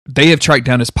they have tracked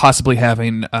down as possibly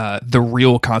having the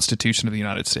real Constitution of the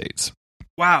United States.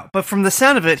 Wow, but from the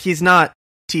sound of it, he's not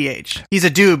TH. He's a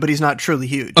dude, but he's not truly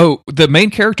huge. Oh, the main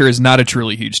character is not a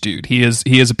truly huge dude. He is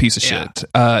a piece of shit.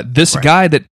 This guy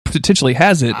that potentially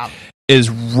has it is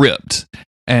ripped.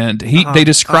 And they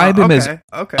describe him as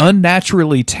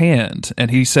unnaturally tanned,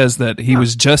 and he says that he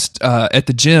was just at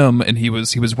the gym and he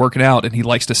was working out, and he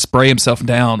likes to spray himself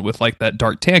down with like that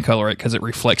dark tan color because it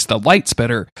reflects the lights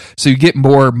better, so you get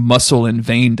more muscle and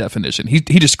vein definition. He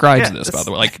describes this, by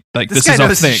the way, like this is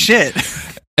a thing. Shit.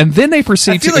 And then they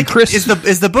proceed to Chris. Is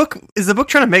the book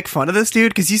trying to make fun of this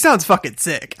dude? Because he sounds fucking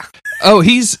sick. Oh,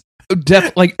 he's.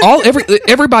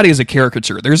 Everybody is a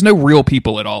caricature. There's no real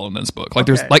people at all in this book. Like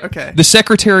there's the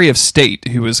Secretary of State,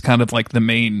 who is kind of like the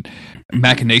main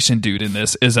machination dude in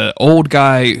this, is an old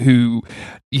guy who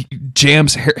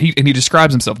jams and he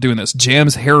describes himself doing this,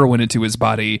 jams heroin into his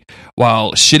body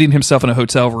while shitting himself in a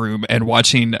hotel room and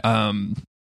watching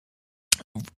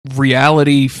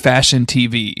reality fashion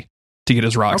TV to get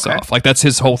his rocks off. Like that's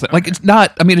his whole thing. Like it's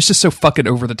not. I mean, it's just so fucking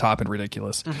over the top and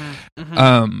ridiculous.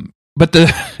 But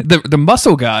the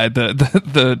muscle guy,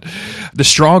 the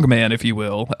strong man, if you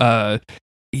will,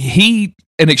 he,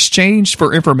 in exchange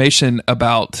for information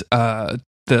about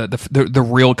the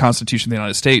real Constitution of the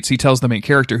United States, he tells the main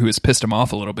character, who has pissed him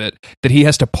off a little bit, that he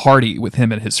has to party with him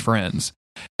and his friends.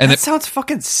 And that sounds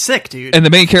fucking sick, dude. And the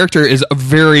main character is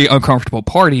very uncomfortable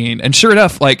partying. And sure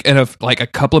enough, like a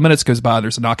couple of minutes goes by,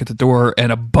 there's a knock at the door,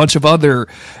 and a bunch of other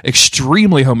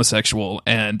extremely homosexual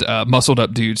and muscled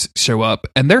up dudes show up,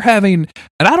 and they're having.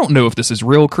 And I don't know if this is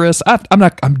real, Chris. I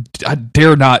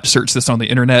dare not search this on the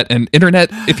internet. And internet,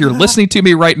 if you're listening to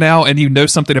me right now and you know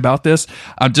something about this,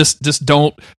 just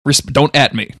don't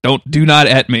at me. Do not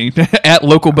at me. At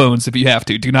Local Bones if you have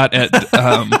to. Do not at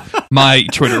my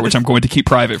Twitter, which I'm going to keep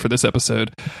private for this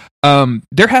episode.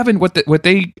 They're having what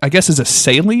they I guess is a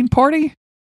saline party,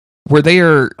 where they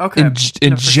are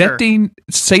injecting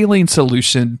saline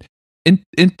solution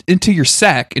into your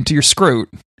sack, into your scrot,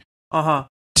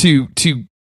 to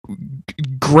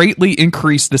greatly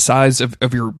increase the size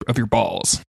of your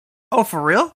balls. Oh, for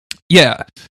real? Yeah.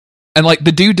 And like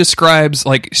the dude describes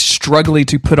like struggling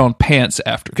to put on pants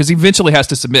after, because he eventually has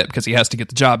to submit because he has to get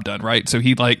the job done, right? So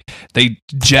they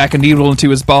jack a needle into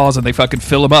his balls and they fucking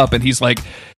fill him up, and he's like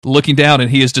looking down, and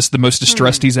he is just the most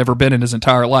distressed he's ever been in his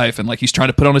entire life. And like he's trying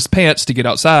to put on his pants to get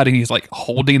outside, and he's like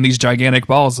holding these gigantic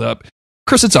balls up.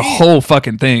 Chris, it's a whole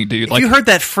fucking thing, dude. If you heard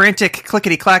that frantic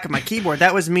clickety clack of my keyboard,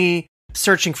 that was me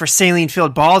searching for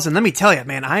saline-filled balls, and let me tell you,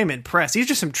 man, I am impressed.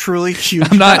 These are some truly huge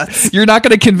nuts. You're not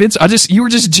going to convince. You were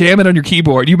just jamming on your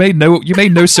keyboard. You made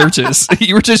no searches.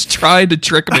 You were just trying to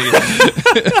trick me.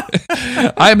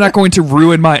 I am not going to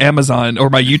ruin my Amazon or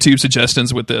my YouTube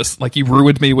suggestions with this. Like you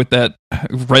ruined me with that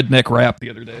redneck rap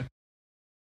the other day.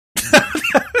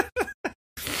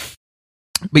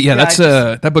 But yeah,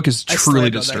 that book is truly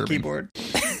disturbing. That keyboard.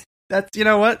 That's, you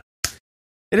know what?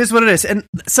 It is what it is. And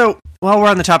so, while we're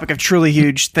on the topic of truly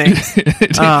huge things,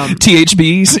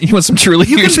 THBs, you want some truly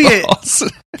huge balls?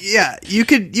 You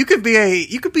could be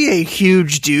a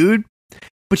huge dude,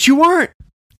 but you aren't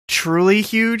truly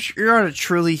huge. You're not a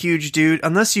truly huge dude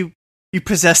unless you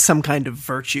possess some kind of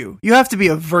virtue. You have to be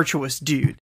a virtuous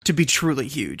dude to be truly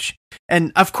huge.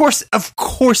 And of course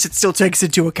it still takes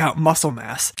into account muscle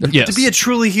mass. Yes. To be a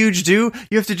truly huge dude,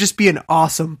 you have to just be an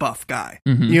awesome buff guy.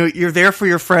 Mm-hmm. You're there for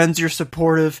your friends, you're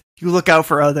supportive, you look out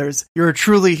for others, you're a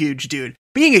truly huge dude.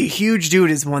 Being a huge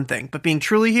dude is one thing, but being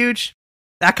truly huge,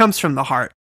 that comes from the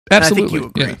heart. Absolutely. And I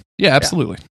think you agree. Yeah,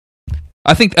 absolutely. Yeah.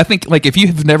 I think like if you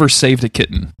have never saved a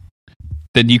kitten,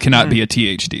 then you cannot be a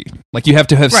THD. Like you have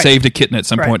to have saved a kitten at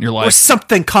some point in your life, or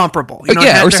something comparable.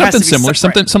 Or something similar,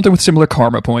 something with similar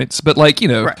karma points. But like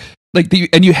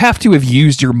and you have to have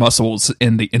used your muscles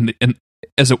you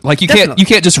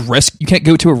can't just you can't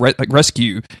go to a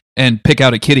rescue and pick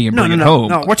out a kitty and bring it home.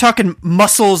 No, we're talking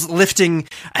muscles lifting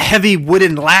a heavy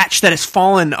wooden latch that has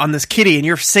fallen on this kitty, and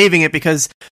you're saving it because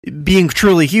being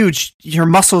truly huge, your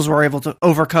muscles were able to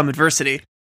overcome adversity.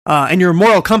 And your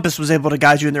moral compass was able to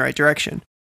guide you in the right direction.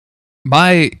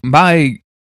 My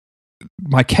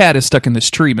cat is stuck in this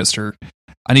tree, mister.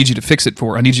 I need you to fix it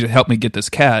I need you to help me get this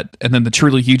cat. And then the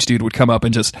truly huge dude would come up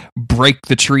and just break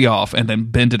the tree off and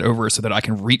then bend it over so that I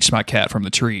can reach my cat from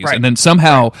the trees. Right. And then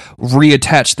somehow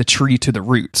reattach the tree to the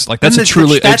roots. Like that's that's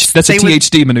a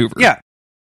THD maneuver. Yeah.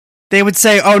 They would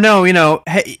say, "Oh no,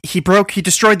 hey, he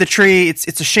destroyed the tree.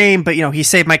 It's a shame, but he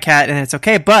saved my cat, and it's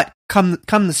okay." But come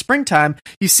the springtime,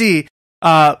 you see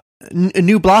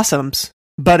new blossoms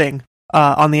budding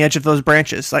on the edge of those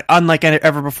branches, like unlike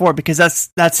ever before, because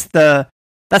that's the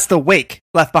wake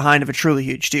left behind of a truly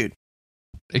huge dude.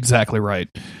 Exactly right.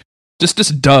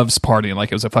 Just doves partying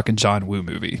like it was a fucking John Woo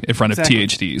movie in front of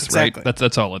THDs, exactly. Right?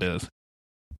 That's all it is.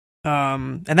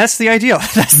 And that's the ideal.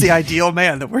 That's the ideal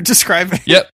man that we're describing.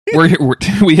 Yep,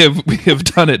 we have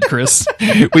done it, Chris.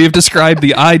 We have described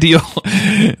the ideal.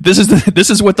 This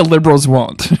is what the liberals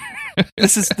want.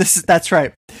 That's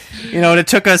right. And it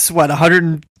took us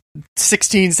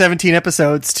 116, 17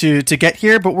 episodes to get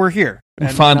here, but we're here. And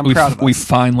I'm proud of us. We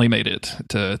finally made it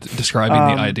to describing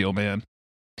the ideal man.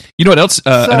 You know what else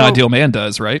an ideal man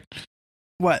does, right?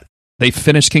 What? They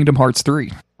finished Kingdom Hearts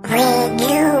 3.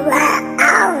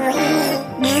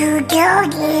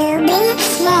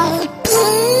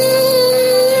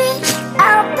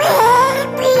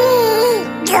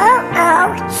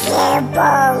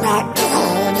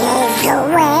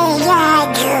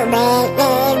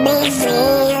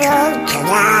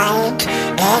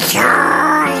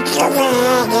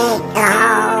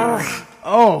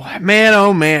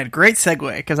 Oh man, great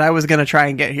segue, because I was going to try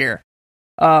and get here.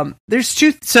 There's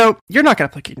two, so you're not going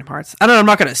to play Kingdom Hearts. I don't know, I'm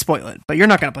not going to spoil it, but you're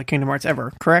not going to play Kingdom Hearts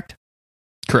ever, correct?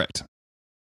 Correct.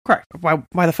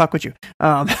 Why the fuck would you?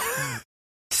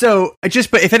 So,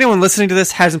 but if anyone listening to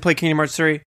this hasn't played Kingdom Hearts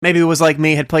 3, maybe it was like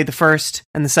me, had played the first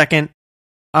and the second,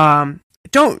 you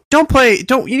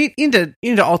need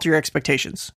to alter your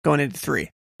expectations going into 3.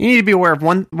 You need to be aware of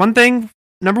one thing.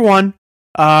 Number one,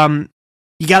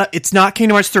 it's not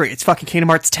Kingdom Hearts 3, it's fucking Kingdom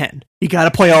Hearts 10. You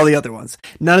gotta play all the other ones.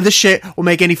 None of this shit will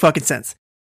make any fucking sense.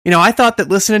 I thought that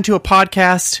listening to a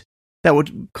podcast that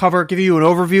would give you an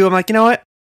overview, I'm like, you know what?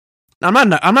 I'm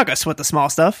not gonna sweat the small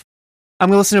stuff. I'm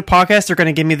gonna listen to a podcast, they're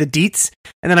gonna give me the deets,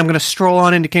 and then I'm gonna stroll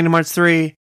on into Kingdom Hearts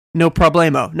 3, no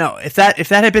problemo. No, if that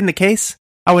had been the case,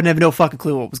 I wouldn't have no fucking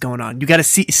clue what was going on. You gotta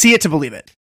see it to believe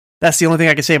it. That's the only thing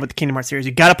I can say about the Kingdom Hearts series.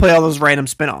 You gotta play all those random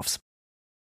spin-offs.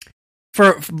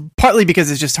 For partly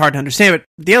because it's just hard to understand, but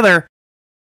the other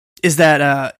is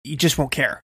that you just won't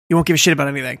care. You won't give a shit about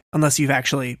anything unless you've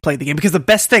actually played the game. Because the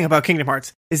best thing about Kingdom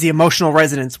Hearts is the emotional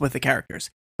resonance with the characters.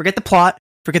 Forget the plot,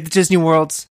 forget the Disney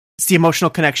worlds. It's the emotional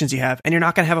connections you have, and you're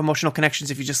not gonna have emotional connections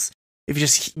if you just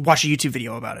watch a YouTube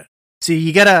video about it. So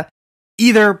you gotta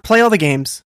either play all the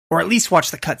games or at least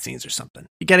watch the cutscenes or something.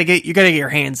 You gotta get your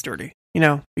hands dirty. You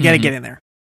gotta get in there.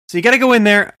 So you gotta go in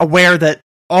there aware that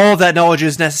all of that knowledge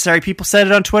is necessary. People said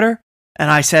it on Twitter,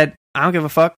 and I said, I don't give a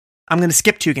fuck. I'm going to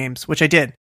skip 2 games, which I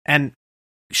did. And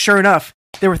sure enough,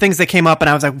 there were things that came up, and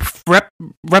I was like,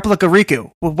 Replica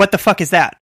Riku. Well, what the fuck is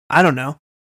that? I don't know.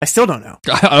 I still don't know.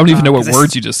 I don't even know what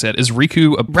words you just said. Is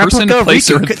Riku a person,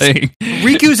 place, or a thing?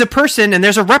 Riku's a person, and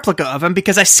there's a replica of him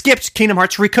because I skipped Kingdom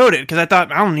Hearts Recoded because I thought,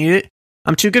 I don't need it.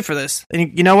 I'm too good for this.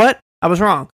 And you know what? I was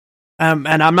wrong. And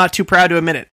I'm not too proud to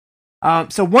admit it.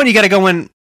 So one, you got to go in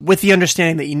with the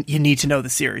understanding that you need to know the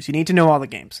series. You need to know all the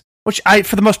games, which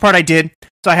for the most part, I did.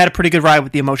 So I had a pretty good ride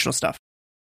with the emotional stuff.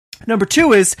 Number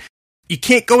 2 is you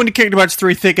can't go into Kingdom Hearts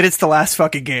 3 thinking it's the last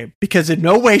fucking game, because in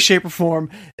no way, shape, or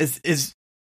form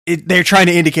they're trying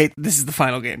to indicate this is the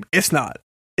final game. It's not.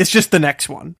 It's just the next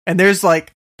one. And there's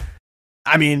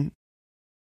I'm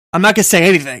not gonna say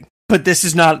anything, but this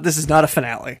is not a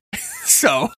finale.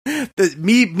 So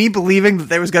me believing that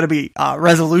there was gonna be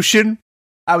resolution,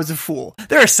 I was a fool.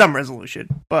 There is some resolution,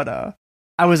 but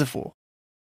I was a fool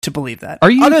to believe that.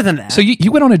 Other than that, so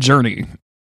you went on a journey.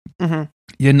 Mm-hmm.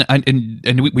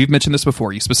 And we've mentioned this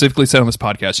before. You specifically said on this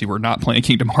podcast you were not playing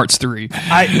Kingdom Hearts 3.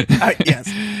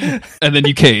 Yes. And then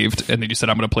you caved, and then you said,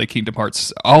 I'm going to play Kingdom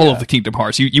Hearts, all of the Kingdom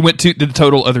Hearts. You went to the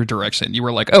total other direction. You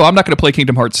were like, oh, I'm not going to play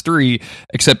Kingdom Hearts 3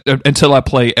 except until I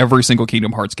play every single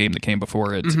Kingdom Hearts game that came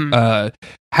before it. Mm-hmm.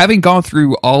 Having gone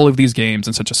through all of these games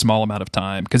in such a small amount of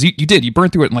time, because you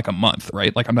burned through it in like a month,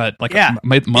 right? Like I'm not like a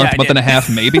month and a half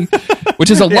maybe,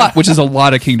 which is a lot. Which is a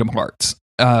lot of Kingdom Hearts.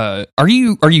 Are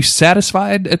you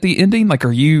satisfied at the ending? Like,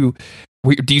 do you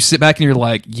sit back and you're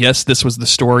like, yes, this was the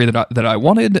story that I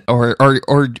wanted, or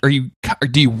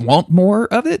do you want more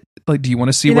of it? Like, do you want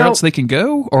to see where else they can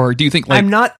go, or do you think like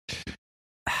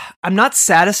I'm not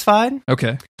satisfied.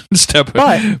 Okay,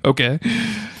 okay,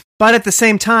 but at the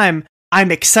same time,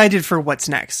 I'm excited for what's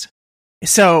next.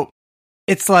 So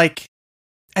it's like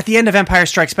at the end of Empire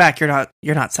Strikes Back, you're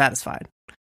not satisfied.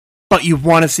 but you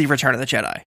want to see Return of the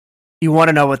Jedi. You want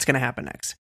to know what's going to happen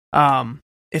next.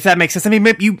 If that makes sense. I mean,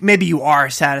 maybe you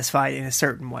are satisfied in a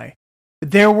certain way.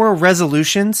 There were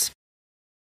resolutions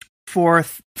for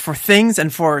things,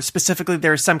 and for specifically,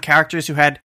 there are some characters who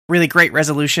had really great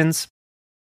resolutions.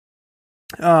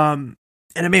 And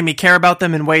it made me care about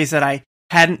them in ways that I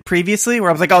hadn't previously, where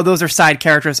I was like, oh, those are side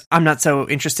characters. I'm not so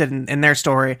interested in their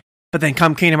story. But then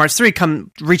come Kingdom Hearts 3,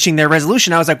 come reaching their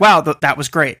resolution, I was like, wow, that was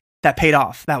great. That paid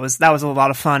off. That was a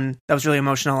lot of fun. That was really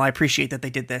emotional. I appreciate that they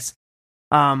did this.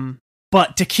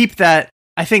 But to keep that,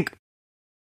 I think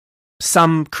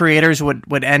some creators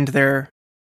would end their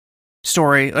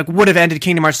story, like would have ended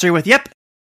Kingdom Hearts 3 with, yep,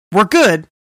 we're good.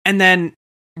 And then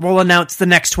we'll announce the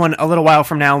next one a little while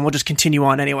from now, and we'll just continue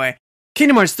on anyway.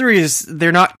 Kingdom Hearts 3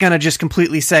 they're not going to just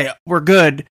completely say, we're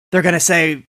good. They're going to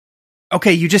say,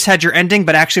 okay, you just had your ending,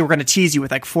 but actually we're going to tease you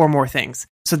with like 4 more things.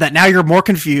 So that now you're more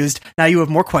confused, now you have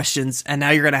more questions, and now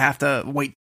you're going to have to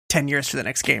wait 10 years for the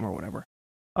next game or whatever.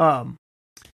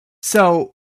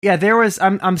 So yeah,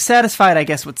 I'm satisfied, I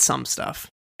guess, with some stuff.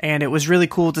 And it was really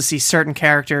cool to see certain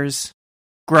characters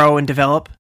grow and develop.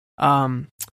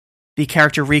 The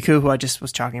character Riku, who I just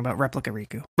was talking about, Replica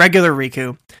Riku, regular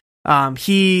Riku,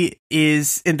 he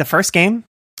is in the first game.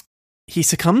 He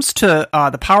succumbs to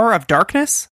the power of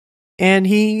darkness, and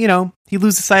he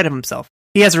loses sight of himself.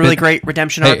 He has a really great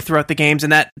redemption arc throughout the games,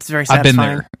 and that's very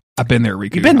satisfying. I've been there,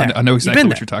 Riku. You've been there. I know exactly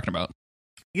what you're talking about.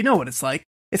 You know what it's like.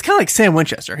 It's kind of like Sam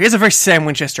Winchester. He has a very Sam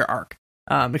Winchester arc,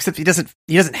 except he doesn't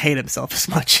hate himself as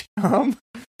much.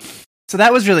 So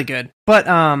that was really good. But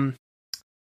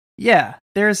yeah,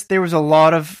 there was a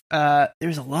lot of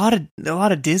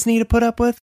Disney to put up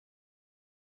with,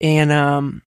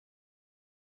 and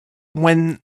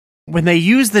when they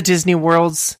use the Disney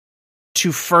worlds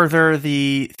to further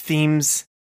the themes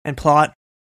and plot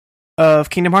of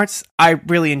Kingdom Hearts, I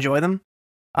really enjoy them.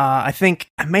 I think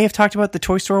I may have talked about the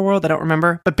Toy Story world. I don't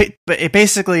remember, but it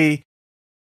basically,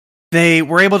 they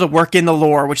were able to work in the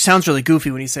lore, which sounds really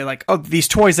goofy when you say like, oh, these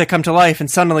toys that come to life, and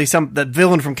suddenly the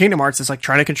villain from Kingdom Hearts is like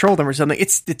trying to control them or something.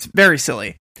 It's very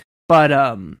silly, but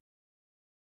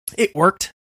it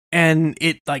worked, and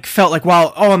it like felt like,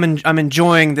 wow, oh, I'm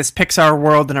enjoying this Pixar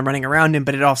world that I'm running around in,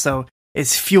 but it also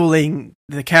is fueling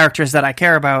the characters that I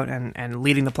care about and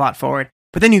leading the plot forward.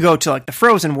 But then you go to like the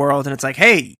Frozen world, and it's like,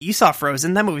 hey, you saw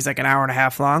Frozen. That movie's like an hour and a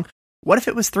half long. What if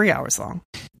it was 3 hours long?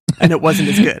 And it wasn't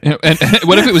as good. and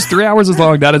what if it was 3 hours as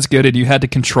long, not as good, and you had to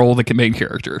control the main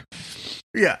character?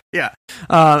 Yeah.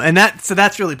 And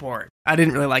that's really boring. I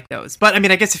didn't really like those. But I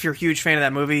mean, I guess if you're a huge fan of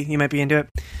that movie, you might be into it.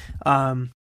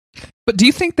 But do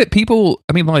you think that people,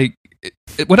 I mean, like,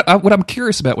 what I'm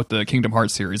curious about with the Kingdom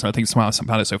Hearts series, and I think it's why I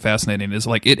found it so fascinating, is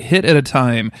like it hit at a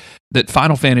time that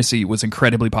Final Fantasy was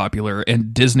incredibly popular,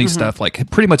 and Disney stuff like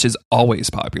pretty much is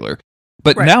always popular.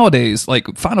 But nowadays,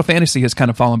 like Final Fantasy has kind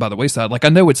of fallen by the wayside. Like I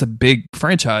know it's a big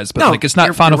franchise, but like it's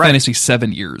not Final Fantasy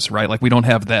 7 years, right? Like we don't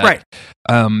have that. Right.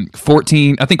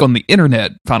 14. I think on the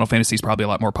internet, Final Fantasy is probably a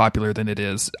lot more popular than it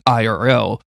is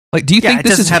IRL. Like, do you think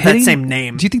this is hitting? That same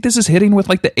name? Do you think this is hitting with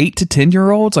like the 8 to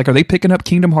 10-year-olds? Like, are they picking up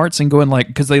Kingdom Hearts and going like,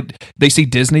 because they see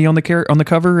Disney on the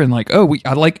cover and like, oh,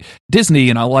 I like Disney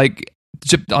and I like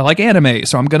anime,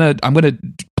 so I'm gonna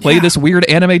play this weird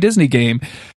anime Disney game,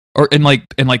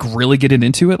 and really getting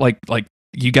into it like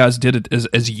you guys did it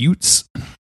as youths.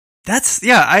 That's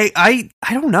I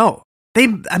don't know.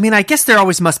 I guess there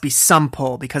always must be some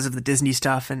pull because of the Disney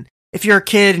stuff, and if you're a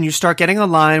kid and you start getting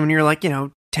online when you're like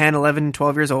 10, 11,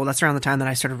 12 years old, that's around the time that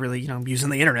I started really, using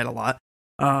the internet a lot.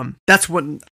 That's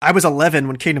when I was 11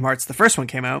 when Kingdom Hearts, the first one,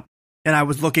 came out, and I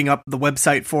was looking up the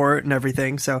website for it and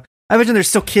everything. So I imagine there's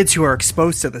still kids who are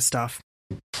exposed to this stuff,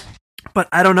 but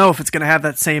I don't know if it's going to have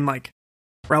that same like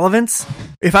relevance.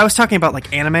 If I was talking about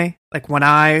like anime, like when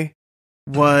I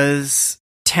was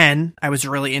 10, I was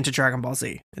really into Dragon Ball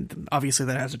Z, and obviously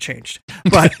that hasn't changed,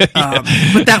 but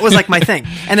but that was like my thing.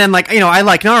 And then like I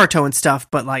like Naruto and stuff,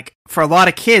 but like for a lot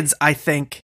of kids, I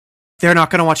think they're not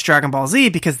going to watch Dragon Ball Z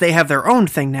because they have their own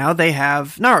thing now. They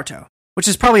have Naruto, which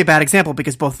is probably a bad example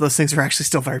because both of those things are actually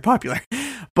still very popular.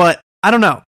 But I don't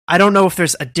know if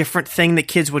there's a different thing that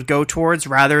kids would go towards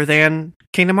rather than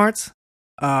Kingdom Hearts,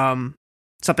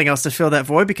 something else to fill that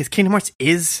void, because Kingdom Hearts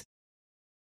is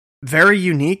very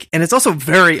unique, and it's also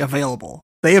very available.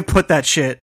 They have put that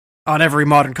shit on every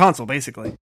modern console,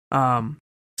 basically. So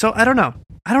I don't know.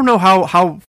 I don't know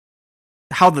how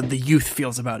the youth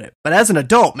feels about it. But as an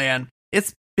adult, man,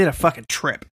 it's been a fucking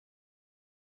trip.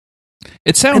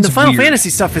 It sounds and the Final weird. Fantasy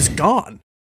stuff is gone.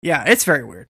 Yeah, it's very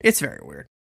weird.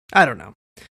 I don't know.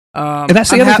 And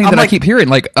that's the other thing that I keep hearing.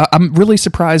 Like, I'm really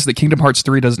surprised that Kingdom Hearts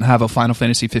 3 doesn't have a Final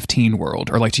Fantasy 15 world,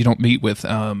 or like you don't meet with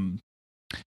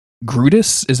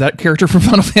Grutus? Is that character from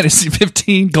Final Fantasy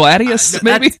 15? Gladius,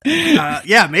 maybe?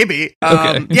 Yeah, maybe.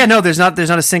 Okay. Yeah, no, there's not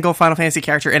a single Final Fantasy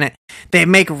character in it. They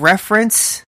make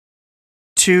reference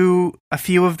to a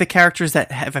few of the characters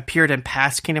that have appeared in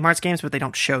past Kingdom Hearts games, but they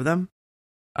don't show them.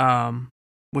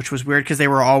 Which was weird because they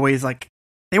were always like,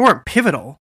 they weren't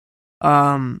pivotal.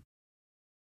 But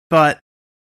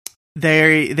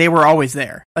they were always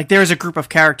there. Like, there was a group of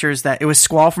characters that it was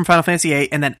Squall from Final Fantasy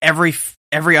VIII, and then every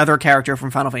other character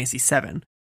from Final Fantasy VII,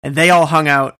 and they all hung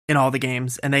out in all the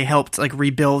games, and they helped like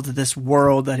rebuild this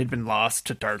world that had been lost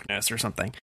to darkness or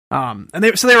something. And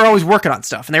they were always working on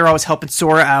stuff, and they were always helping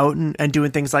Sora out and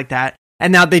doing things like that.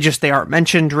 And now they aren't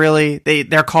mentioned really.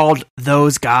 They're called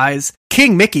those guys.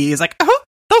 King Mickey is like, oh,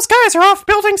 those guys are off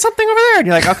building something over there, and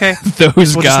you're like, okay,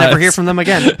 those we'll guys. just never hear from them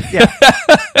again. Yeah.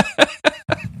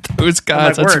 Those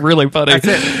guys, like, that's word. really funny.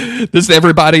 That's This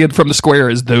everybody from the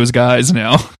square is those guys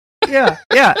now. Yeah.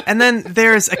 And then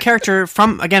there's a character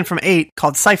from 8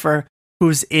 called Cypher,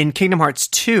 who's in Kingdom Hearts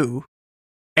 2,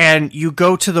 and you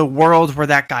go to the world where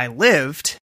that guy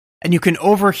lived, and you can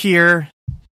overhear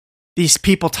these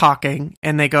people talking,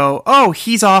 and they go, oh,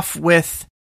 he's off with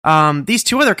these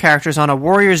two other characters on a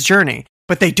warrior's journey,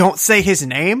 but they don't say his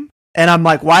name, and I'm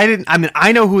like,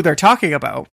 I know who they're talking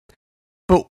about,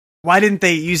 but why didn't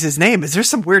they use his name? Is there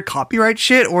some weird copyright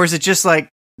shit, or is it just like,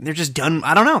 they're just done?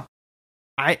 I don't know.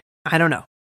 I don't know.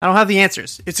 I don't have the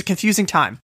answers. It's a confusing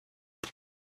time.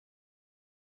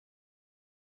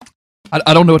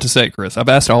 I don't know what to say, Chris. I've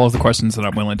asked all of the questions that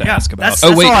I'm willing to ask about.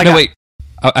 That's wait.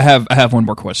 all I have one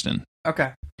more question.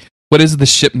 Okay. What is the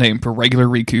ship name for regular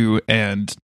Riku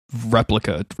and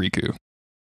replica Riku?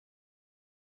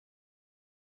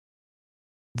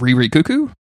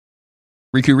 Rikuku?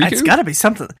 Riku? It's gotta be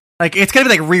something. Like, it's gotta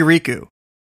be like Riku.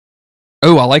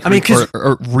 Oh, I like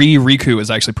Riku is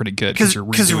actually pretty good. Because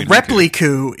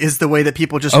Repliku is the way that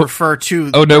people just refer to.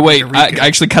 Oh, no, wait. I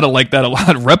actually kind of like that a lot.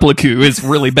 Repliku is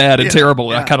really bad and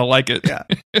terrible. Yeah. I kind of like it. Yeah.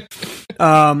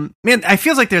 Man, I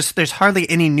feel like there's hardly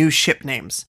any new ship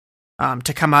names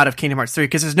to come out of Kingdom Hearts 3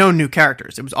 because there's no new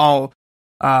characters. It was all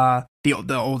the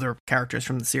older characters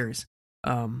from the series.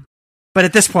 But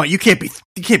at this point, you can't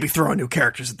be throwing new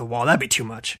characters at the wall. That'd be too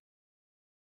much.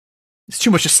 It's too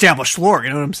much established lore.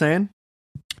 You know what I'm saying?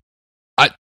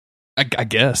 I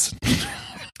guess.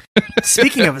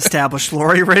 Speaking of established lore,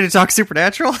 are you ready to talk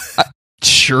Supernatural?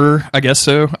 Sure, I guess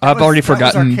so. I've already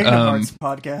forgotten.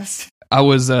 Podcast.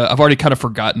 I've already kind of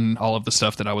forgotten all of the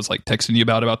stuff that I was like texting you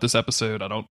about this episode. I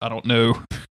don't know.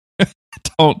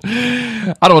 I don't.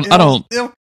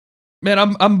 Man,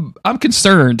 I'm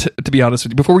concerned, to be honest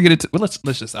with you. Before we get into, let's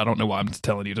just. I don't know why I'm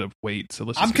telling you to wait.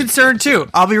 So I'm concerned too.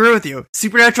 I'll be real with you.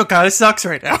 Supernatural kind of sucks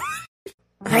right now.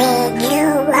 When you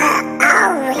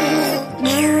are away,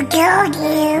 don't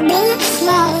you be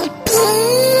sleepy.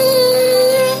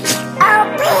 Oh,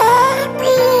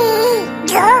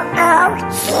 baby,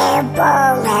 don't simple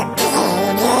and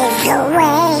plain is the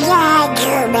way I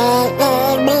do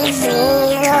make me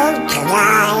feel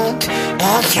tonight.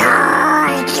 It's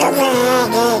hard to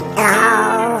let it go.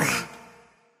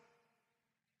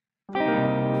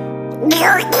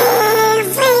 You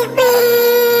leave me.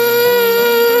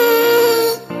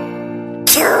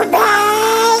 Too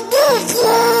bad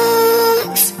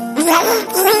things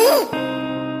lately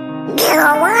go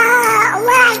on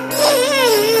like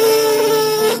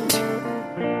it.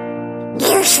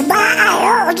 You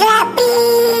smiled at me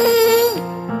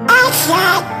and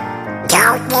said,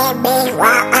 don't let me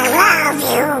want I love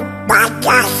you, but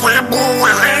just let me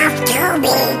have to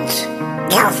meet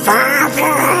your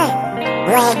father.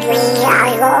 When we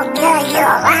are older,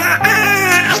 you're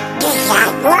right. Just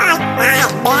like what I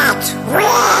meant when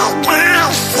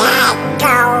I said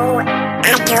no. I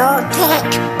don't think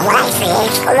life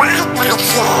is quite that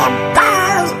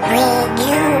simple. When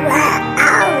you are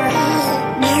away,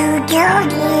 you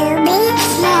don't hear me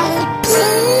say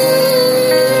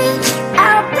please.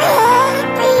 Oh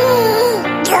baby,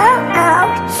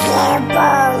 don't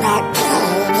simple and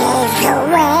plain is the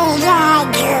way I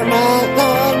do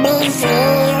make me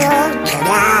feel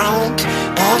tonight.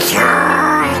 It's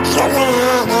hard to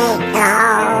let it go.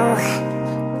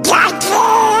 I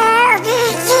can't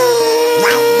see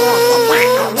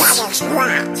what is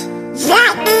what.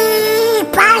 Let me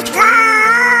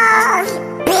postpone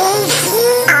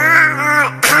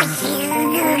because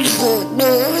you see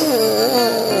me.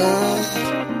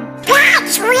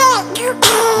 That's when you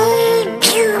came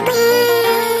to me.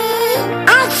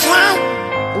 I said,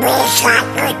 wish I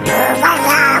could prove I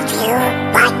love you,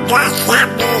 but does that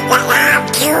mean that I'm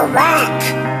too much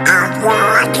of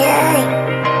water?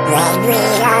 When we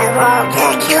are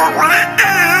older, you're right.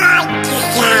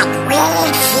 got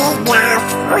rich enough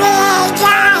when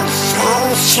I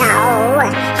say so.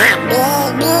 And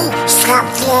maybe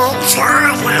something's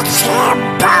gonna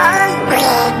simple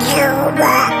when you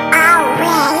were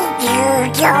away.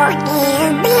 You don't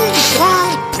hear me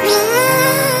say please.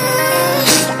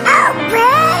 Oh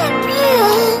baby,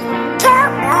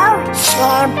 don't go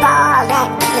simple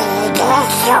and plead.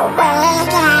 It's the way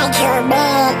that you're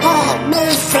making me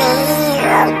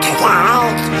feel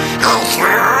tonight. It's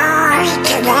hard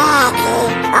to let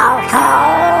it all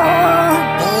hold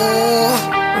me.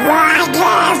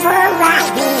 Whatever I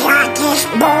be on this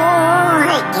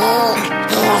morning,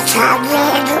 it's a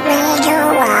little bit of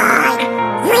wine.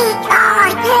 We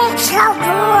are this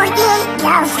avoiding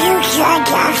the future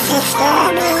just to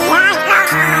stare me at the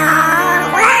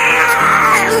heart.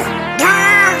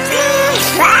 Nothing's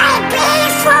right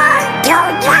before,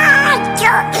 don't lie,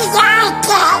 don't be like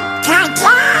it.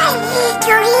 Today,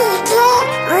 you need it,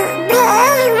 be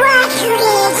what you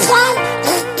listen.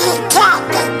 It's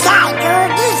the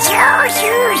title, it's yours,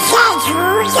 you said you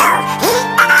know.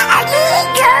 I need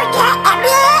to get a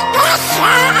bit less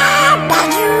but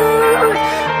you.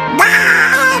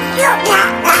 But you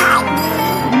got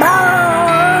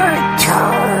more to.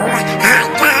 I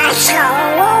got so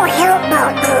you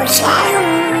won't lose I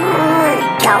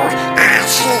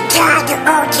see to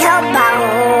go to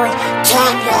more.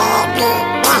 Can be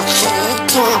messy,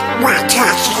 can't watch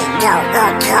us, you don't go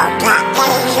to the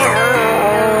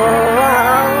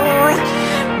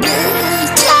Be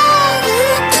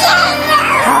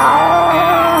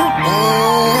hold me.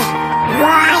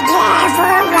 Whatever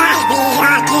I be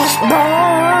on this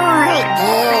morning,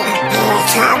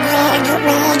 it's a little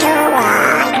bit of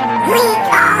wine. We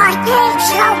are this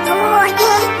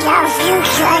avoiding the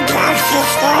future just to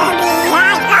stare me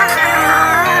at the heart.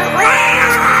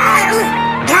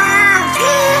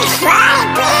 Nothing's right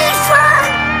before.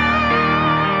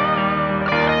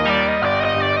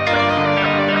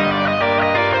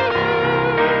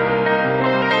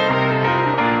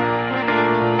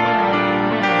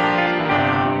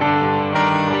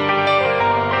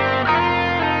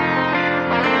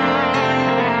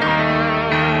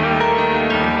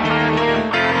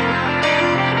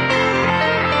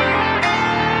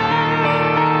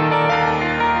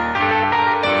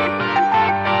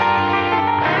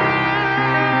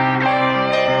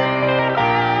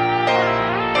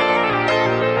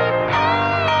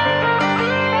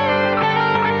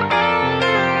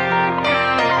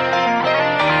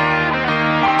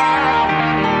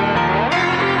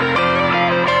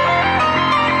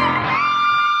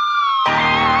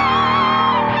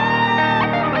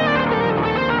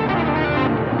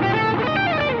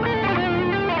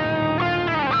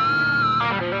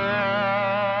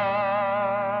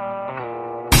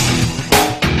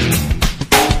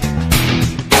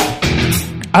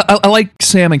 I like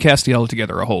Sam and Castiel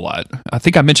together a whole lot. I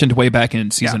think I mentioned way back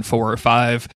in season 4 or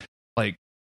 5, like,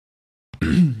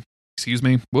 excuse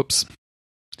me, whoops,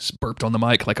 just burped on the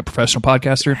mic like a professional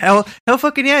podcaster. Hell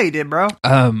fucking yeah, you did, bro.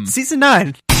 Season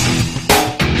 9.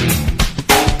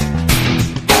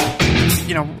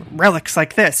 You know, relics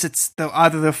like this,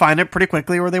 either they'll find it pretty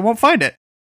quickly or they won't find it.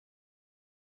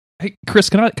 Hey, Chris,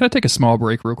 can I take a small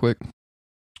break real quick?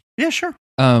 Yeah, sure.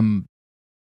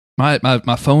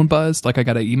 My phone buzzed like I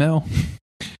got an email,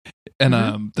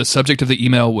 and the subject of the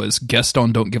email was guest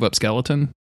on Don't Give Up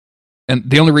Skeleton. And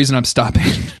the only reason I'm stopping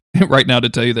right now to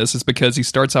tell you this is because he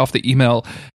starts off the email,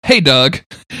 "Hey Doug,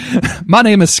 my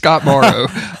name is Scott Morrow.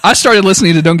 I started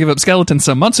listening to Don't Give Up Skeleton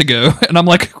some months ago," and I'm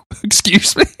like,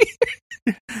 "Excuse me."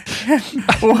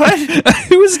 What?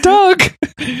 Who is Doug?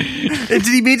 Did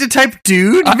he mean to type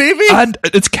dude, maybe?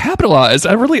 It's capitalized.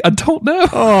 I don't know.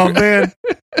 Oh, man.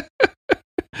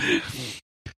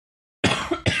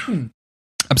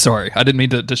 I'm sorry. I didn't mean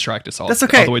to distract us all. That's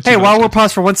okay. All the way Hey, while we're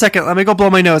paused for 1 second, let me go blow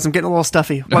my nose. I'm getting a little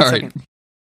stuffy. One second.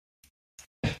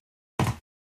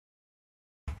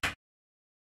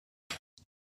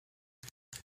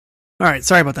 All right.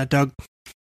 Sorry about that, Doug.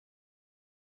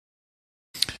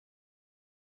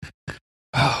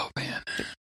 Oh, man. Are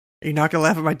you not going to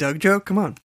laugh at my Doug joke? Come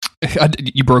on.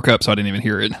 You broke up, so I didn't even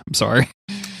hear it. I'm sorry.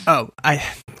 Oh,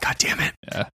 God damn it.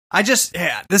 Yeah.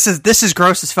 This is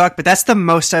gross as fuck, but that's the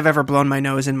most I've ever blown my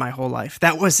nose in my whole life.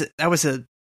 That was a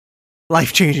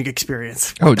life-changing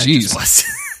experience. Oh, jeez.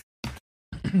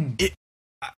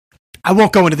 I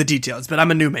won't go into the details, but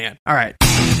I'm a new man. All right.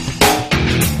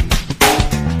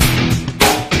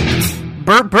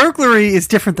 Burglary is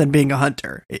different than being a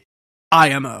hunter.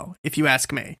 IMO, if you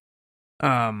ask me.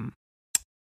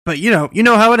 But you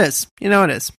know how it is. You know it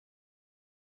is.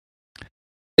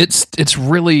 It's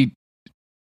really,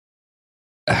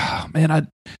 man.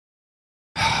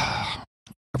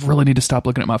 really need to stop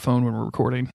looking at my phone when we're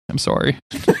recording. I'm sorry.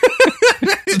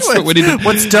 So we need to-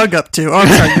 What's Doug up to? Oh, I'm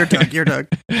sorry. You're Doug.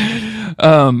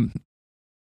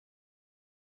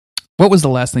 What was the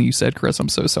last thing you said, Chris? I'm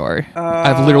so sorry.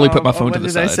 I've literally put my phone to the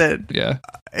side. I said? Yeah.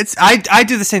 I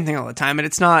do the same thing all the time, and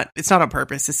it's not on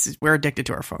purpose. We're addicted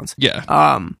to our phones. Yeah.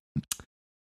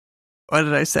 What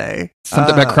did I say?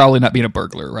 Something about Crowley not being a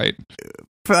burglar, right?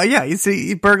 Yeah, you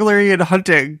see, burglary and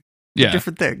hunting, Yeah.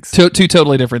 different things. Two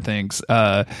totally different things.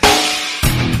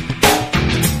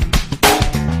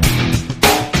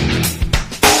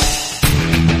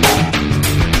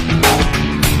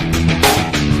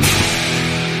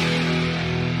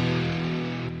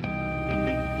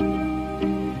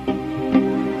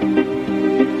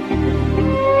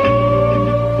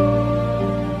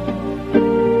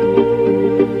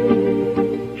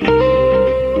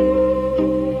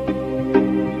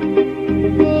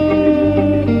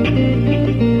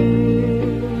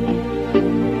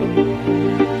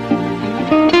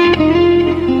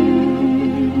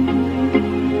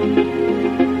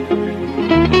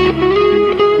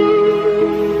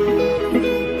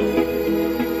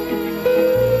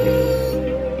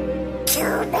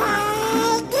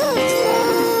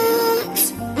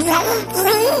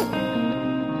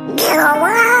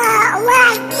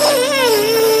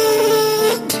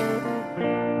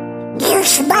 You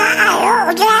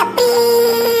smiled at me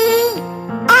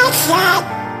and said,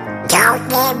 don't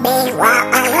give me what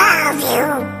I love you,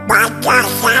 but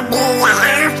just let me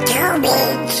have to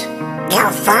meet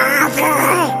your father.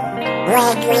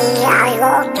 When we are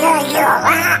older, you're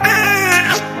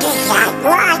right. Is that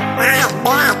what I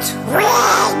meant when I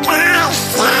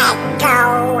said no?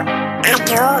 I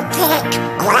don't think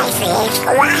life is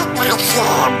quite that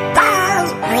simple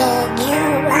when you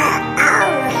are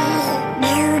away.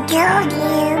 You don't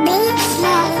hear me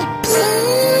say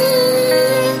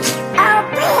please, oh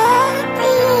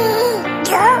baby.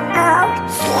 Don't know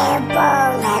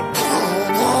simple and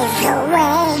plain is the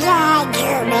way that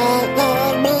you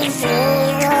made me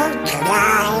feel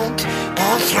tonight.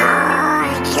 It's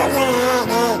hard to let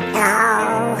it go.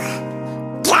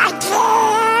 I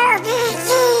can't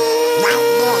believe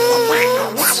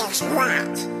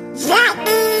let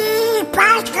me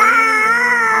part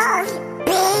God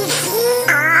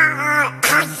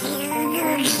because you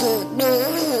need me.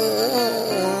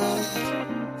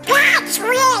 That's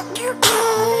when you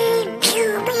came to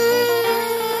me.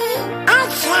 I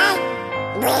said,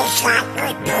 wish I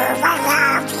could prove I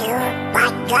love you,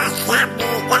 but just let me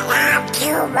that I'm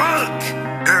too much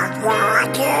of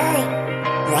water.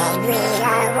 When we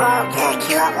are older,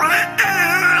 you're right.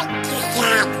 You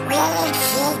can't really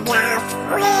see enough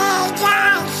when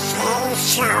I say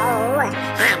so.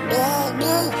 And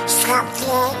maybe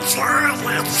something's all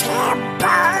that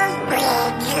simple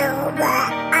when you were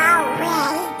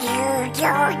away. You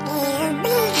don't hear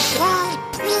me say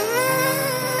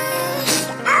please,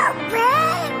 oh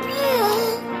baby.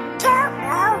 Don't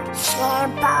know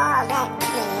simple and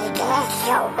plain is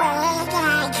the way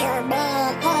that you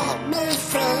made me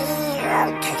feel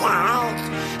tonight.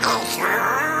 It's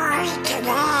hard to let it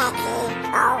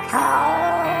all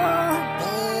hold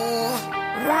me.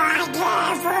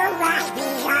 Whatever lies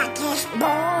beyond this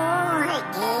morning,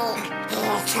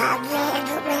 it's a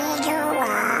little bit of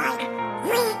one.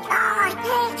 We are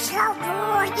in so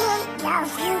morning, the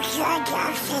future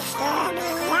just is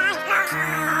standing at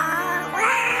home.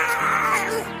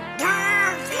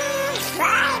 Nothing's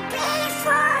right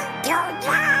before, don't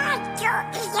lie, don't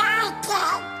be like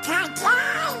it.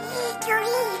 Today, you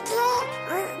need it,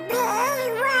 with me,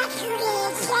 what you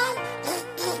need it. If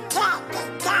you get the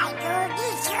time, you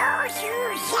need to, you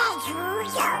said you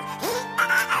know. I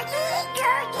need to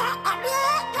get a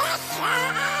bit less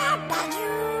than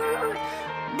you.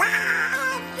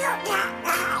 But you're not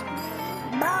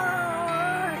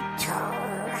immortal.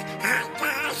 I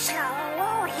got so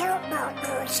you know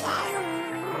who's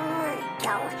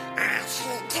I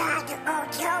see God, oh,